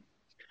 Yeah.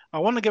 I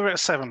want to give it a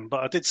 7,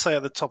 but I did say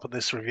at the top of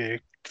this review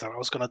that I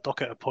was going to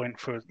dock it a point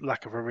for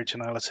lack of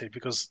originality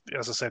because,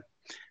 as I said,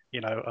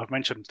 I've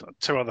mentioned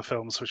 2 other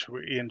films which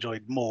we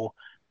enjoyed more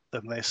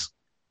than this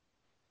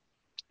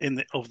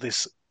of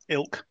this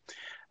ilk.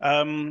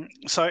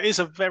 So it is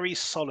a very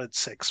solid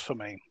 6 for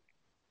me.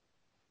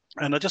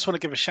 And I just want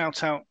to give a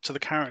shout out to the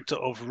character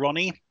of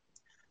Ronnie,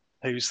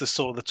 who's the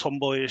sort of the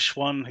tomboyish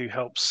one who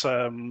helps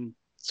sort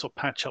of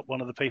patch up one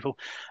of the people.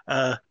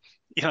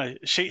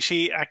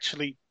 She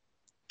actually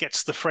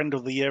gets the Friend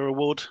of the Year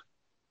award.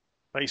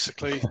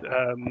 Basically,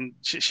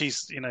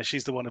 she's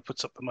the one who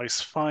puts up the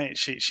most fight.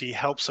 She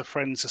helps her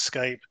friends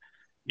escape,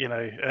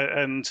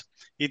 and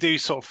you do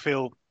sort of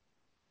feel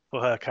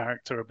for her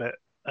character a bit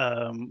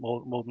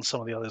more than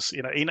some of the others.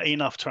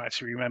 Enough to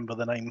actually remember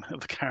the name of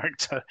the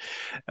character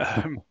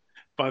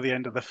by the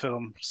end of the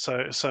film.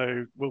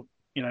 So we'll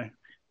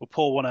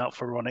pour one out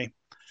for Ronnie.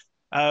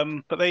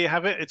 But there you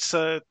have it. It's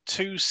 2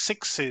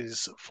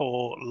 6s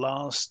for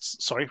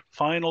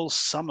Final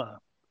Summer.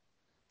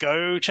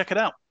 Go check it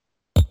out.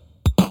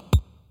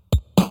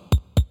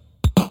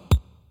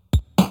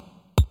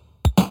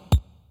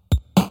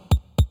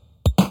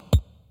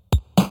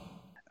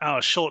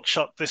 Our short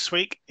shot this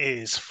week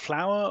is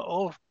Flower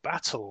of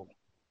Battle.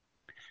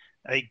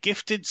 A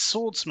gifted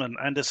swordsman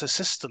and his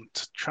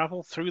assistant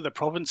travel through the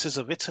provinces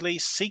of Italy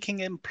seeking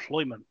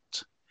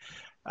employment.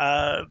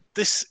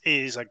 This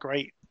is a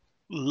great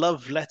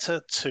love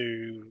letter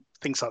to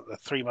things like the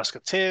Three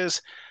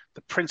Musketeers,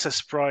 the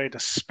Princess Bride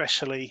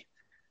especially,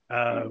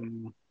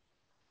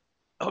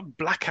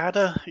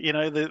 Blackadder.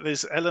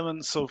 There's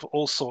elements of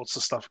all sorts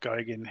of stuff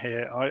going in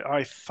here.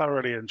 I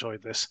thoroughly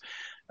enjoyed this.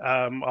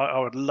 I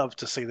would love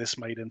to see this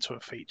made into a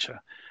feature.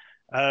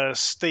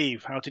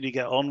 Steve, how did you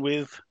get on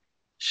with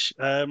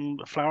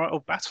Flower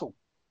of Battle?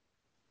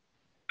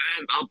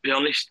 I'll be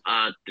honest,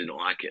 I didn't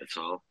like it at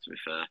all, to be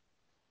fair.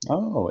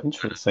 Oh,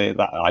 interesting.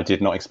 That I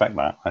did not expect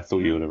that. I thought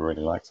you would have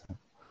really liked it.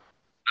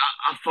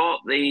 I thought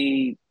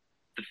the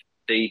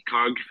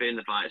choreography and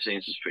the fight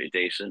scenes was pretty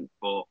decent,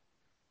 but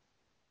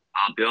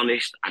I'll be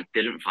honest, I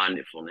didn't find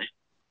it funny.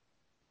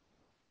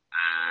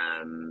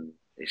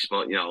 It's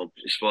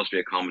supposed to be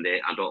a comedy.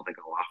 I don't think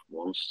I laughed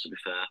once, to be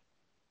fair.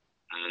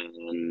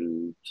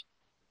 And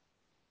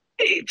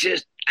it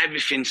just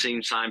everything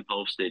seemed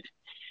signposted.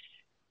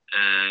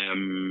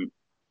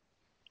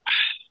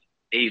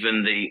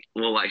 Even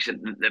like I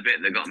said, the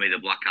bit that got me, the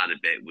Blackadder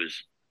bit,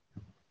 was,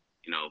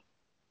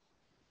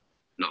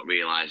 not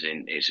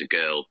realizing it's a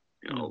girl.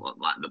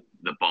 Like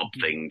the Bob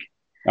thing.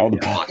 Oh, the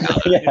Bob.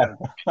 Yeah.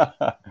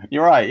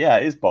 You're right. Yeah,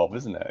 it is Bob,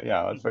 isn't it?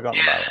 Yeah, I'd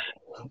forgotten about it.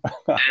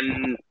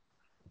 And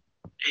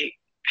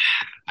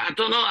I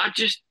don't know. I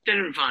just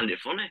didn't find it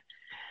funny.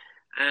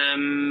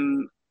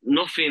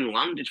 Nothing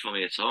landed for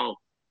me at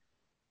all.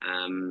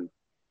 I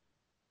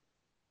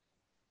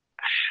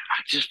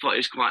just thought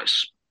it's quite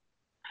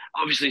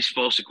obviously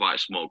supposed to be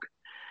quite smug,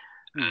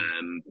 but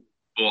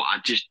I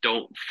just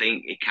don't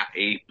think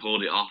he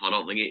pulled it off. I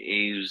don't think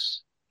he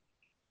was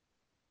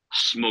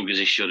smug as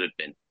he should have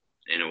been,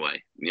 in a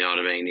way. You know what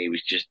I mean? He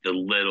was just a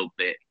little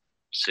bit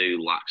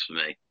too lax for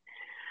me,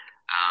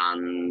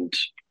 and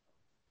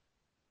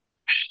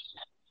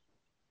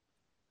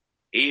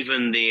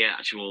even the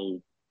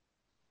actual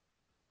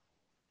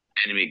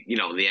enemy,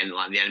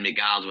 the enemy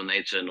guards when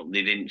they turned up,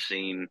 they didn't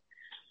seem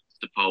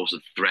to pose a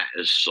threat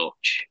as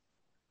such.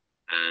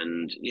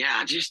 And yeah,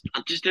 I just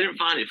didn't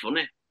find it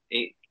funny.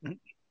 It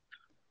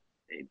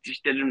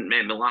just didn't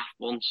make me laugh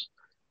once.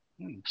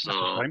 That's a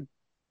So shame.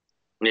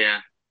 yeah,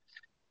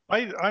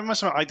 I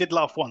must admit, I did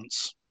laugh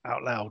once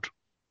out loud,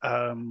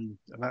 and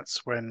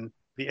that's when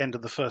the end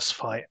of the first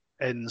fight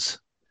ends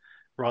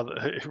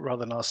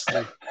rather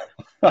nastily.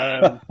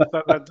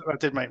 That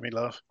did make me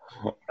laugh.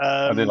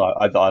 I did Um,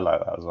 like I like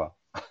that as well.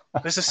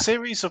 there's a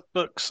series of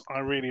books I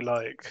really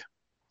like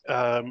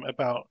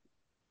about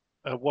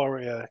a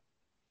warrior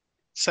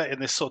set in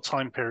this sort of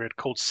time period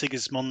called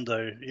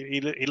Sigismondo.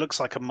 He looks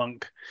like a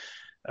monk,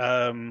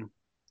 um,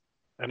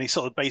 and he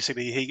sort of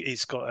basically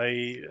he's got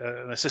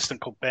an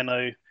assistant called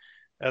Benno,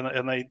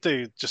 and they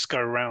do just go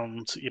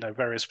around,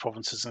 various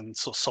provinces and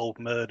sort of solve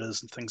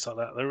murders and things like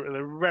that.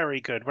 They're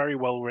very good, very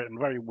well written,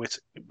 very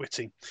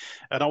witty,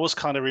 and I was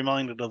kind of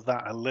reminded of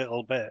that a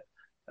little bit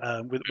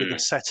with the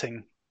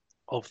setting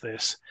of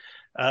this.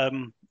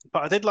 Um,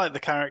 but I did like the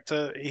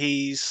character.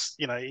 He's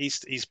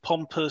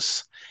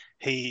pompous.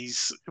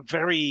 He's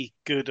very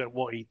good at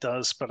what he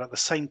does, but at the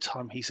same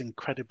time, he's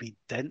incredibly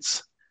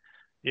dense.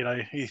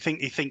 He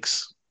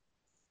thinks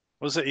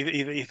was it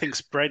he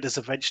thinks bread is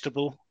a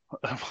vegetable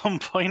at one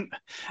point,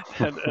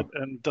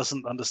 and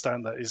doesn't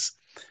understand that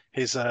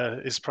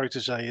his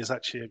protege is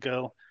actually a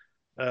girl,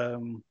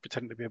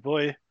 pretending to be a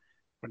boy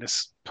when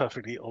it's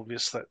perfectly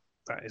obvious that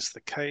that is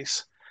the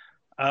case.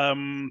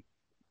 Um,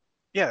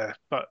 yeah,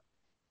 but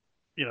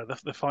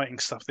the fighting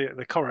stuff,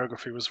 the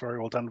choreography was very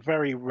well done,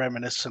 very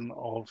reminiscent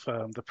of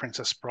the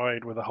Princess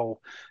Bride, with the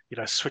whole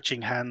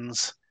switching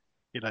hands.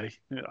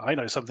 I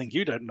know something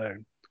you don't know.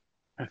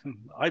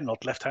 I'm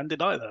not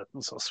left-handed either,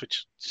 and sort of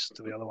switch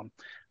to the other one,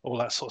 all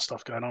that sort of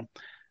stuff going on.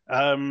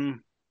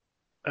 Um,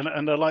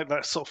 and I like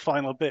that sort of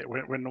final bit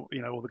when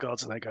all the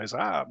guards in there goes,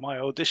 my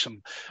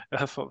audition.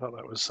 I thought that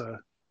was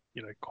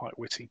quite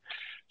witty.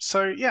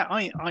 So yeah,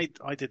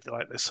 I did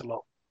like this a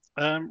lot.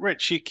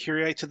 Rich, you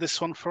curated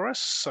this one for us,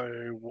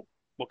 so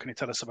what can you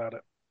tell us about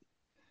it?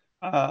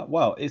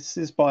 Well,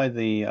 it's by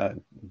the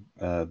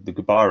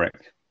Gubarek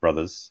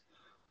brothers,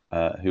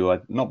 who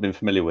I'd not been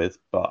familiar with,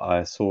 but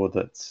I saw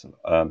that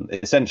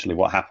essentially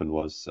what happened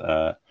was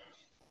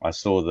I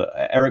saw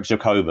that Eric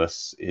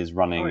Jacobus is Oh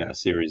running yeah. a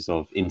series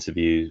of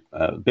interviews,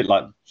 a bit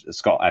like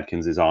Scott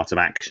Adkins' Art of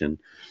Action.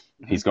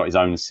 He's got his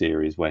own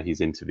series where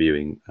he's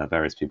interviewing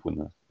various people in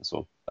the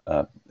sort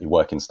of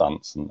work in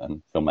stunts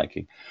and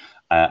filmmaking.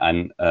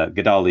 And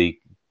Gadali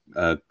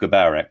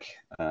Gubarek,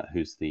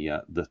 who's the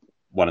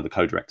one of the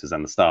co-directors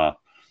and the star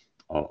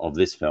of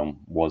this film,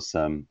 was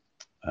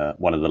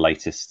one of the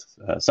latest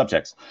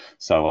subjects.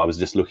 So I was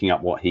just looking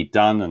up what he'd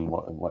done and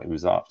what he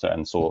was after,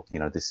 and saw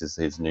this is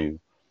his new,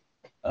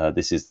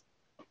 this is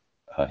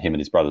him and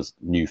his brother's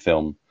new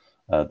film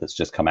that's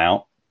just come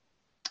out.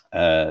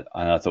 And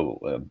I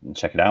thought,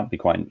 check it out.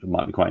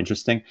 Might be quite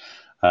interesting.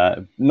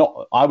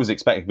 Not, I was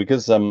expecting,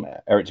 because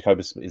Eric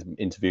Jacobus is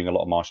interviewing a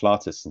lot of martial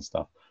artists and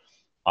stuff.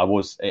 I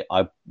thought it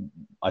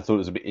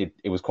was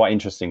it was quite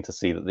interesting to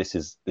see that this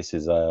is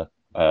a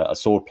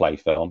sword play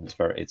film.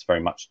 It's very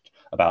much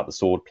about the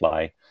sword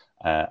play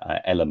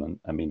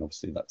element. I mean,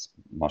 obviously that's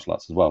martial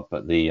arts as well,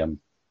 but the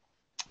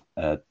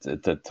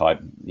type,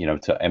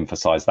 to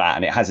emphasize that,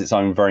 and it has its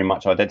own very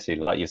much identity,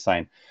 like you're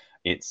saying.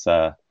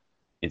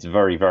 It's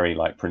very, very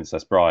like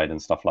Princess Bride and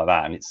stuff like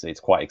that, and it's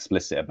quite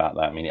explicit about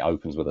that. I mean, it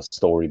opens with a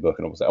storybook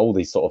and all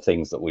these sort of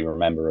things that we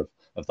remember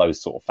of those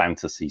sort of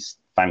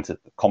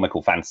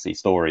comical fantasy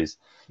stories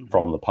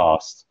from the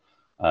past.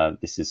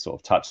 This is sort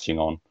of touching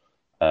on,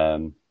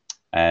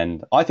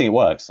 and I think it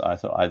works. I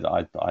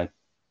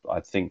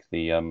think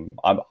I'm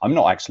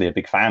not actually a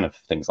big fan of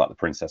things like the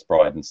Princess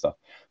Bride and stuff,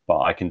 but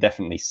I can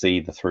definitely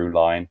see the through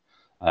line,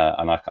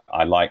 and I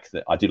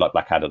do like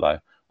Blackadder though,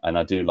 and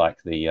I do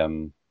like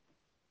the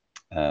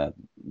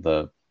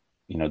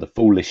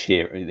foolish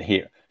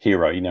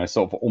hero,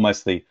 sort of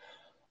almost that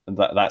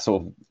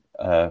sort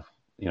of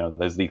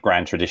there's the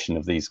grand tradition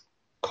of these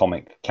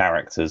comic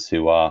characters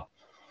who are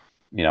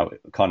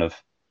kind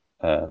of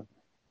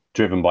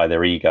driven by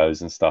their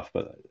egos and stuff,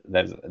 but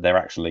they're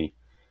actually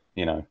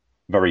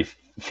very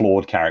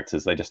flawed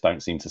characters. They just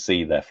don't seem to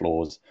see their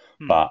flaws.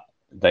 But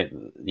they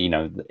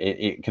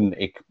it can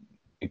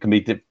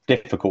be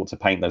difficult to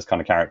paint those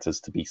kind of characters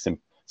to be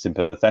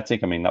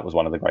sympathetic. I mean, that was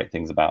one of the great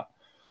things about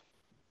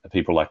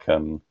people like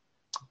like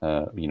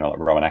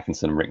Rowan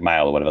Atkinson and Rick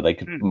Mayall or whatever. They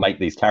could make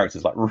these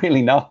characters like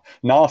really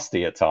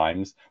nasty at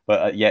times,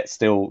 but yet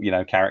still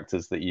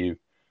characters that you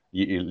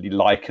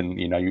like, and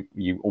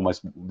you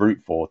almost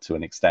root for to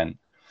an extent.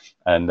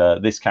 And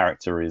this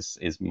character is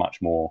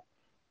much more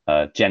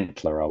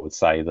gentler, I would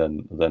say,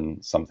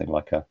 than something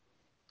like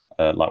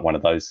like one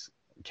of those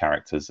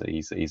characters.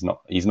 He's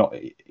not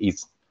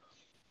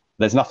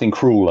there's nothing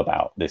cruel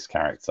about this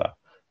character.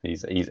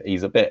 He's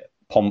a bit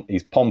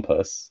he's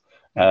pompous,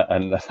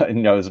 and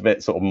is a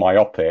bit sort of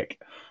myopic,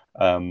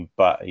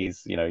 but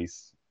he's a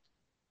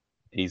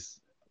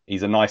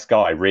nice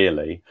guy,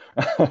 really,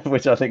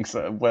 which I think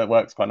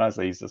works quite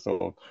nicely. He's just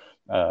sort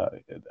of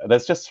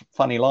there's just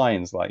funny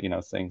lines, like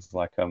things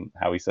like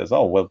how he says,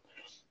 "Oh well,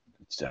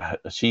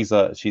 she's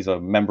a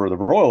member of the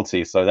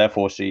royalty, so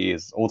therefore she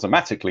is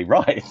automatically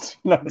right,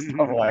 stuff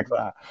like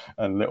that,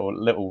 and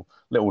little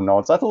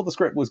nods. I thought the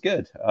script was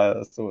good.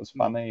 I thought it was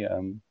funny.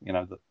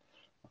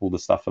 All the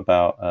stuff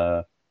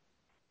about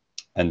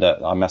and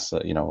I must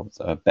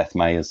Beth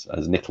May as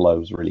Niccolo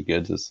was really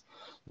good, as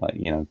like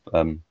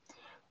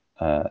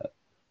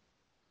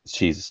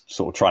she's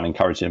sort of trying to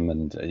encourage him,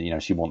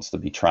 and she wants to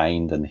be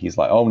trained, and he's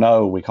like, oh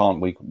no, we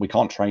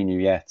can't train you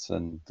yet,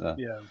 and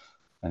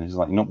and he's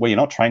like, no, well, you're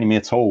not training me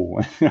at all.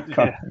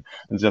 And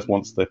just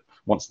wants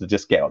to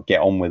just get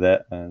on with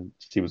it. And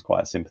she was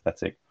quite a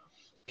sympathetic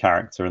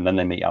character. And then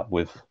they meet up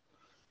with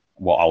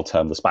what I'll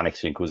term the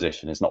Spanish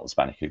Inquisition. It's not the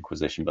Spanish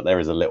Inquisition, but there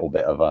is a little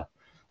bit of a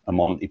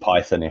Monty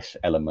Python-ish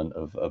element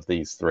of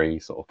these three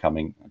sort of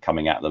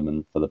coming at them,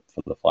 and for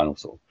the final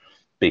sort of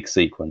big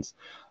sequence.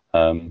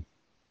 And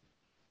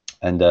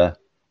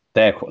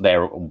they've got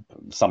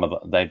some of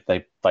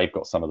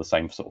the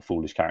same sort of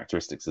foolish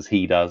characteristics as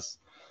he does.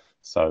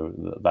 So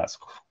that's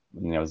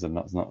there's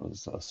not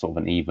sort of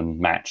an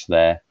even match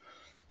there.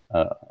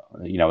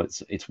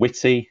 It's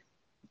witty,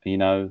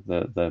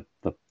 the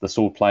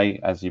swordplay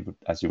as you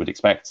would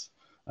expect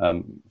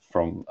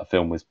from a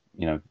film with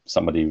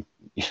somebody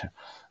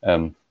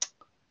that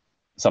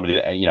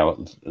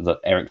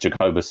Eric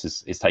Jacobus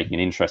is taking an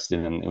interest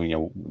in,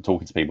 and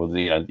talking to people.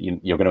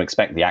 You're going to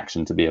expect the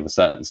action to be of a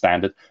certain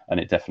standard, and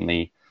it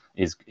definitely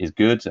is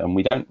good. And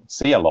we don't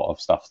see a lot of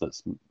stuff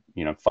that's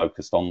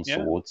focused on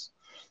swords.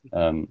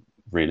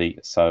 Really,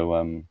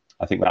 so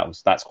I think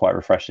that's quite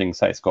refreshing.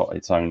 So it's got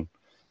its own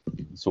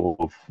sort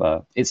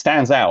of it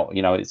stands out.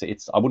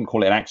 It's I wouldn't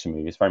call it an action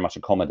movie. It's very much a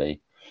comedy,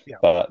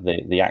 but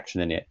the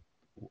action in it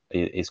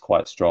is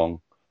quite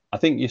strong. I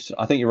think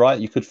you're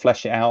right. You could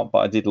flesh it out, but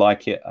I did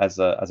like it as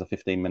a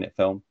 15-minute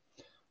film.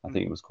 I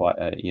think it was quite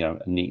a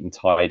neat and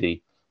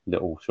tidy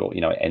little short.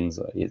 It ends.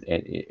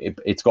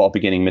 It's got a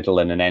beginning, middle,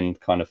 and an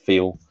end kind of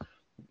feel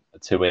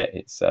to it.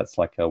 It's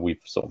like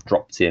we've sort of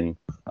dropped in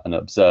and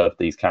observed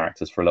these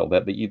characters for a little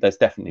bit, but there's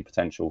definitely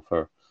potential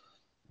for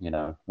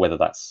whether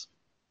that's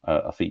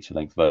a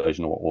feature-length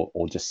version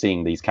or just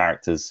seeing these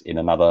characters in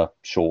another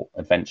short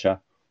adventure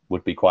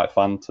would be quite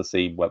fun to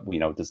see. What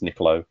does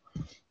Niccolo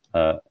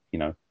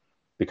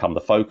become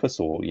the focus,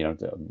 or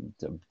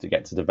to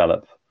get to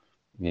develop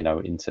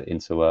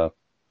into a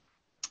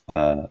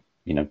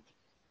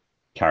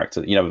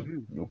character,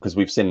 because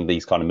we've seen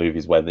these kind of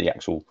movies where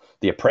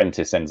the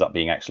apprentice ends up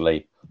being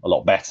actually a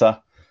lot better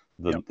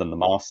than the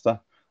master,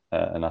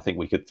 and I think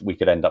we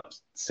could end up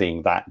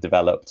seeing that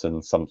developed,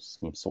 and some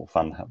sort of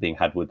fun being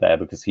had with there,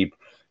 because he'd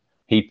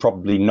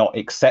probably not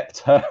accept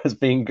her as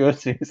being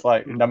good. It's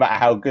like, no matter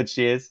how good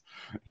she is,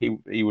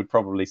 he would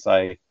probably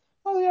say,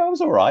 oh yeah, it was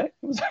all right.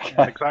 It was okay.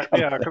 Yeah, exactly.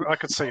 Yeah, I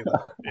could see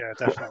that. Yeah,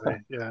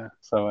 definitely. Yeah.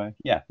 So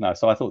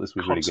so I thought this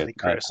was really good.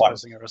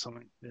 Criticizing her or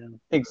something.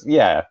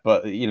 Yeah,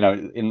 but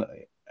in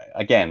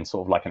again,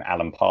 sort of like an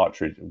Alan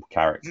Partridge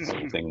character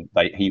sort of thing.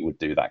 He would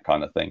do that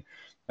kind of thing,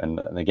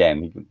 and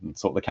again,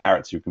 sort of the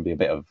character who can be a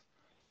bit of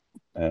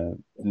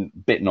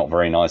not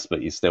very nice,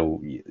 but you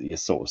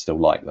sort of still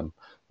like them.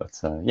 But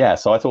so I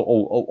thought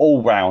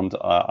all round,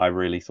 I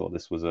really thought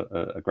this was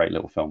a great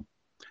little film.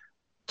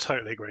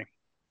 Totally agree.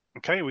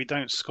 Okay, we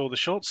don't score the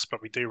shorts,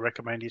 but we do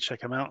recommend you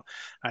check them out.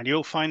 And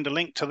you'll find a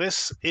link to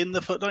this in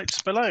the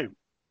footnotes below.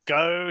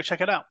 Go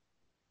check it out.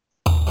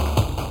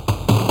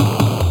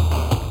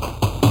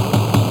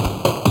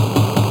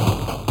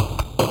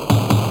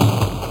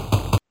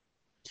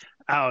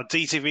 Our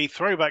DTV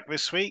throwback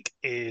this week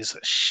is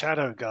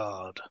Shadow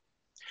Guard.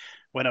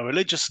 When a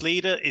religious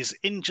leader is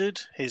injured,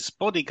 his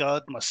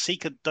bodyguard must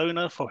seek a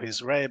donor for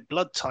his rare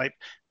blood type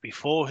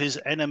before his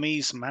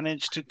enemies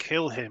manage to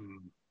kill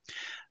him.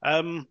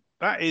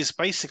 That is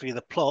basically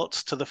the plot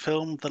to the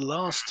film The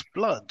Last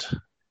Blood,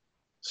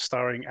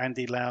 starring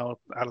Andy Lau,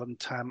 Alan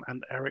Tam,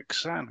 and Eric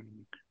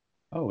Sang.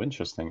 Oh,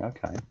 interesting.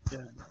 Okay. Yeah.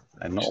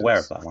 I'm not aware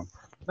of that one.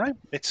 No,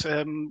 it's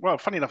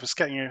funny enough, it's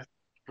getting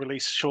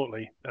released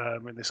shortly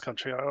in this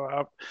country.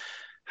 I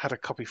had a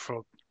copy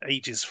for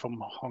ages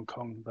from Hong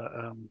Kong, but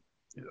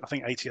I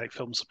think 88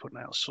 Films are putting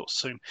out sort of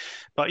soon.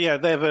 But yeah,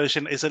 their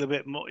version is a little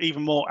bit more,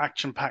 even more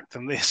action-packed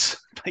than this,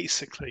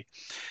 basically.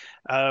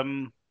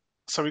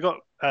 So we got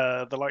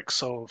the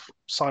likes of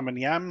Simon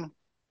Yam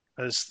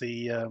as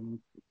the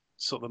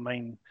sort of the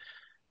main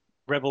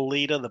rebel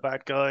leader, the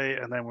bad guy,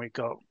 and then we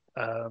got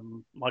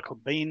Michael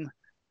Biehn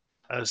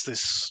as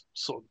this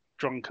sort of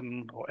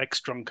drunken or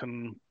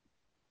ex-drunken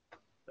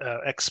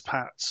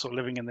expat, sort of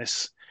living in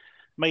this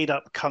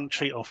made-up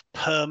country of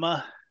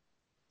Perma.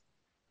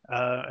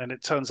 And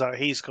it turns out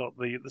he's got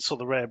the sort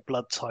of rare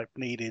blood type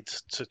needed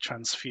to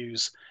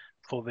transfuse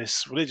for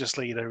this religious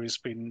leader who's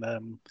been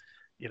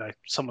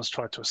someone's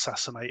tried to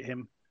assassinate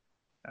him,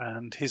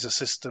 and his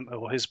assistant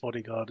or his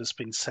bodyguard has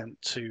been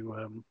sent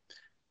to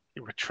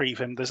retrieve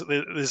him.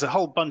 There's a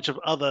whole bunch of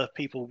other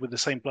people with the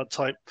same blood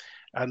type,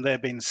 and they're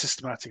being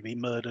systematically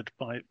murdered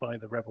by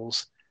the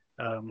rebels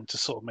to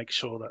sort of make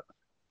sure that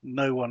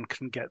no one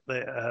can get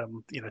their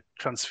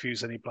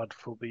transfuse any blood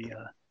for the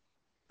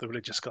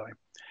religious guy.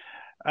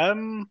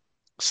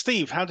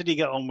 Steve, how did you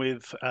get on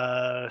with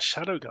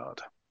Shadow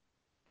Guard?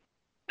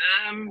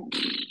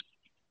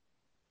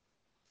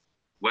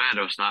 Where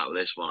do I start with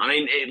this one? I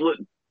mean,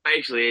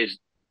 basically is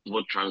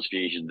blood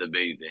transfusion the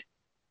movie,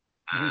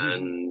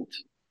 and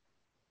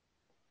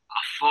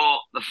I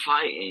thought the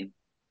fighting,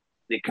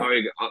 the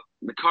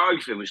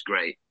choreography was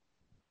great,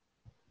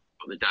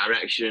 but the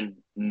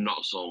direction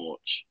not so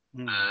much.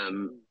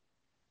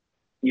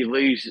 You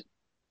lose,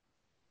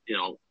 you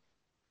know,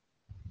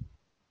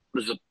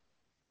 there's a I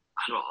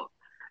don't know,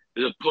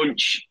 there's a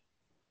punch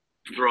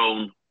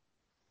thrown,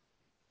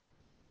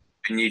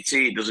 and you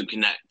see it doesn't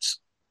connect,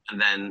 and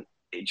then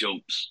it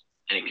jumps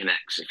and it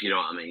connects. If you know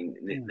what I mean,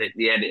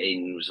 the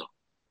editing was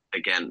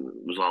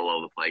all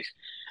over the place.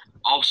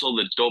 Also,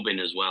 the dubbing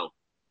as well.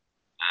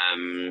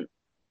 I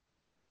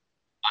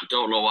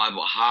don't know why,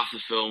 but half the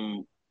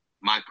film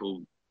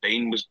Michael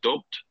Biehn was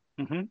dubbed.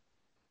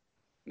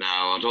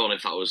 Now I don't know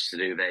if that was to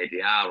do with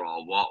ADR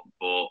or what,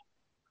 but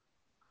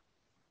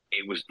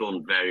it was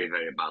done very,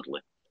 very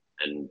badly,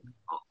 and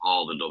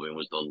all the dubbing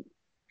was done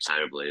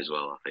terribly as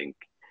well, I think.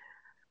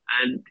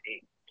 And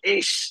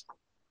it's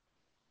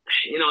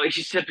it's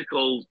your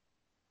typical,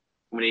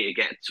 we need to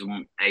get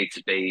to A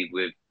to B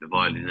with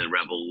avoiding the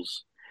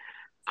rebels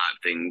type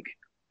thing,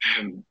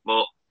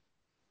 but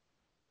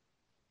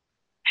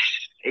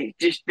it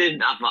just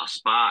didn't have that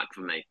spark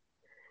for me.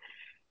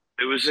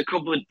 There was a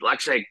couple of, like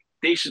I say,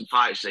 decent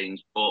fight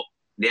scenes, but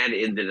the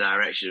editing, the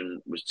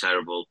direction was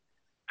terrible.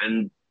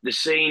 And the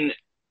scene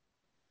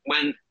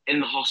when in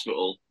the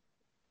hospital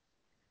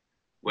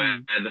where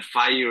they're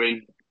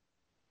firing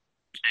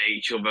at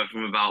each other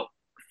from about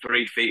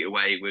 3 feet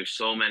away with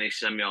so many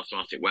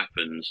semi-automatic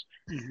weapons,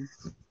 and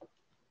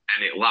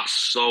it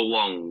lasts so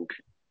long,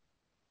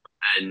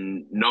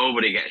 and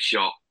nobody gets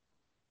shot,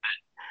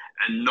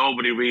 and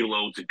nobody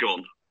reloads a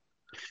gun.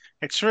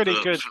 It's really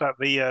good that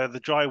the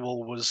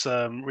drywall was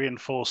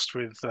reinforced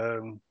with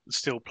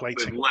steel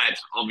plating. With lead,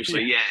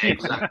 obviously, yeah,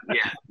 exactly,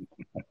 yeah.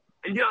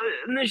 And,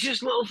 and there's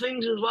just little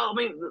things as well. I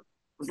mean,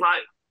 it's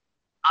like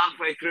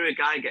halfway through, a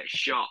guy gets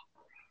shot,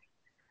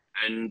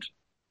 and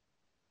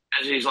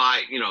as he's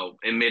like,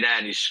 in midair,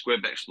 and his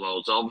squib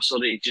explodes, all of a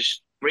sudden it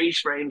just freeze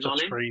frames on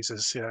him.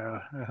 Freezes, yeah.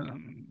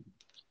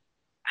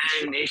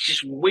 And it's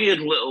just weird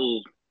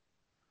little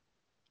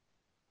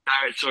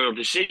directorial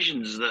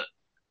decisions that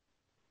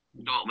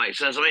don't make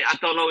sense. I mean, I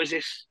don't know, it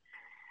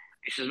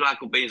says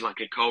Michael Biehn's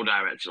like a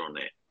co-director on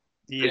it.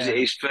 Yeah. Is it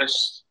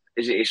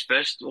his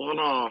first one,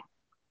 or?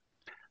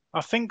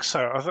 I think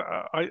so.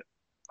 I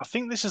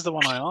think this is the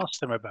one I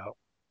asked him about.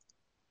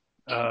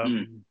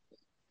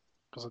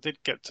 Because I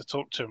did get to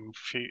talk to him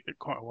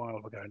quite a while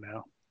ago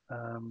now.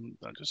 I'm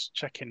just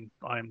checking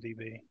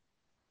IMDb.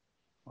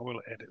 I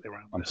will edit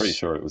around this. I'm pretty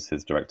sure it was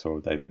his directorial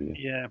debut.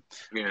 Yeah,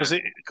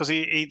 because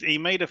he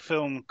made a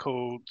film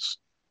called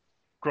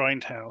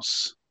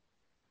Grindhouse,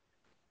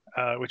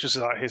 which was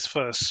like his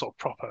first sort of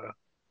proper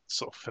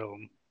sort of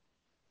film,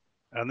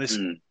 and this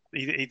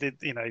he did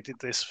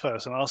this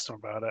first, and asked him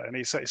about it, and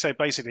he said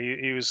basically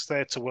he was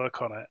there to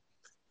work on it,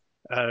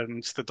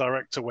 and the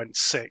director went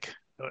sick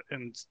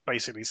and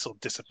basically sort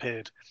of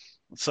disappeared,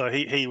 so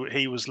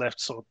he was left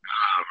trying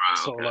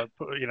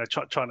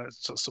to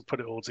sort of put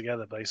it all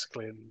together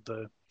basically, and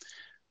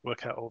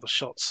work out all the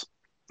shots.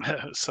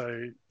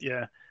 So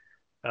yeah.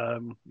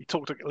 You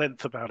talked at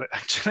length about it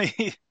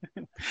actually.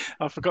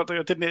 I forgot that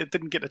I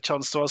didn't get a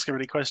chance to ask him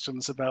any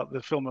questions about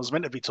the film I was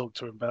meant to be talking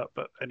to him about,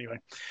 but anyway.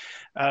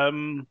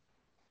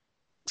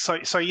 So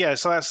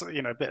that's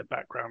a bit of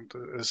background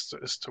as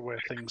to where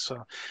things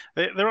are.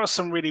 There are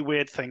some really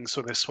weird things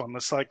with this one.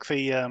 It's like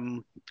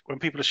when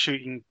people are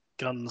shooting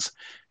guns,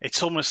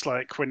 it's almost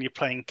like when you're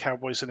playing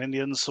cowboys and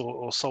Indians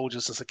or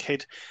soldiers as a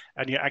kid,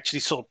 and you're actually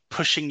sort of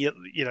pushing you're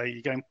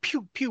going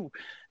pew pew,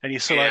 and you're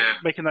sort of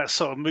like making that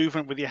sort of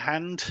movement with your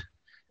hand,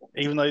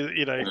 even though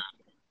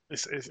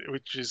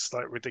which is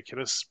like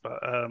ridiculous. But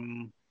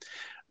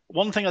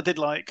one thing I did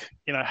like,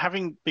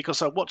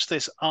 because I watched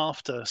this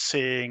after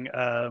seeing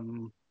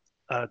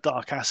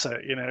Dark Asset,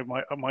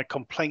 my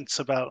complaints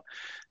about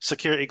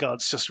security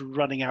guards just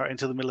running out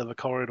into the middle of a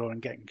corridor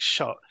and getting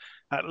shot.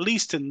 At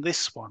least in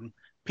this one,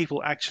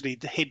 people actually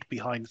hid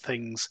behind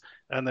things,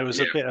 and there was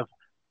a bit of,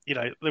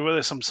 there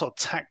were some sort of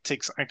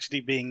tactics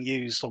actually being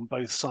used on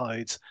both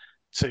sides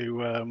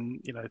to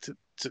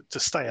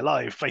stay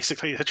alive.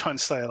 Basically, they're trying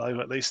to stay alive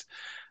at least.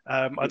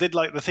 I did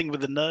like the thing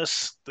with the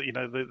nurse, the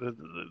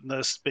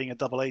nurse being a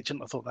double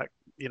agent. I thought that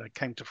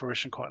came to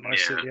fruition quite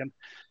nicely at the end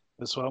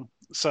as well.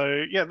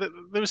 So yeah,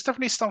 there was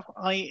definitely stuff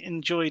I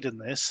enjoyed in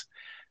this,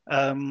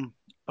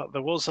 but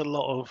there was a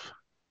lot of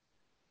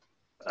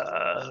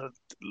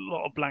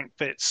blank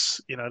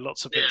bits,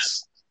 lots of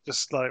bits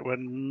just like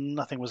when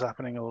nothing was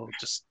happening or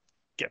just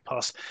get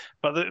past.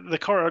 But the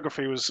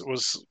choreography was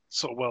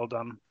sort of well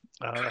done.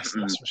 That's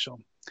for sure.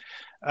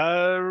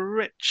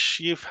 Rich,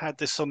 you've had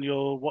this on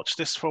your watch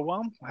list for a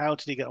while. How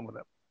did you get on with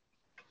it?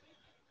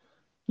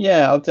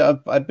 Yeah,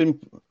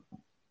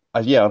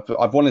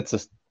 I've wanted to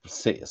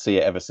see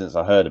it ever since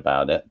I heard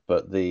about it.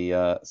 But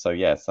that's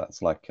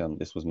like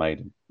this was made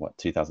in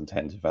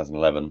 2010,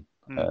 2011.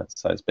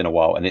 So it's been a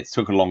while, and it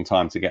took a long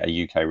time to get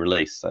a UK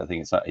release. So I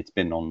think it's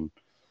been on.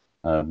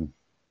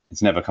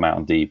 It's never come out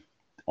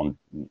on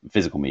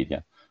physical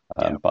media,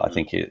 but I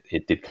think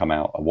it did come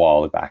out a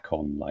while back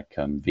on like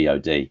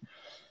VOD.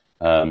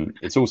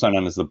 It's also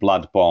known as the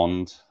Blood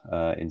Bond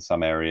in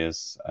some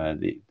areas.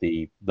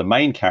 The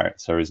main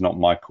character is not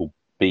Michael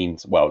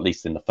Biehn, well, at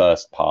least in the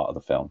first part of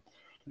the film.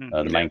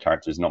 The main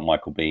character is not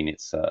Michael Biehn.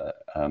 It's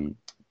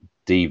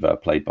Diva,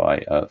 played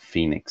by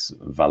Phoenix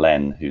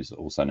Valen, who's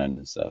also known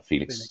as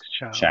Felix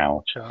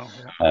Chow.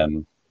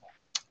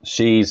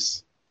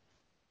 She's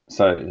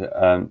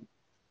so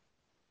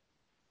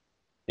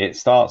it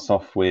starts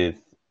off with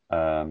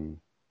a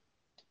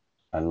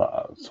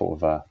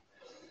sort of a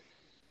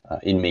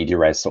in media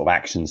res sort of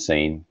action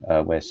scene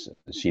where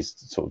she's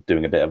sort of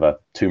doing a bit of a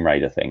Tomb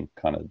Raider thing,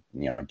 kind of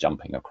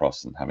jumping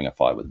across and having a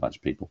fight with a bunch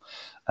of people,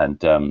 and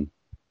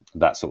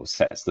that sort of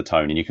sets the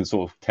tone, and you can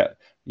sort of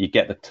you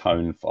get the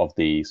tone of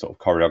the sort of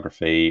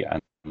choreography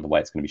and the way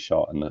it's going to be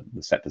shot and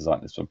the set design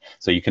of this film.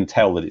 So you can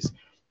tell that it's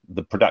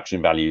the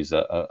production values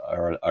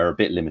are a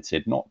bit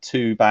limited, not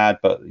too bad,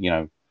 but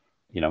we're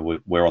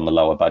on the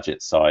lower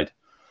budget side.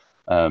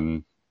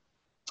 I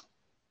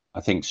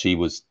think she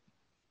was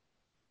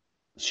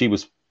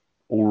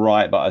all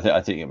right, but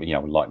I think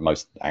like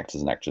most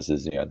actors and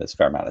actresses, there's a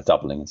fair amount of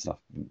doubling and stuff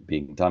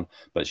being done,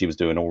 but she was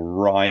doing all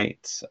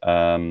right.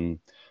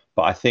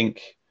 But I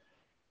think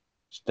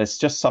there's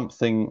just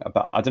something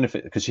about, I don't know if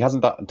because she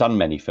hasn't done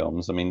many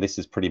films. I mean, this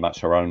is pretty much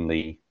her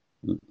only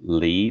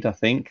lead, I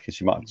think.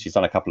 She's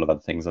done a couple of other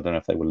things. I don't know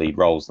if they were lead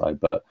roles though,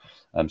 but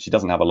she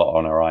doesn't have a lot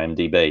on her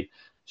IMDb.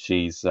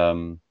 She's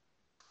a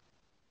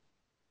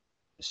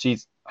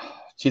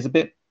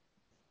bit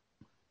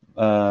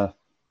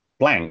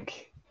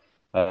blank.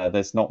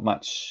 There's not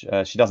much.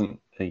 She doesn't.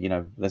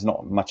 There's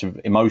not much of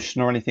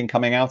emotion or anything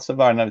coming out of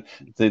her. I know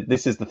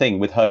this is the thing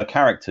with her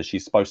character.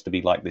 She's supposed to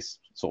be like this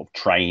sort of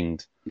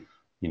trained,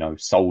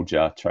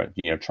 soldier,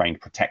 trained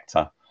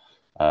protector,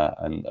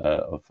 and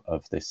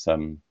of this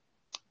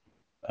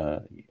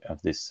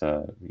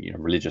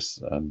religious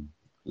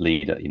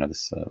leader.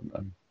 This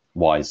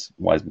wise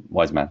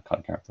man kind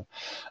of character.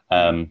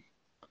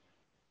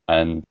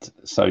 And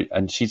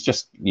she's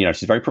just,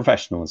 she's very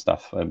professional and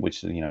stuff,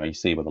 which, you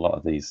see with a lot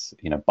of these,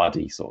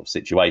 buddy sort of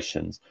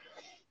situations,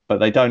 but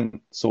they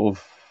don't sort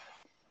of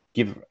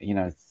give,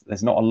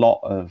 there's not a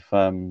lot of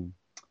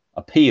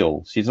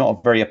appeal. She's not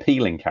a very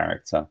appealing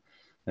character.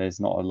 There's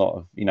not a lot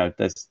of,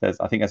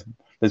 I think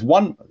there's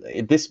one,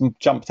 this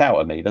jumped out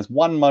at me. There's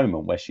one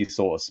moment where she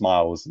sort of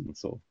smiles and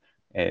sort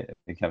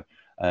of,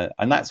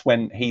 and that's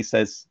when he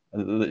says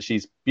that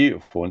she's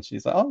beautiful, and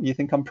she's like, "Oh, you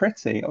think I'm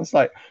pretty?" I was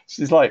like,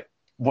 she's like,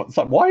 what's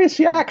like, why is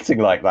she acting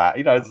like that?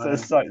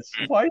 It's like,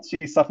 why is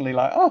she suddenly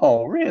like,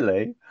 "Oh,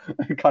 really?"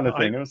 kind of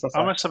thing.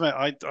 I must admit,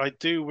 I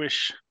do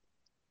wish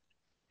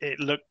it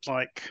looked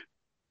like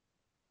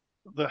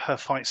her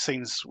fight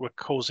scenes were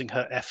causing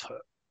her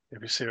effort,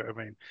 if you see what I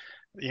mean.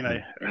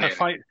 Her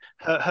fight,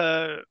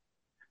 her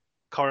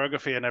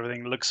choreography and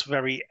everything looks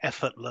very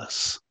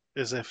effortless,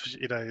 as if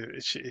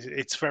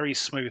it's very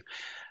smooth,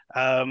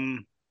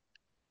 and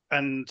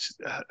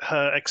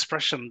her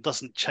expression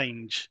doesn't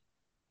change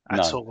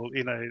at all.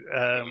 And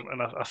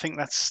I think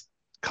that's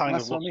kind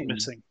of what's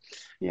missing.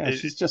 Yeah,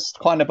 she's just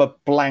kind of a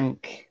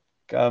blank,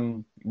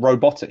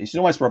 robotic. She's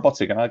almost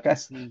robotic, and I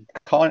guess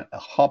part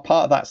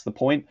of that's the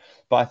point.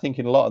 But I think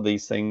in a lot of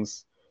these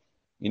things,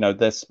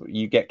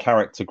 you get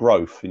character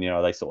growth, and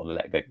they sort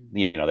of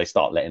they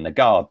start letting the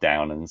guard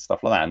down and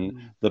stuff like that.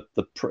 And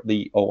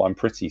the "oh, I'm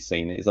pretty"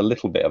 scene is a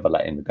little bit of a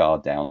letting the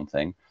guard down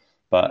thing,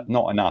 but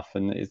not enough.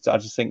 And I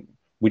just think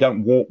we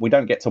don't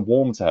get to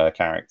warm to her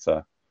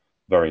character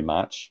very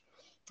much.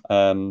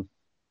 And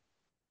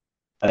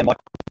then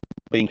Michael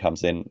Biehn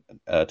comes in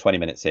 20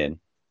 minutes in.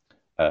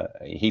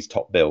 He's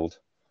top billed,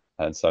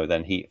 and so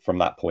then from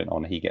that point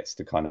on, he gets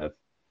to kind of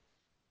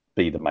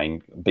be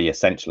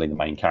essentially the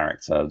main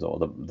character, or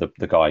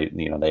the guy.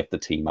 They have to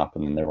team up,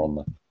 and then they're on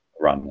the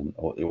run,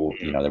 or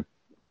they're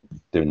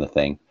doing the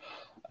thing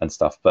and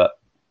stuff. But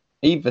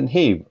even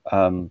he,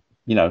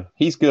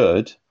 he's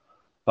good,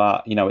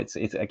 but it's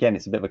again,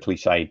 it's a bit of a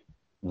cliche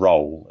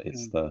role.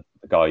 It's the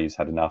guy who's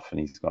had enough, and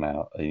he's gone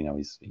out.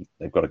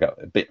 They've got to go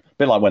a bit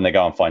like when they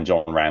go and find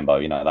John Rambo,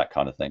 that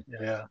kind of thing.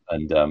 Yeah.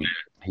 And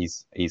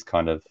he's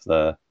kind of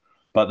the.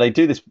 But they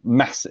do this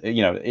massive,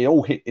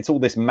 it's all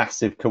this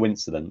massive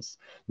coincidence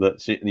that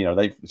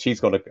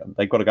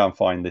they've got to go and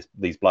find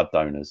these blood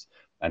donors,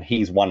 and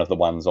he's one of the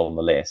ones on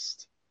the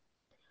list.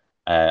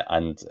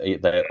 And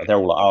they're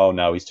all like, "Oh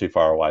no, he's too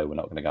far away. We're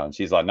not going to go." And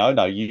she's like,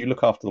 "No, you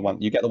look after the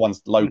one. You get the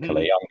ones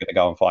locally. I'm going to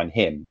go and find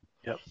him."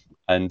 Yep.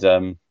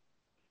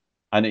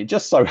 And it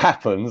just so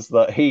happens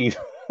that he,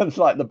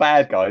 like the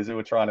bad guys who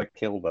were trying to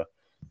kill the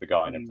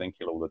guy and everything,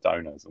 kill all the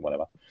donors and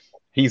whatever.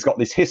 He's got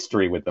this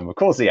history with them. Of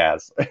course he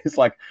has. It's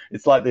like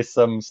this.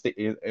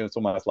 It's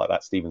almost like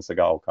that Steven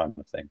Seagal kind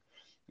of thing.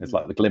 It's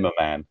like the Glimmer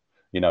Man.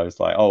 It's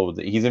like, oh,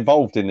 he's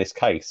involved in this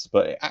case,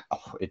 but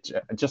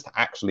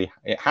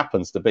it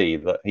happens to be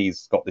that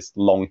he's got this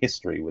long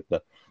history with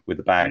the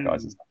bad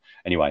guys and stuff.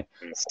 Anyway,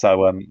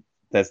 so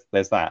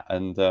there's that,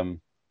 and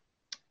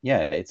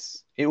yeah,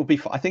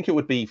 I think it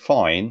would be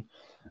fine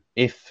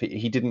if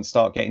he didn't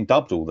start getting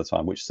dubbed all the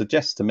time, which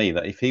suggests to me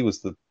that if he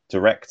was the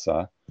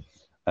director,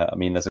 I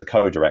mean, there's a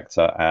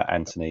co-director,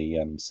 Anthony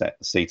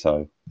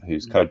Sito,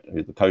 who's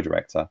the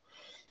co-director.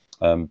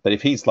 But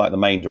if he's like the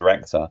main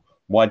director,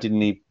 why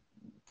didn't he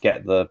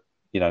get the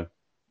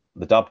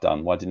dub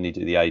done? Why didn't he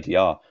do the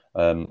ADR?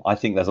 I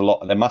think there's a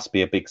lot. There must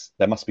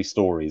be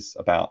stories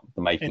about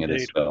the making of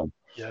this film,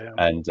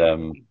 and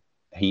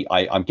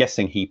I'm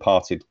guessing he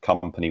parted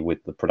company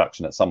with the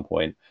production at some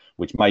point,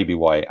 which may be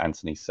why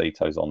Anthony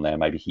Sito's on there.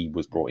 Maybe he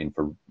was brought in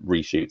for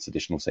reshoots,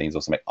 additional scenes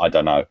or something. I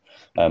don't know.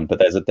 But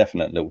there's a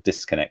definite little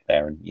disconnect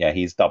there. And yeah,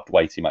 he's dubbed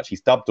way too much.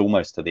 He's dubbed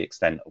almost to the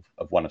extent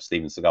of one of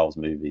Steven Seagal's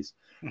movies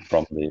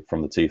from the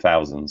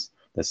 2000s.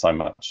 There's so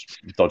much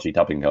dodgy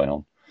dubbing going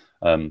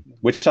on,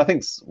 which I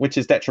think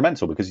is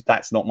detrimental, because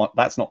that's not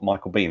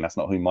Michael Biehn. That's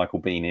not who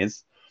Michael Biehn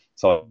is.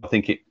 So I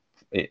think it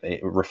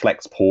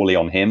reflects poorly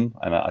on him,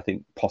 and I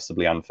think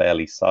possibly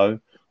unfairly so.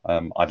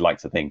 I'd like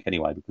to think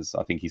anyway, because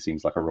I think he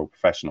seems like a real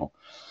professional.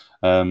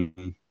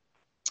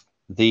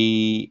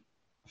 The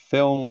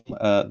film,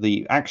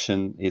 the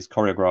action is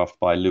choreographed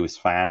by Louis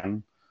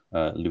Fan,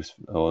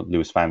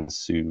 Louis Fan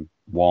Su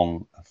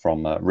Wong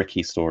from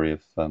Ricky, Story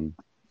of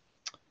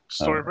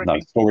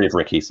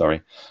Ricky,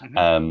 sorry,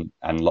 and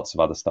lots of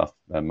other stuff.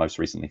 Most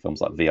recently,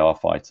 films like VR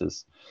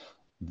Fighters.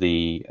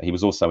 He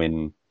was also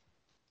in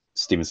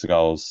Steven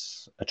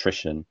Seagal's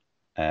Attrition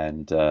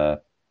and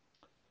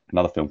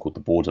another film called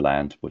The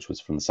Borderland, which was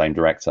from the same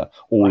director.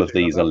 All of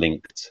these are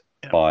linked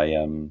by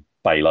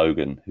Bay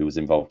Logan, who was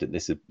involved in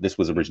this. This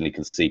was originally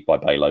conceived by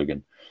Bay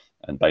Logan,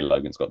 and Bay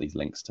Logan's got these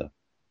links to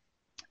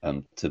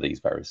these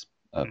various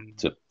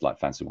to like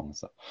Fancy One and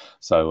stuff.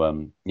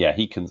 So yeah,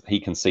 he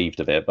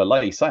conceived of it. But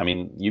like you say, I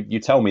mean, you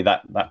tell me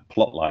that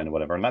plot line or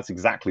whatever, and that's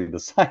exactly the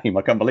same.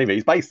 I can't believe it.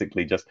 It's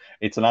basically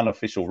it's an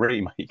unofficial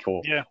remake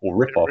or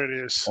rip-off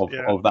really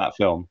of that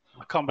film.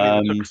 I can't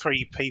believe it took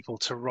 3 people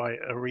to write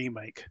a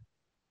remake.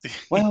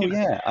 Well,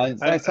 yeah,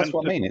 that's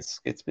what I mean. It's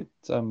a bit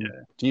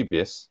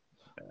dubious.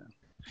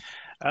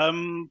 Yeah.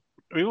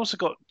 We also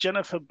got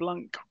Jennifer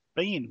Blanc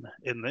Bean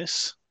in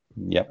this.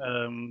 Yep.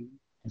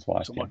 His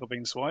wife, Michael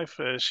Bihn's wife.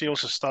 She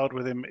also starred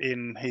with him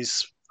in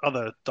his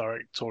other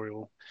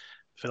directorial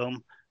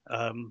film,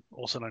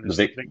 also known as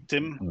The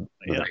Victim.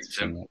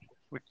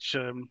 Which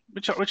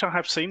I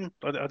have seen.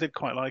 I did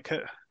quite like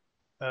it.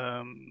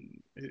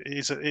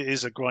 It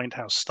is a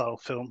grindhouse style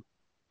film.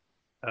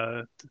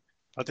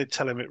 I did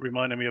tell him it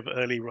reminded me of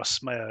early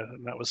Russ Meyer,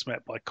 and that was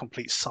met by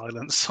complete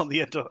silence on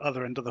the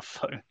other end of the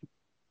phone.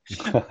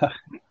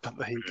 But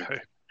there you go.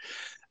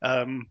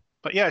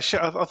 But yeah, I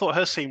thought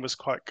her scene was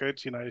quite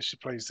good. You know, she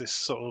plays this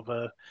sort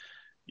of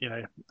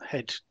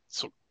head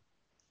sort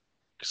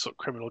of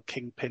criminal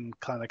kingpin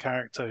kind of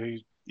character who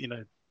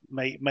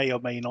may or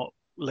may not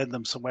lend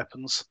them some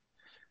weapons.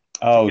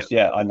 Oh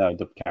yeah, I know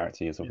the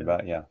character you're talking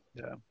about. Yeah.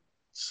 Yeah.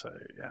 So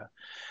yeah,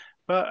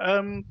 but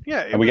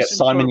yeah. And we get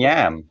Simon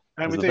Yam.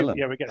 And we do.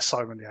 Yeah, we get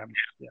Simon Yam.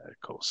 Yeah, of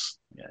course.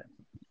 Yeah.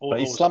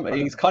 But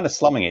he's kind of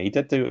slumming it.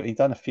 He's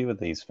done a few of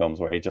these films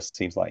where it just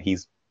seems like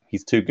he's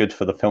too good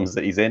for the films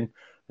that he's in.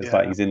 It's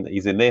like he's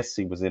in this.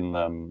 He was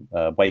in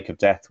Wake of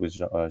Death with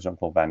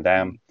Jean-Claude Van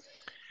Damme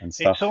and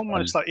stuff. It's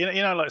almost like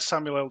like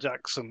Samuel L.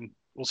 Jackson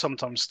will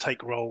sometimes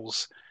take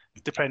roles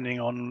depending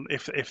on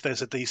if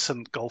there's a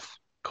decent golf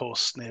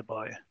course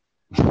nearby.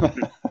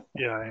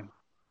 Yeah.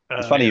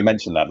 It's funny you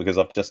mentioned that, because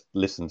I've just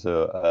listened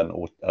to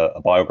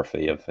a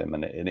biography of him,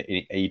 and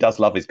he does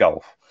love his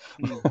golf.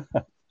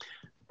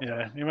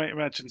 Yeah, you might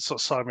imagine sort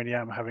of Simon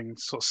Yam having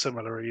sort of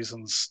similar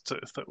reasons to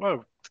well,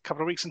 a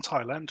couple of weeks in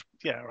Thailand.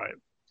 Yeah, right.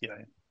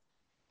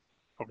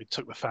 Probably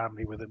took the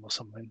family with him or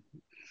something.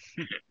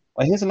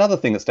 Well, here's another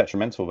thing that's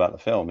detrimental about the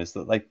film is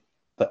that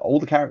all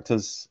the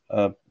characters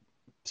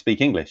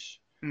speak English,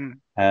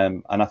 and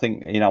I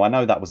think I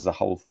know that was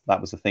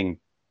a thing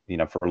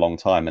for a long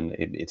time, and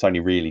it's only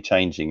really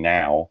changing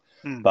now.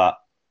 But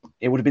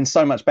it would have been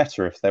so much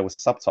better if there was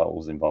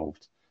subtitles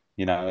involved.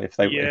 If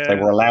they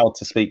were allowed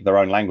to speak their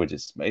own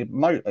languages,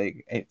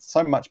 it's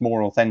so much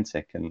more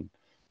authentic, and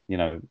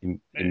I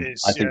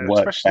think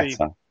works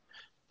better.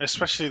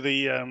 Especially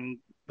the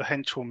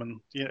henchwoman,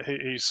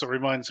 who sort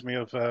of reminds me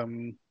of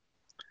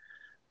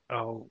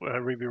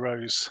Ruby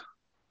Rose.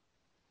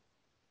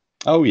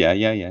 Oh yeah.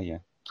 I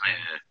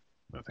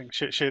think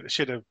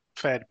she'd have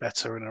fared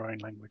better in her own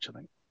language, I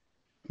think.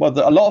 Well,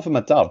 a lot of them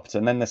are dubbed,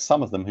 and then there's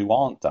some of them who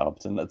aren't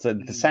dubbed, and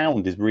the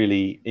sound is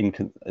really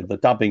the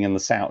dubbing, and the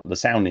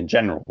sound in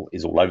general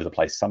is all over the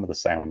place. Some of the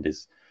sound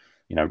is,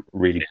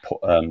 really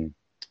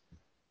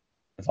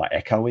it's like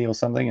echoey or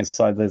something. And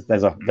so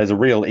there's a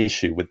real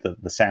issue with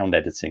the sound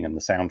editing and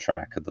the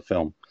soundtrack of the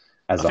film,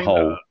 as a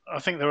whole. I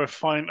think they were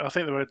fine. I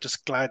think they were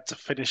just glad to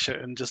finish it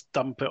and just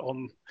dump it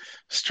on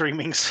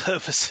streaming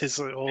services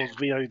or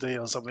VOD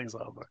or something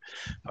like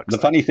that. The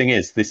funny thing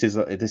is, this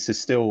is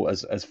still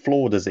as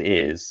flawed as it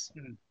is.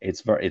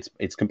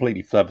 It's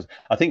completely flawed.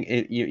 I think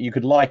you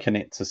could liken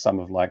it to some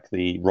of like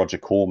the Roger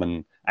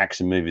Corman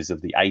action movies of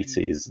the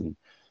 80s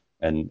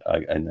and I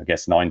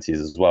guess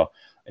 90s as well.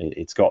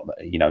 It's got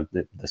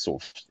the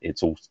sort of,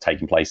 it's all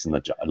taking place a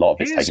lot of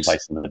it's taking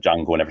place in the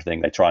jungle and everything.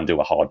 They try and do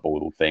a hard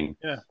boiled thing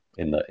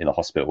in the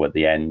hospital at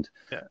the end,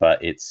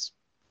 but it's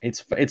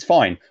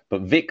fine.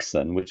 But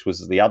Vixen, which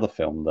was the other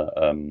film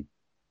that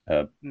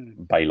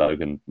Bay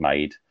Logan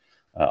made.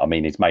 I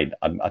mean,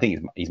 I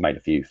think he's made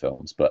a few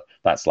films, but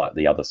that's like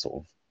the other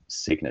sort of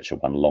signature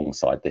one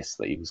alongside this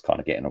that he was kind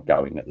of getting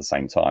going at the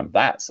same time.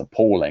 That's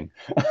appalling.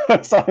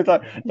 So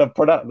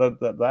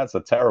that's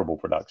a terrible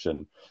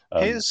production.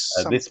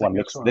 This one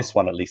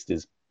at least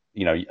is,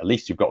 at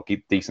least you've got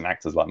decent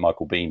actors like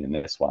Michael Biehn in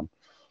this one.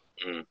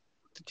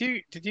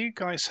 Did you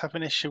guys have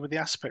an issue with the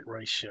aspect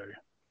ratio?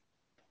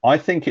 I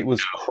think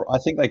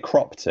they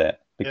cropped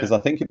it because I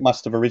think it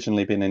must have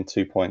originally been in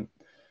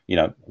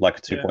like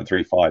a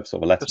 2.35 sort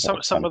of a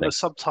letterbox. Some of the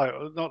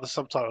subtitles, not the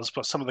subtitles,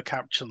 but some of the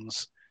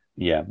captions.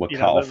 Yeah, were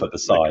cut off at the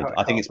side.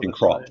 I think it's been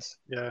cropped.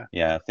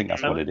 Yeah, I think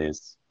that's what it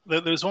is. There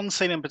was one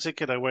scene in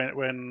particular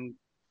when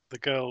the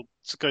girl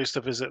goes to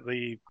visit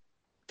the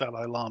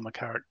Dalai Lama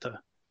character,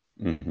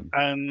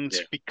 and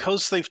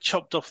because they've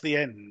chopped off the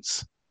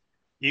ends,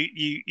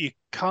 you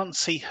can't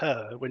see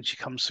her when she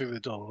comes through the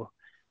door,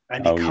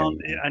 and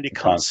you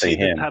can't see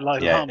him. The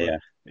Dalai Lama.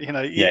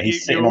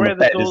 He's sitting on the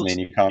bed, isn't he?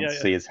 And you can't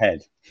see his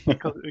head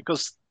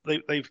because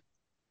they've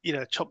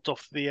chopped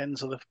off the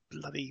ends of the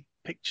bloody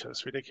picture.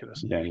 It's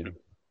ridiculous. I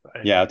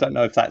don't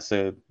know if that's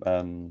I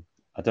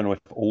don't know if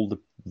all the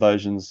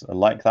versions are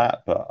like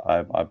that, but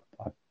I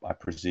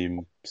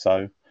presume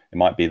so. It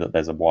might be that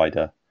there's a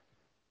wider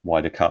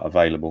cut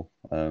available.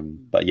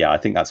 But I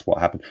think that's what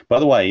happened. By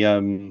the way,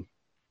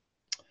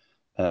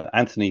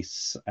 Anthony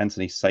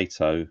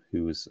Sato,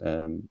 who was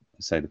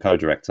the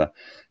co-director,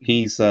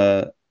 he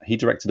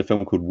directed a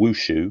film called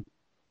Wushu,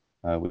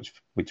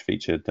 which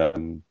featured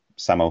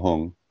Sammo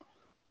Hung,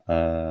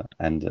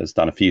 and has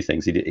done a few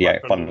things.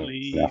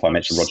 Funnily enough, I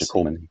mentioned Roger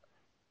Corman.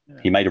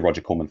 He made a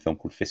Roger Corman film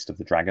called Fist of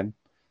the Dragon,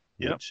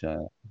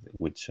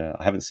 which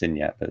I haven't seen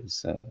yet, but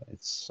it's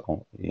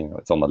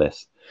on the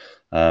list.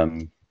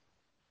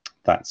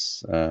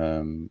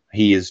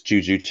 He is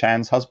Juju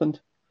Chan's husband.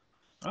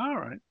 All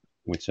right.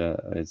 Which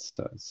is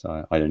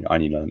I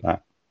only learned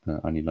that. I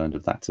only learned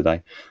of that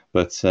today,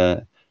 but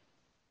so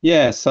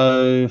I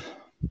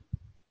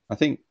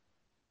think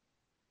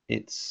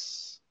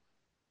it's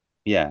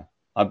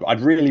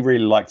I'd really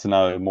like to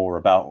know more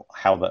about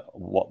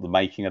what the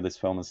making of this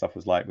film and stuff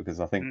was like, because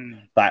I think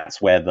that's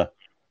the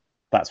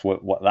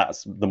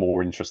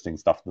more interesting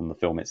stuff than the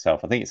film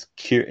itself. I think it's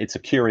a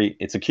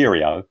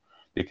curio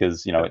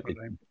because it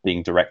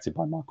being directed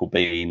by Michael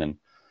Biehn and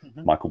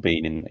Michael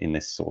Biehn in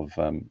this sort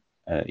of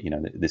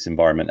this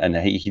environment, and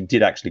he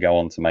did actually go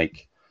on to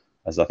make,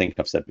 as I think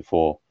I've said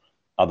before,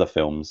 other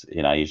films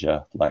in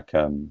Asia like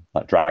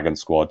Dragon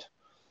Squad,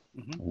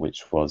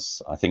 which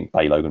was, I think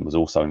Bay Logan was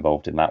also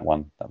involved in that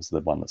one. That was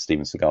the one that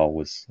Steven Seagal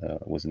was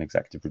an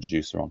executive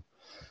producer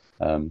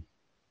on.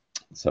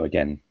 So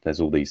again,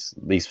 there's all these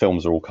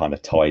films are all kind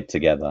of tied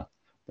together,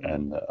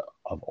 and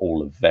of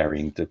all of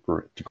varying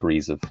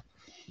degrees of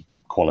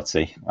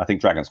quality. I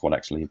think Dragon Squad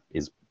actually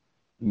is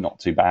not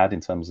too bad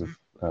in terms of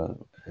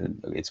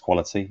its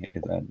quality.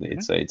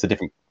 It's a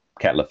different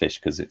kettle of fish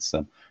because it's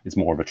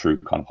more of a true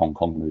kind of Hong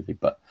Kong movie.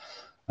 But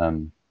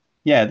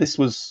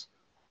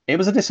it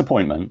was a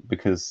disappointment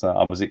because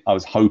I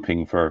was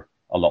hoping for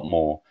a lot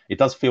more. It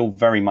does feel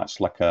very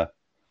much like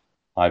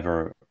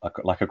either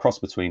a cross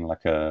between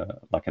like an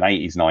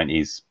 80s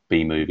 90s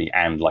B movie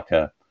and like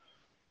a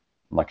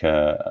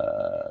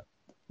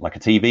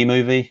TV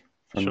movie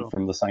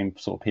from the same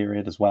sort of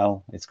period as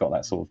well. It's got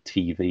that sort of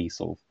TV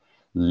sort of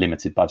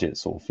limited budget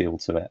sort of feel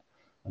to it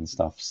and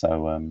stuff.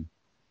 So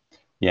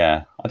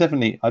I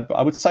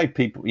would say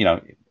people,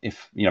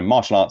 if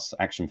martial arts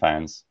action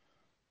fans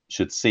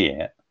should see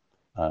it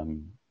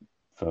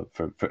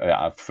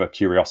for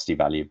curiosity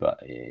value, but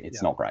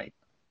it's not great.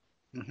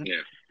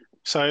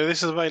 So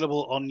this is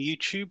available on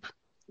YouTube.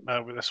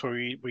 That's where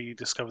we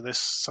discovered this.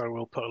 So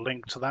we'll put a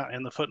link to that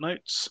in the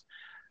footnotes.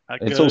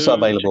 It's also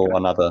available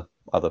on other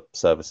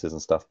services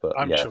and stuff, but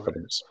I'm sure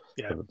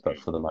but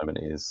for the moment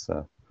it is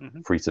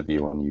free to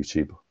view on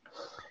YouTube.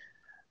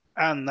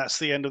 And that's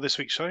the end of this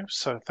week's show.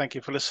 So thank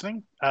you for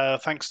listening.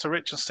 Thanks to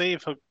Rich and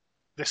Steve for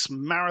this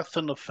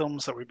marathon of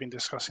films that we've been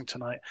discussing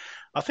tonight.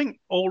 I think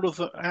out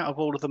of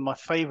all of them, my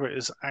favorite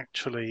is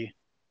actually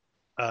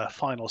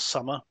Final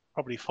Summer,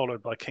 probably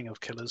followed by King of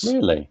Killers.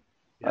 Really?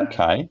 Yeah.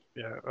 Okay.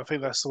 Yeah, I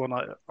think that's the one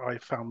I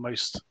found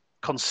most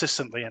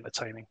consistently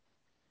entertaining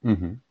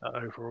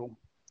overall.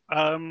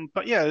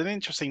 But yeah, an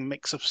interesting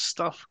mix of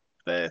stuff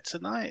there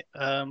tonight.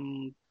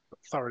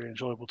 Thoroughly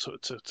enjoyable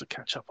to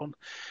catch up on.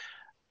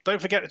 Don't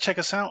forget to check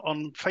us out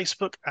on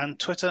Facebook and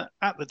Twitter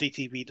at the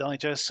DTV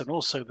Digest, and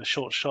also the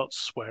Short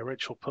Shots, where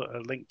Rich will put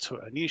a link to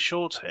a new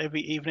short every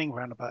evening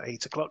around about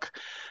 8 o'clock.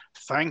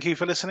 Thank you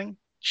for listening.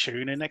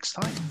 Tune in next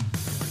time.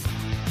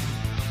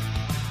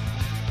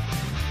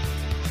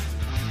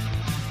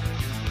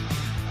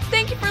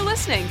 Thank you for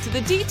listening to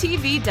the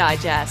DTV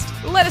Digest.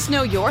 Let us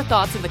know your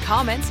thoughts in the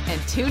comments and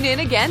tune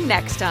in again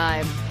next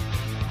time.